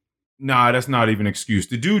 that's not even an excuse.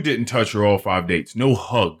 The dude didn't touch her all 5 dates. No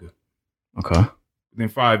hug. Okay. Within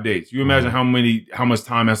 5 dates. You imagine how much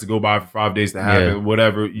time has to go by for 5 days to happen,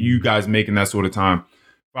 whatever. You guys making that sort of time.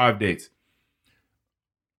 5 dates.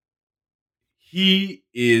 He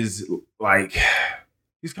is like,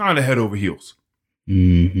 he's kind of head over heels.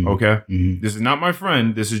 Mm-hmm. Okay? Mm-hmm. This is not my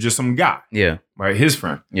friend. This is just some guy. Yeah. Right? His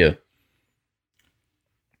friend. Yeah.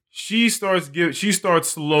 She starts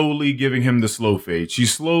slowly giving him the slow fade. She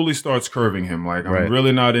slowly starts curving him. Like, I'm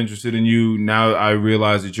really not interested in you. Now I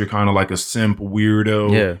realize that you're kind of like a simp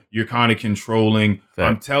weirdo. Yeah. You're kind of controlling. Fact.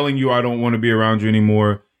 I'm telling you I don't want to be around you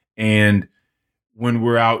anymore. And when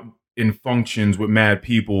we're out in functions with mad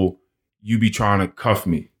people, you be trying to cuff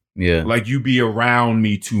me. Yeah. Like, you be around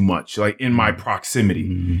me too much, like in my proximity.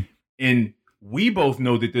 Mm-hmm. And we both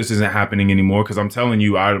know that this isn't happening anymore because I'm telling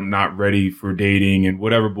you, I'm not ready for dating and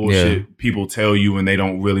whatever bullshit people tell you when they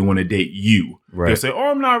don't really want to date you. Right. They'll say,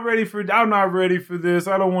 oh, I'm not ready for this.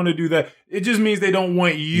 I don't want to do that. It just means they don't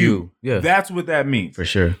want you. Yeah. That's what that means. For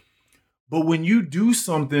sure. But when you do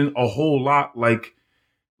something a whole lot like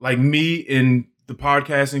me in the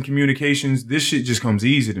podcast and communications, this shit just comes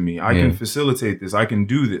easy to me. I can facilitate this. I can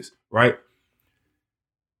do this. Right.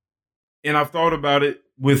 And I've thought about it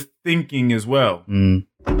with thinking as well.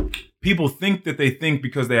 People think that they think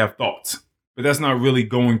because they have thoughts, but that's not really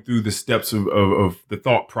going through the steps of the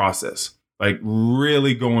thought process, like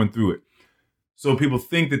really going through it. So people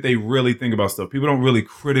think that they really think about stuff. People don't really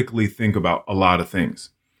critically think about a lot of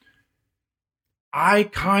things. I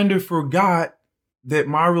kind of forgot that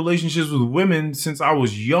my relationships with women since I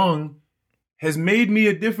was young has made me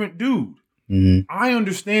a different dude. I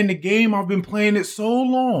understand the game. I've been playing it so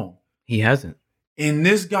long. He hasn't. And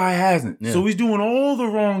this guy hasn't. Yeah. So he's doing all the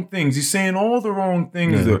wrong things. He's saying all the wrong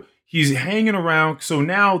things. Yeah. He's hanging around. So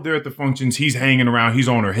now they're at the functions. He's hanging around. He's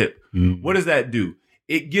on her hip. What does that do?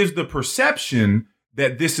 It gives the perception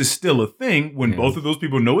that this is still a thing when both of those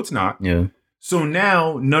people know it's not. Yeah. So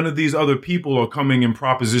now none of these other people are coming and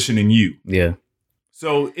propositioning you. Yeah.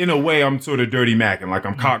 So in a way, I'm sort of dirty macking. Like,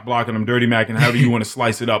 I'm cock blocking, I'm dirty macking. However you want to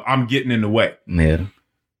slice it up, I'm getting in the way. Yeah.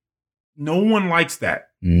 No one likes that.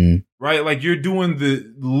 Right? Like, you're doing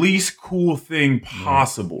the least cool thing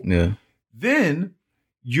possible. Yeah. Then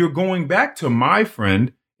you're going back to my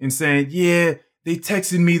friend and saying, yeah, they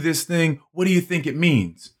texted me this thing. What do you think it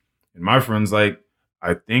means? And my friend's like,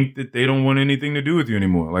 I think that they don't want anything to do with you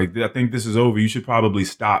anymore. Like, I think this is over. You should probably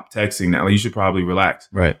stop texting now. Like, you should probably relax.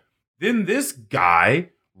 Right. Then this guy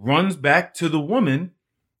runs back to the woman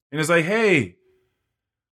and is like, hey,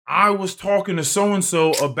 I was talking to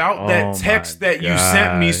so-and-so about that text that you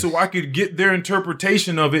sent me so I could get their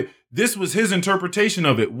interpretation of it. This was his interpretation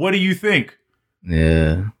of it. What do you think?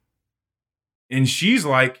 Yeah. And she's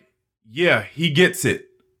like, yeah, he gets it.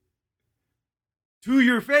 To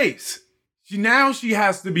your face. Now she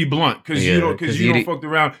has to be blunt because you don't fucked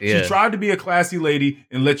around. Yeah. She tried to be a classy lady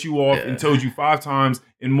and let you off and told you 5 times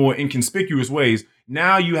in more inconspicuous ways.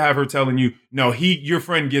 Now you have her telling you, no, your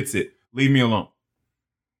friend gets it. Leave me alone.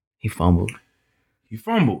 He fumbled.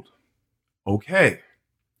 Okay.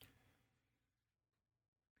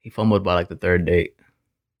 He fumbled by like the 3rd date.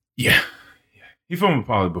 Yeah. He fumbled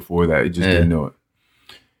probably before that. He just didn't know it.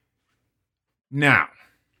 Now,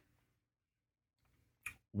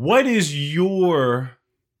 what is your...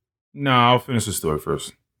 I'll finish the story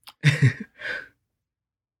first.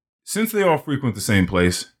 Since they all frequent the same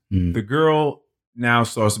place, the girl now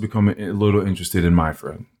starts to become a little interested in my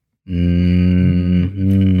friend.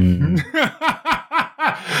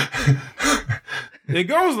 It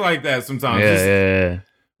goes like that sometimes. Yeah.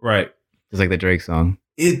 Right. It's like the Drake song.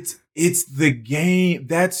 It's the game.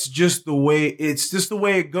 That's just the way. It's just the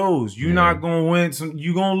way it goes. You're not gonna win.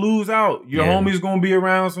 You're gonna lose out. Your homies gonna be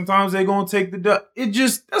around. Sometimes they're gonna take the duck. That's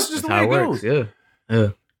just the way it goes.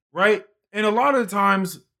 Yeah. Right. And a lot of the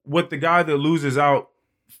times, what the guy that loses out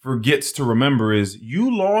forgets to remember is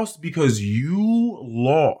you lost because you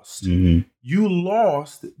lost. You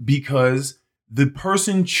lost because the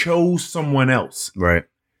person chose someone else. Right.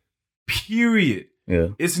 Period. Yeah.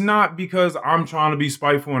 It's not because I'm trying to be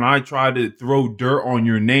spiteful and I try to throw dirt on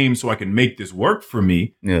your name so I can make this work for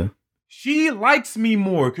me. Yeah. She likes me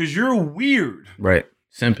more because you're weird. Right.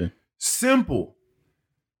 Simple.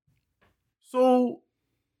 So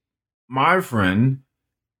my friend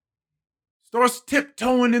starts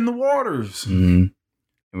tiptoeing in the waters. And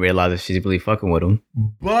realizes she's really fucking with him.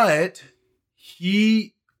 But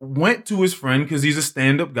he went to his friend because he's a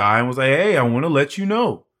stand-up guy and was like, hey, I want to let you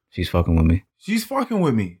know. She's fucking with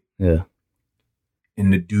me. Yeah.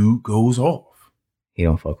 And the dude goes off. He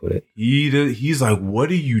don't fuck with it. He's like, what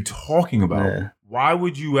are you talking about? Yeah. Why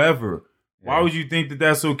would you ever? Why would you think that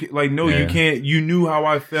that's okay? Like, no, you can't. You knew how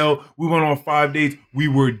I felt. We went on 5 dates. We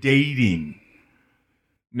were dating.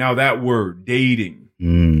 Now that word, dating.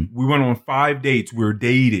 We went on 5 dates. We're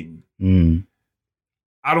dating.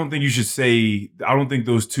 I don't think you should say, I don't think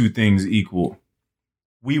those two things equal.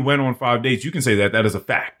 We went on 5 dates. You can say that. That is a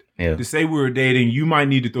fact. To say we were dating, you might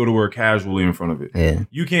need to throw the word casually in front of it. Yeah.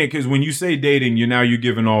 You can't, because when you say dating, you're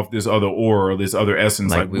giving off this other aura or this other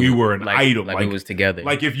essence, like we were an item. Like we was together.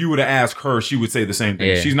 Like if you were to ask her, she would say the same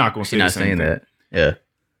thing. She's not going to say the same thing. That. Yeah.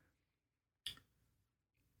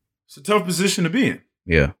 It's a tough position to be in.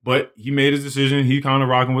 Yeah. But he made his decision. He kind of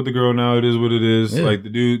rocking with the girl now. It is what it is. Yeah. Like the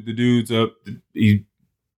dude's up. He's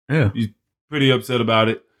pretty upset about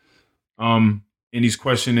it. And he's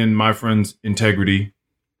questioning my friend's integrity.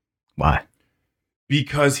 Why?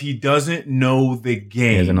 Because he doesn't know the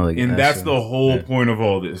game. And that's the whole point of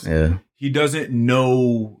all this. Yeah. He doesn't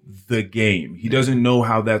know the game. He doesn't know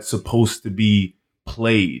how that's supposed to be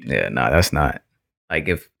played. Yeah, no, that's not. Like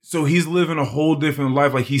so he's living a whole different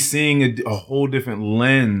life. Like he's seeing a whole different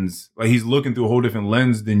lens. Like he's looking through a whole different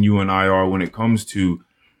lens than you and I are when it comes to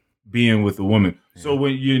being with a woman. Yeah. So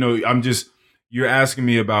when, you're asking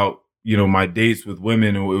me about, my dates with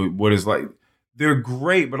women and what it's like. They're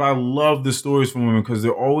great, but I love the stories from women because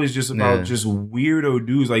they're always just about just weirdo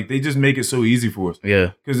dudes. Like they just make it so easy for us.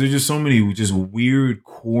 Yeah. Because there's just so many just weird,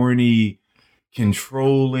 corny,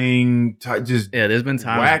 controlling, there's been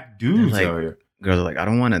times whack dudes out here. Girls are like, I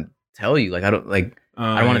don't want to tell you. Like, I don't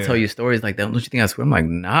want to tell you stories like that. Don't you think I swear? I'm like,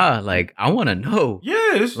 nah. Like, I want to know.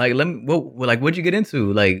 Yeah. Like, what'd you get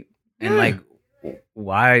into? Like, and like,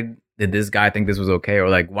 why did this guy think this was okay? Or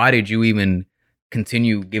like, why did you even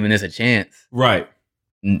continue giving this a chance? Right.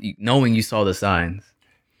 Knowing you saw the signs.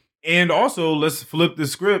 And also, let's flip the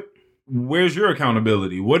script. Where's your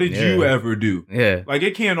accountability? What did you ever do? Yeah. Like,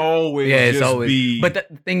 it can't always be. But the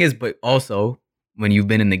thing is, but also, when you've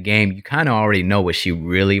been in the game, you kind of already know what she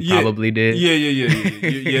really probably did. Yeah,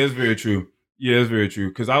 it's very true. Yeah, it's very true.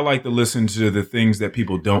 Because I like to listen to the things that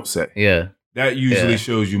people don't say. Yeah. That usually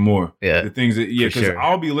shows you more. Yeah. The things that, because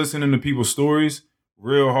I'll be listening to people's stories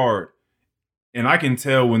real hard. And I can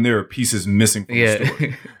tell when there are pieces missing from the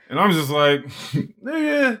story. And I'm just like,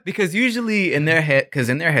 yeah. Because usually in their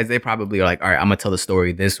heads, they probably are like, all right, I'm going to tell the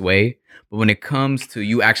story this way. But when it comes to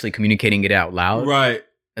you actually communicating it out loud. Right.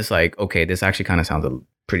 It's like, okay, this actually kind of sounds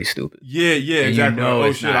pretty stupid. Yeah, exactly.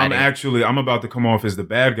 Oh shit, I'm about to come off as the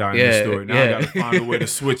bad guy in this story. Now I got to find a way to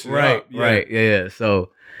switch it up. Right. Yeah.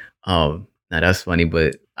 So, now that's funny,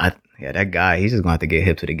 but that guy, he's just gonna have to get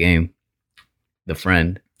hip to the game. The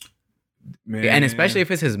friend, man, and especially if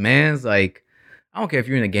it's his man's. Like, I don't care if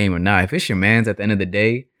you're in the game or not. If it's your man's, at the end of the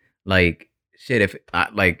day, like, shit. If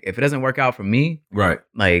it doesn't work out for me, right?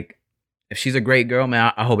 Like, if she's a great girl,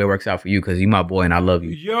 man, I hope it works out for you because you my boy and I love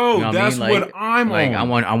you. Yo, you know that's what I'm like. I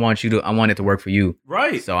want it to work for you.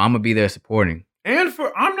 Right. So I'm gonna be there supporting. And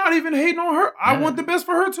I'm not even hating on her. I want the best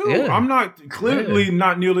for her too. Yeah. I'm not clearly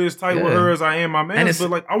not nearly as tight with her as I am my man. But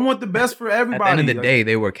like I want the best for everybody. At the end of the day,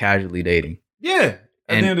 they were casually dating. Yeah.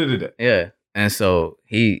 At the end of the day. Yeah. And so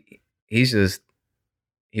he was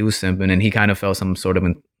simping and he kind of felt some sort of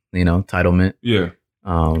entitlement. Yeah.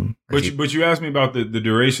 But you asked me about the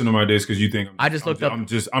duration of my days because you think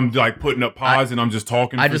I'm like putting up pods and I'm just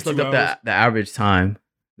talking. I just looked up the average time.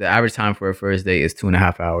 The average time for a first date is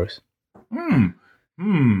 2.5 hours.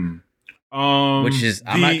 Which is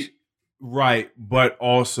right, but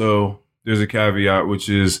also there's a caveat, which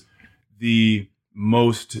is the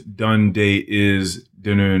most done date is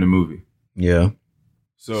dinner and a movie. Yeah.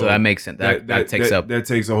 So that makes sense. That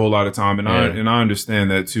takes a whole lot of time, and I understand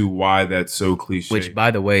that too. Why that's so cliche. Which,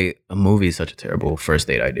 by the way, a movie is such a terrible first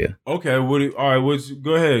date idea. Okay,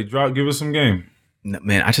 go ahead, give us some game. No,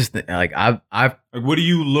 man, I just like I've like, what are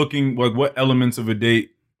you looking like? What elements of a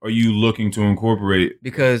date are you looking to incorporate?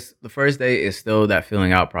 Because the first date is still that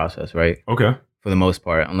feeling out process, right? Okay. For the most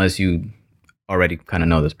part, unless you already kind of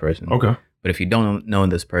know this person. Okay. But if you don't know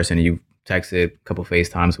this person, you texted a couple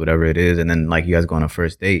FaceTimes, whatever it is, and then like you guys go on a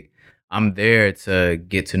first date, I'm there to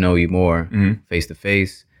get to know you more face to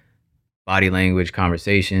face, body language,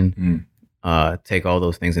 conversation, take all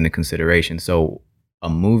those things into consideration. So a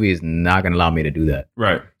movie is not going to allow me to do that.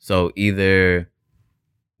 Right. So either,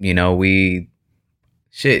 we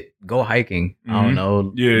go hiking. I don't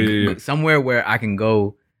know. Yeah. Somewhere where I can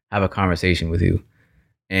go have a conversation with you.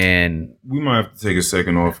 And we might have to take a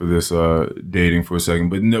second off of this dating for a second,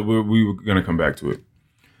 but no, we were going to come back to it.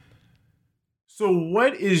 So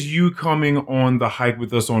what is you coming on the hike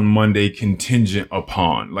with us on Monday contingent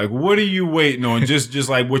upon? Like, what are you waiting on? just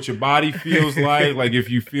like what your body feels like if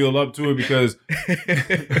you feel up to it, because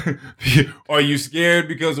are you scared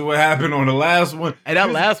because of what happened on the last one? And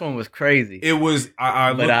that last one was crazy. It was,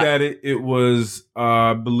 I looked at it. It was,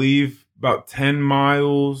 I believe, about 10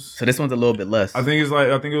 miles. So this one's a little bit less. I think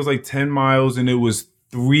it was like 10 miles, and it was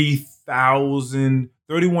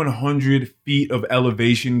 3,100 feet of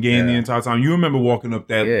elevation gain the entire time. You remember walking up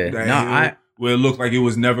that hill where it looked like it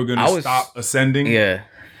was never going to stop ascending. Yeah.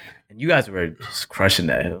 And you guys were just crushing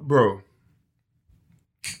that hill. Bro,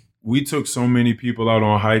 we took so many people out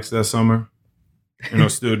on hikes that summer, and are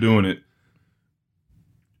still doing it.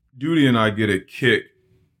 Duty and I get a kick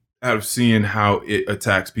out of seeing how it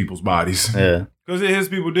attacks people's bodies. Yeah. Because it hits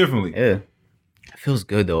people differently. Yeah. It feels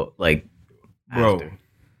good, though. Like, bro, after.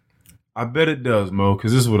 I bet it does, Mo,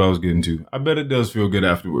 because this is what I was getting to. I bet it does feel good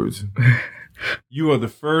afterwards. You are the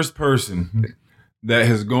first person that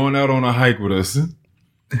has gone out on a hike with us.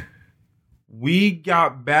 We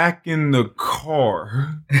got back in the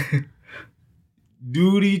car.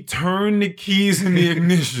 Duty turned the keys in the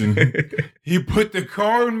ignition. He put the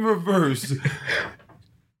car in reverse.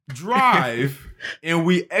 Drive. And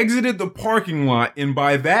we exited the parking lot. And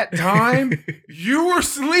by that time, you were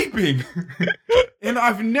sleeping. And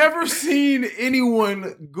I've never seen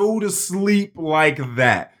anyone go to sleep like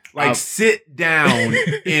that. Like sit down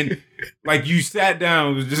and like you sat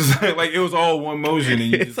down. It was just like it was all one motion.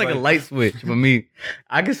 And it's like a light switch for me.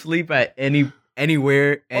 I could sleep at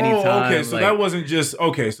anywhere, anytime. Oh, okay. So that wasn't just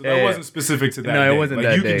so that wasn't specific to that. No, it wasn't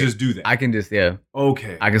that. You day. Can just do that. I can just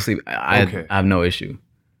Okay. I can sleep. I have no issue.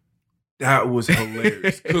 That was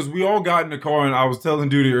hilarious because we all got in the car, and I was telling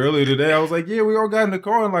Duty earlier today. I was like, "Yeah, we all got in the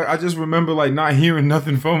car," and like I just remember like not hearing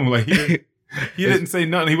nothing from him. Like he didn't say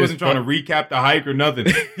nothing. He wasn't trying to recap the hike or nothing.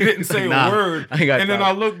 He didn't say a word. And then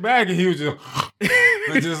I looked back, and he was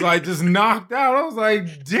just knocked out. I was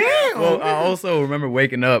like, "Damn." Well, I also remember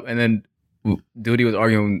waking up, and then Duty was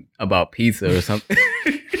arguing about pizza or something.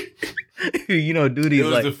 You know, Duty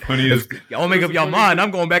was like, the funniest. Y'all make up your mind.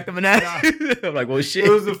 I'm going back to Manassas. I'm like, well, shit.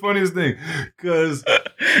 It was the funniest thing because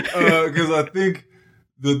I think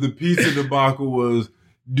the pizza debacle was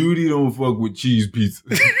Duty don't fuck with cheese pizza.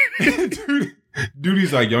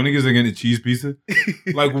 Duty's like, y'all niggas are getting cheese pizza.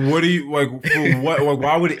 Like, what do you like? For what? Like,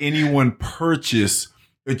 why would anyone purchase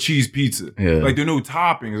a cheese pizza? Yeah. Like, there are no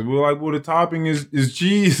toppings. We're like, well, the topping is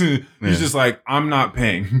cheese. He's just like, I'm not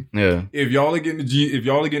paying. Yeah. If y'all are getting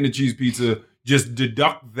the cheese pizza, just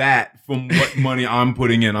deduct that from what money I'm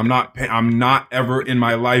putting in. I'm not ever in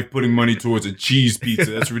my life putting money towards a cheese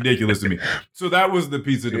pizza. That's ridiculous to me. So that was the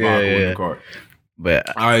pizza debacle in the car.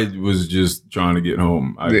 But I was just trying to get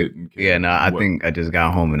home. I didn't care. Yeah, no, I think I just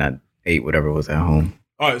got home and I ate whatever was at home.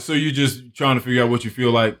 All right, so you're just trying to figure out what you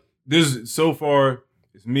feel like. This so far,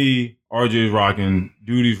 it's me, RJ's rocking,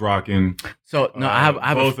 Duty's rocking. So no, I have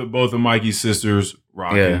both of Mikey's sisters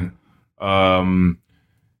rocking. Yeah.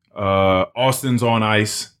 Austin's on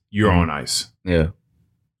ice. You're on ice. Yeah.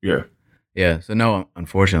 Yeah. Yeah. So no,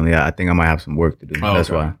 unfortunately, I think I might have some work to do. Oh,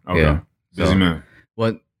 that's why. Okay. Yeah. Busy man.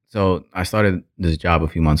 Well, so I started this job a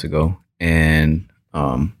few months ago, and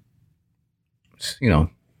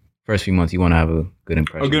first few months you want to have a good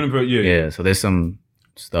impression. A good impression, yeah. Yeah. So there's some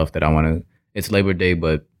stuff that I want to. It's Labor Day,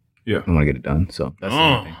 but I want to get it done. So that's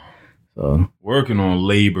the thing. So working on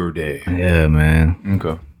Labor Day. Yeah, man.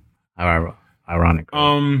 Okay. Ironic.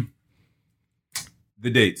 The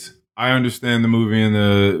dates. I understand the movie and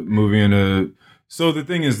the. So the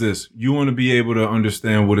thing is this: you want to be able to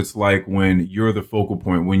understand what it's like when you're the focal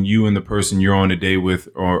point, when you and the person you're on a date with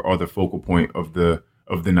are the focal point of the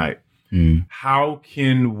night. Mm. How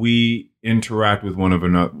can we interact with one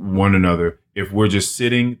another if we're just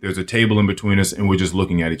sitting? There's a table in between us, and we're just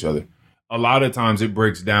looking at each other. A lot of times it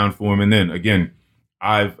breaks down for them, and then again,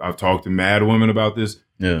 I've talked to mad women about this.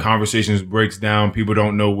 Yeah. Conversations breaks down. People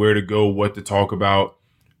don't know where to go, what to talk about.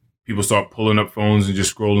 People start pulling up phones and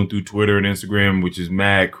just scrolling through Twitter and Instagram, which is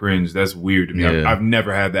mad cringe. That's weird to me. Yeah. I've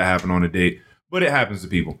never had that happen on a date, but it happens to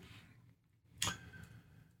people.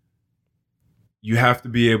 You have to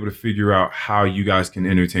be able to figure out how you guys can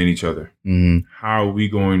entertain each other. Mm-hmm. How are we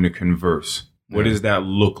going to converse? What does that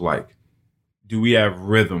look like? Do we have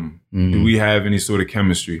rhythm? Mm-hmm. Do we have any sort of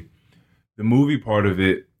chemistry? The movie part of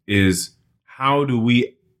it is how do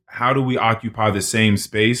we occupy the same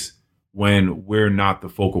space when we're not the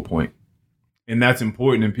focal point? And that's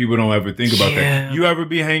important, and people don't ever think about that. You ever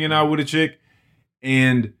be hanging out with a chick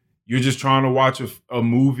and you're just trying to watch a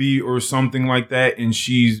movie or something like that, and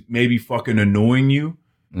she's maybe fucking annoying you?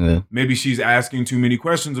 Yeah. Maybe she's asking too many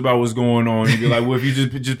questions about what's going on. And you're like, well, if you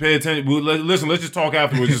just pay attention, listen, let's just talk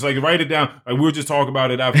afterwards. Just like write it down. Like we'll just talk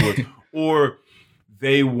about it afterwards. Or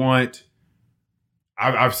they want,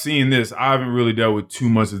 I've seen this. I haven't really dealt with too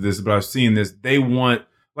much of this, but I've seen this. They want,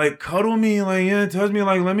 like, cuddle me, like, yeah, touch me,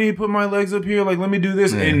 like, let me put my legs up here, like, let me do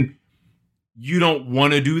this. Yeah. And you don't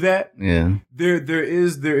want to do that. Yeah. There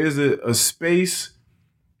is a space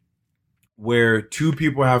where two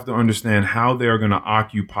people have to understand how they're going to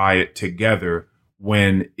occupy it together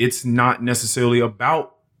when it's not necessarily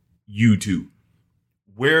about you two.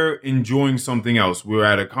 we're enjoying something else. We're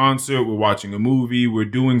at a concert, we're watching a movie, we're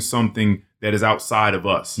doing something that is outside of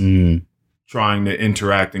us, trying to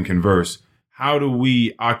interact and converse. How do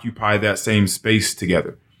we occupy that same space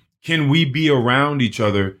together? Can we be around each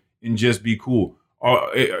other and just be cool?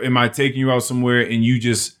 Or am I taking you out somewhere and you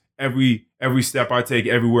just, every step I take,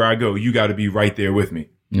 everywhere I go, you got to be right there with me?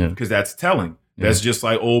 Yeah. Because that's telling. Yeah. That's just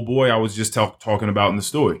like old boy I was just talking about in the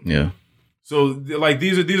story. Yeah. So like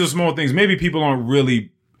these are small things. Maybe people aren't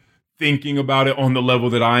really thinking about it on the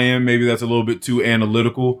level that I am. Maybe that's a little bit too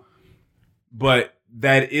analytical. But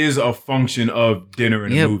that is a function of dinner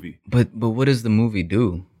and a movie. But what does the movie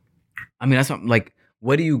do? I mean, that's not, like,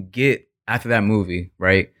 what do you get after that movie,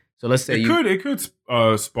 right? So let's say it could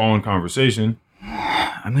spawn conversation.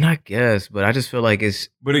 I mean, I guess, but I just feel like it's.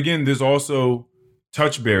 But again, there's also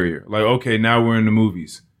touch barrier. Like, okay, now we're in the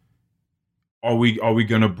movies. Are we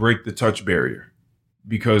gonna break the touch barrier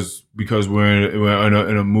because we're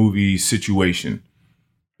in a movie situation?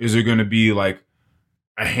 Is there gonna be like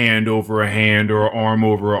a hand over a hand or an arm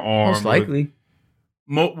over an arm? Most likely.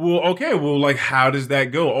 Well, like, how does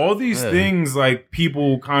that go? All these things, like,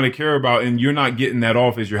 people kind of care about, and you're not getting that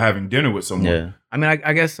off as you're having dinner with someone. Yeah. I mean,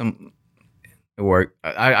 I guess it worked.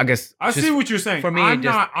 I guess. I see what you're saying. For me,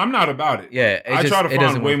 I'm not about it. Yeah. I try to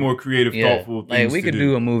find way more creative, thoughtful things. Like, we could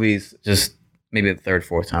do a movies just maybe the third,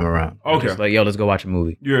 fourth time around. Okay. Just like, yo, let's go watch a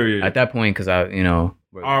movie. Yeah. At that point, because like,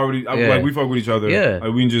 we fuck with each other. Yeah.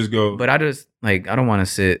 Like, we can just go. But I just, like, I don't want to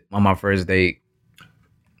sit on my first date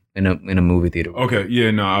in a movie theater. Okay.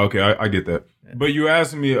 Yeah. No. Okay. I get that. Yeah. But you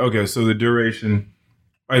asking me. Okay. So the duration.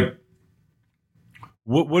 Like,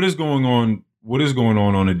 what is going on? What is going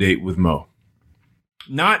on a date with Mo?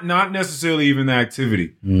 Not necessarily even the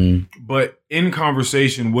activity, but in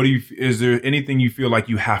conversation. Is there anything you feel like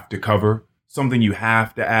you have to cover? Something you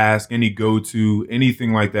have to ask? Any go-to?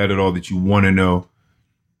 Anything like that at all that you want to know?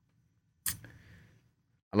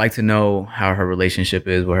 I'd like to know how her relationship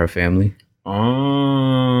is with her family. That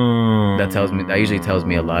usually tells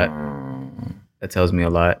me a lot.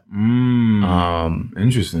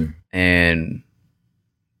 Interesting. And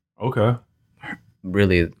okay.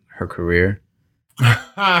 Really, her career.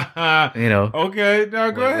 Okay,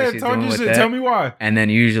 now go ahead. Talk your shit. Tell me why. And then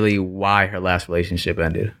usually why her last relationship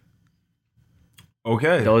ended.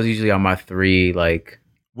 Okay. Those usually are my three, like.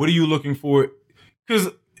 What are you looking for? Because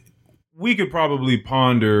we could probably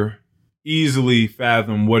easily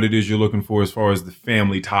fathom what it is you're looking for as far as the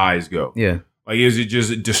family ties go. Yeah. Like, is it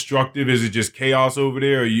just destructive? Is it just chaos over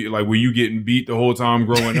there? Were you getting beat the whole time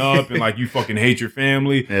growing up and like you fucking hate your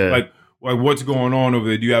family? Yeah. Like what's going on over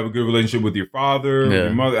there? Do you have a good relationship with your father, with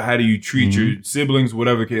your mother? How do you treat your siblings?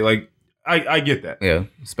 Whatever. Like, I get that. Yeah,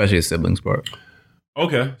 especially the siblings part.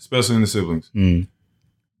 Okay, especially in the siblings.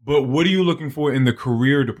 But what are you looking for in the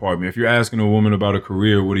career department? If you're asking a woman about a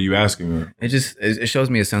career, what are you asking her? It shows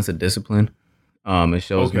me a sense of discipline. It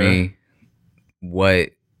shows me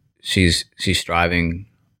what she's striving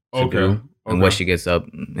to do and what she gets up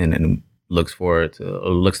and looks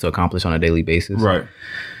to accomplish on a daily basis. Right.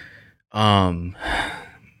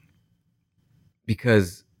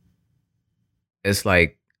 Because it's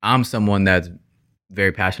like I'm someone that's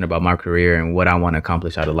very passionate about my career and what I want to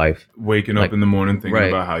accomplish out of life. Waking up in the morning thinking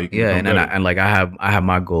about how you can I have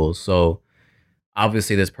my goals. So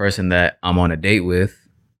obviously this person that I'm on a date with,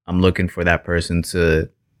 I'm looking for that person to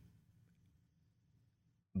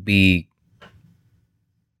be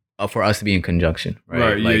for us to be in conjunction,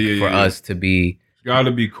 right? Us to be. It's got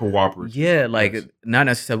to be cooperative. Yeah, like not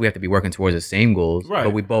necessarily we have to be working towards the same goals,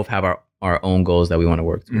 but we both have our own goals that we want to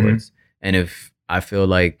work towards. And if I feel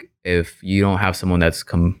like if you don't have someone that's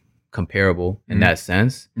comparable in that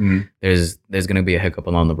sense, there's going to be a hiccup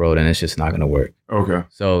along the road, and it's just not going to work. Okay.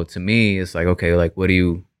 So to me, it's like, okay, like what are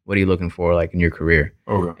you looking for, like in your career?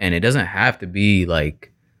 Okay. And it doesn't have to be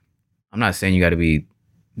like, I'm not saying you got to be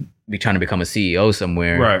trying to become a CEO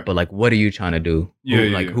somewhere, right? But like, what are you trying to do?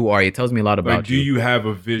 Who are you? It tells me a lot about you. Do you have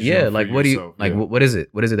a vision? Yeah, like what yourself? Do you like? What is it?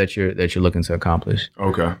 What is it that you're looking to accomplish?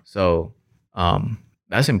 Okay. So,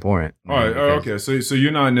 that's important. All right. Okay. So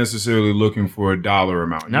you're not necessarily looking for a dollar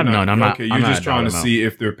amount. No, I'm not. Okay. You're just trying to see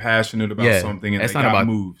if they're passionate about something and it's not about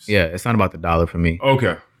moves. Yeah, it's not about the dollar for me.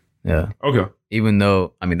 Okay. Yeah. Okay. Even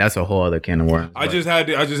though, I mean, that's a whole other can of worms. I just had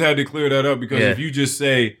to clear that up because if you just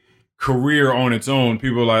say career on its own,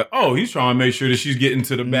 people are like, oh, he's trying to make sure that she's getting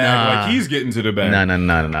to the bag like he's getting to the bag.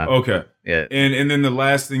 No. Okay. Yeah. And then the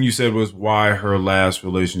last thing you said was why her last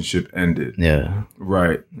relationship ended. Yeah.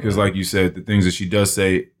 Right. Because like you said, the things that she does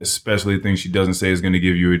say, especially the things she doesn't say, is going to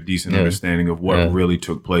give you a decent understanding of what really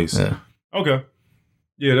took place. Yeah. Okay.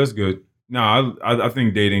 Yeah, that's good. No, I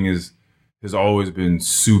think dating has always been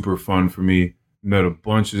super fun for me. Met a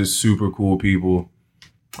bunch of super cool people.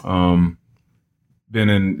 Been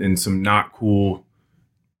in some not cool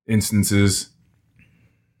instances.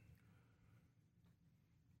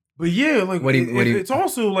 But yeah, like it's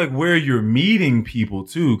also like where you're meeting people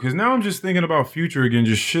too. Because now I'm just thinking about Future again,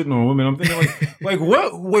 just shitting on women. I'm thinking like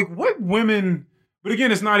what women. But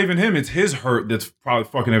again, it's not even him. It's his hurt that's probably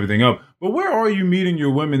fucking everything up. But where are you meeting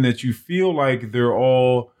your women that you feel like they're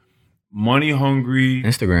all money hungry?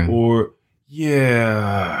 Instagram. Or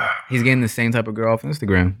yeah, he's getting the same type of girl off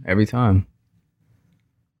Instagram every time.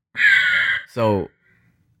 So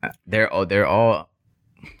they're all.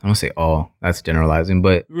 I don't say all. That's generalizing,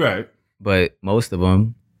 but right. But most of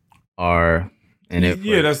them are in it.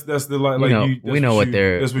 Yeah, that's the like. We know what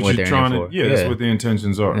they're. That's what you're trying to. Yeah, that's what the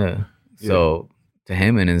intentions are. Yeah. So to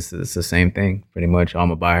him, and it's the same thing, pretty much. I'm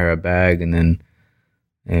gonna buy her a bag, and then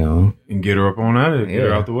and get her up on that, get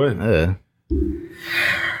her out the way.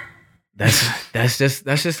 That's just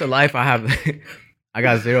the life I have. I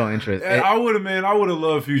got zero interest. I would have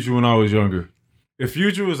loved Future when I was younger. If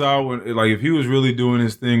Future was out, if he was really doing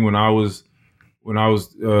his thing when I was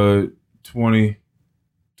 20,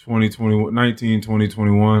 21, 19, 20,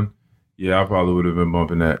 21, yeah, I probably would have been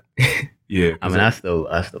bumping that. Yeah. I mean, I still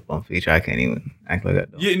bump Future. I can't even act like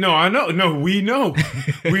that though. Yeah, no, I know. No, we know.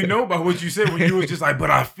 We know about what you said when you was just like,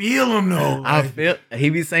 but I feel him though. Like, I feel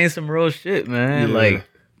he be saying some real shit, man. Yeah. Like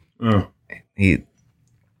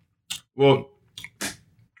Well,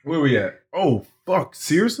 where we at? Oh, fuck.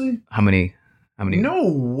 Seriously? How many?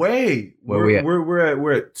 No way.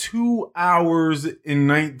 We're at 2 hours and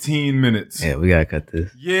 19 minutes. Yeah, we gotta cut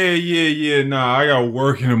this. Yeah. Nah, I got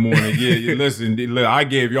work in the morning. Yeah. Listen, I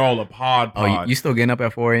gave y'all a pod. Oh, you still getting up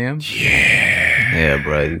at 4 a.m.? Yeah. Yeah,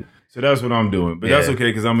 bro. So that's what I'm doing. But that's okay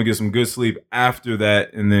because I'm gonna get some good sleep after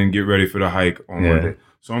that and then get ready for the hike on Monday.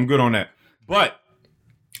 So I'm good on that. But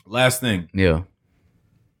last thing. Yeah.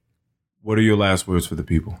 What are your last words for the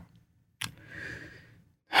people?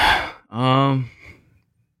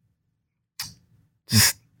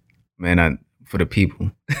 Just for the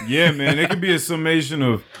people. Yeah, man, it could be a summation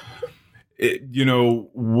of,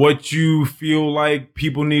 what you feel like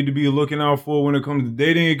people need to be looking out for when it comes to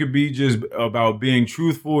dating. It could be just about being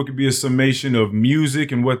truthful. It could be a summation of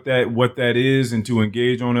music and what that is, and to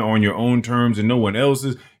engage on it on your own terms and no one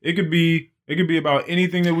else's. It could be about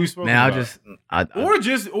anything that we spoke about.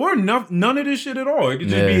 Or none of this shit at all. It could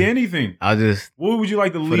just be anything. What would you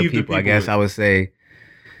like to leave the people? I guess I would say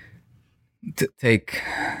take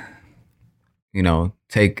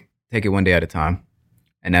it one day at a time,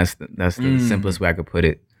 and that's the simplest way I could put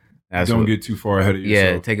it. Don't get too far ahead of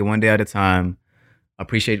yourself. Yeah, take it one day at a time.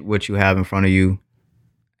 Appreciate what you have in front of you,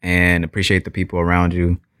 and appreciate the people around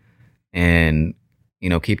you, and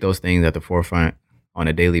keep those things at the forefront on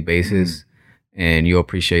a daily basis. And you'll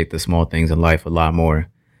appreciate the small things in life a lot more,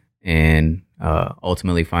 and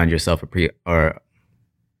ultimately find yourself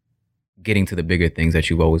getting to the bigger things that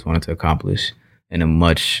you've always wanted to accomplish in a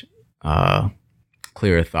much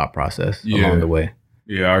clearer thought process along the way.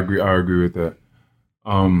 Yeah, I agree with that.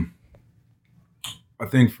 I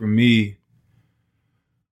think for me,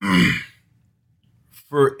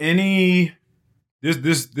 for any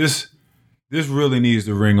this really needs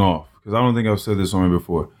to ring off, because I don't think I've said this on here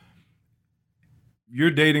before. You're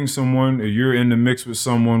dating someone, or you're in the mix with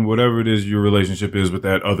someone, whatever it is your relationship is with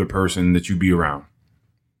that other person that you be around.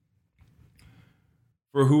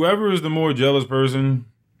 For whoever is the more jealous person,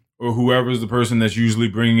 or whoever is the person that's usually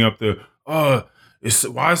bringing up why is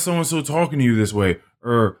so-and-so talking to you this way?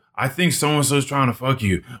 Or I think so-and-so is trying to fuck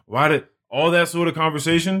you. All that sort of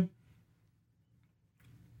conversation?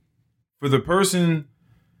 For the person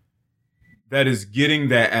that is getting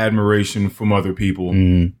that admiration from other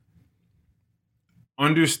people,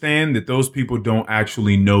 understand that those people don't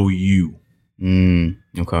actually know you.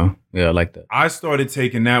 Okay. Yeah, I like that. I started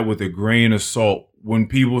taking that with a grain of salt when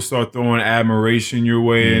people start throwing admiration your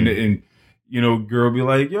way, and girl be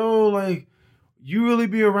like, yo, like, you really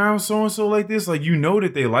be around so-and-so like this? Like,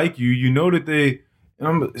 that they like you. That they,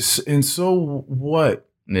 and so what?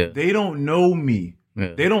 Yeah. They don't know me.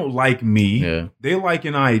 Yeah. They don't like me. Yeah. They like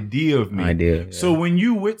an idea of me. Yeah. So when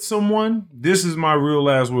you with someone, this is my real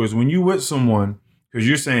last words. When you with someone, because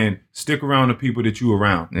you're saying stick around the people that you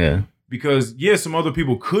around. Yeah. Because some other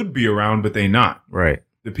people could be around, but they not. Right.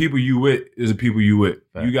 The people you with is the people you with.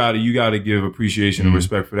 Fact. You gotta give appreciation and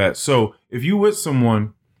respect for that. So if you with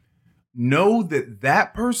someone, know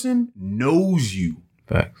that person knows you.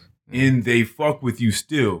 Facts. And they fuck with you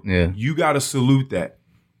still. Yeah. You gotta salute that.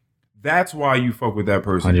 That's why you fuck with that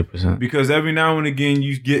person. 100%. Because every now and again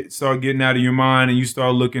you start getting out of your mind, and you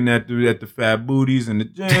start looking at the fat booties in the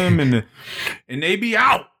gym and they be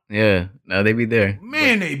out. Yeah, no, they be there.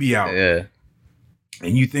 Man, they be out. Yeah.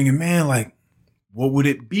 And you thinking, man, like, what would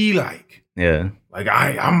it be like? Yeah. Like,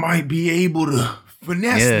 I might be able to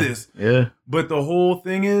finesse this. Yeah. But the whole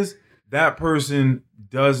thing is, that person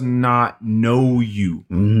does not know you.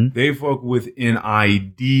 Mm-hmm. They fuck with an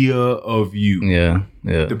idea of you. Yeah.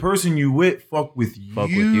 Yeah. The person you with fuck with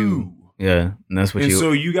you. Yeah, and that's what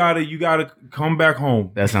so you gotta come back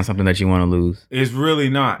home. That's not something that you want to lose. It's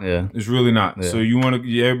really not. Yeah, it's really not. Yeah. So you want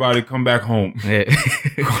to everybody come back home. Yeah,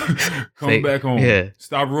 come back home. Yeah,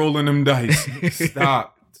 stop rolling them dice.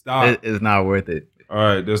 Stop. It's not worth it. All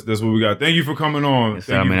right, that's what we got. Thank you for coming on. Yes,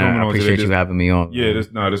 Thank you for coming on. I appreciate you having me on. Yeah,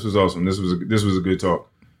 this was awesome. This was a good talk.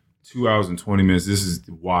 2 hours and 20 minutes. This is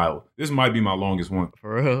wild. This might be my longest one.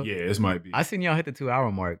 For real? Yeah, this might be. I seen y'all hit the 2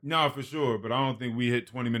 hour mark. No, for sure. But I don't think we hit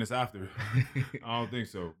 20 minutes after. I don't think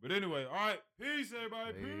so. But anyway, all right. Peace,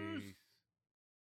 everybody. Peace.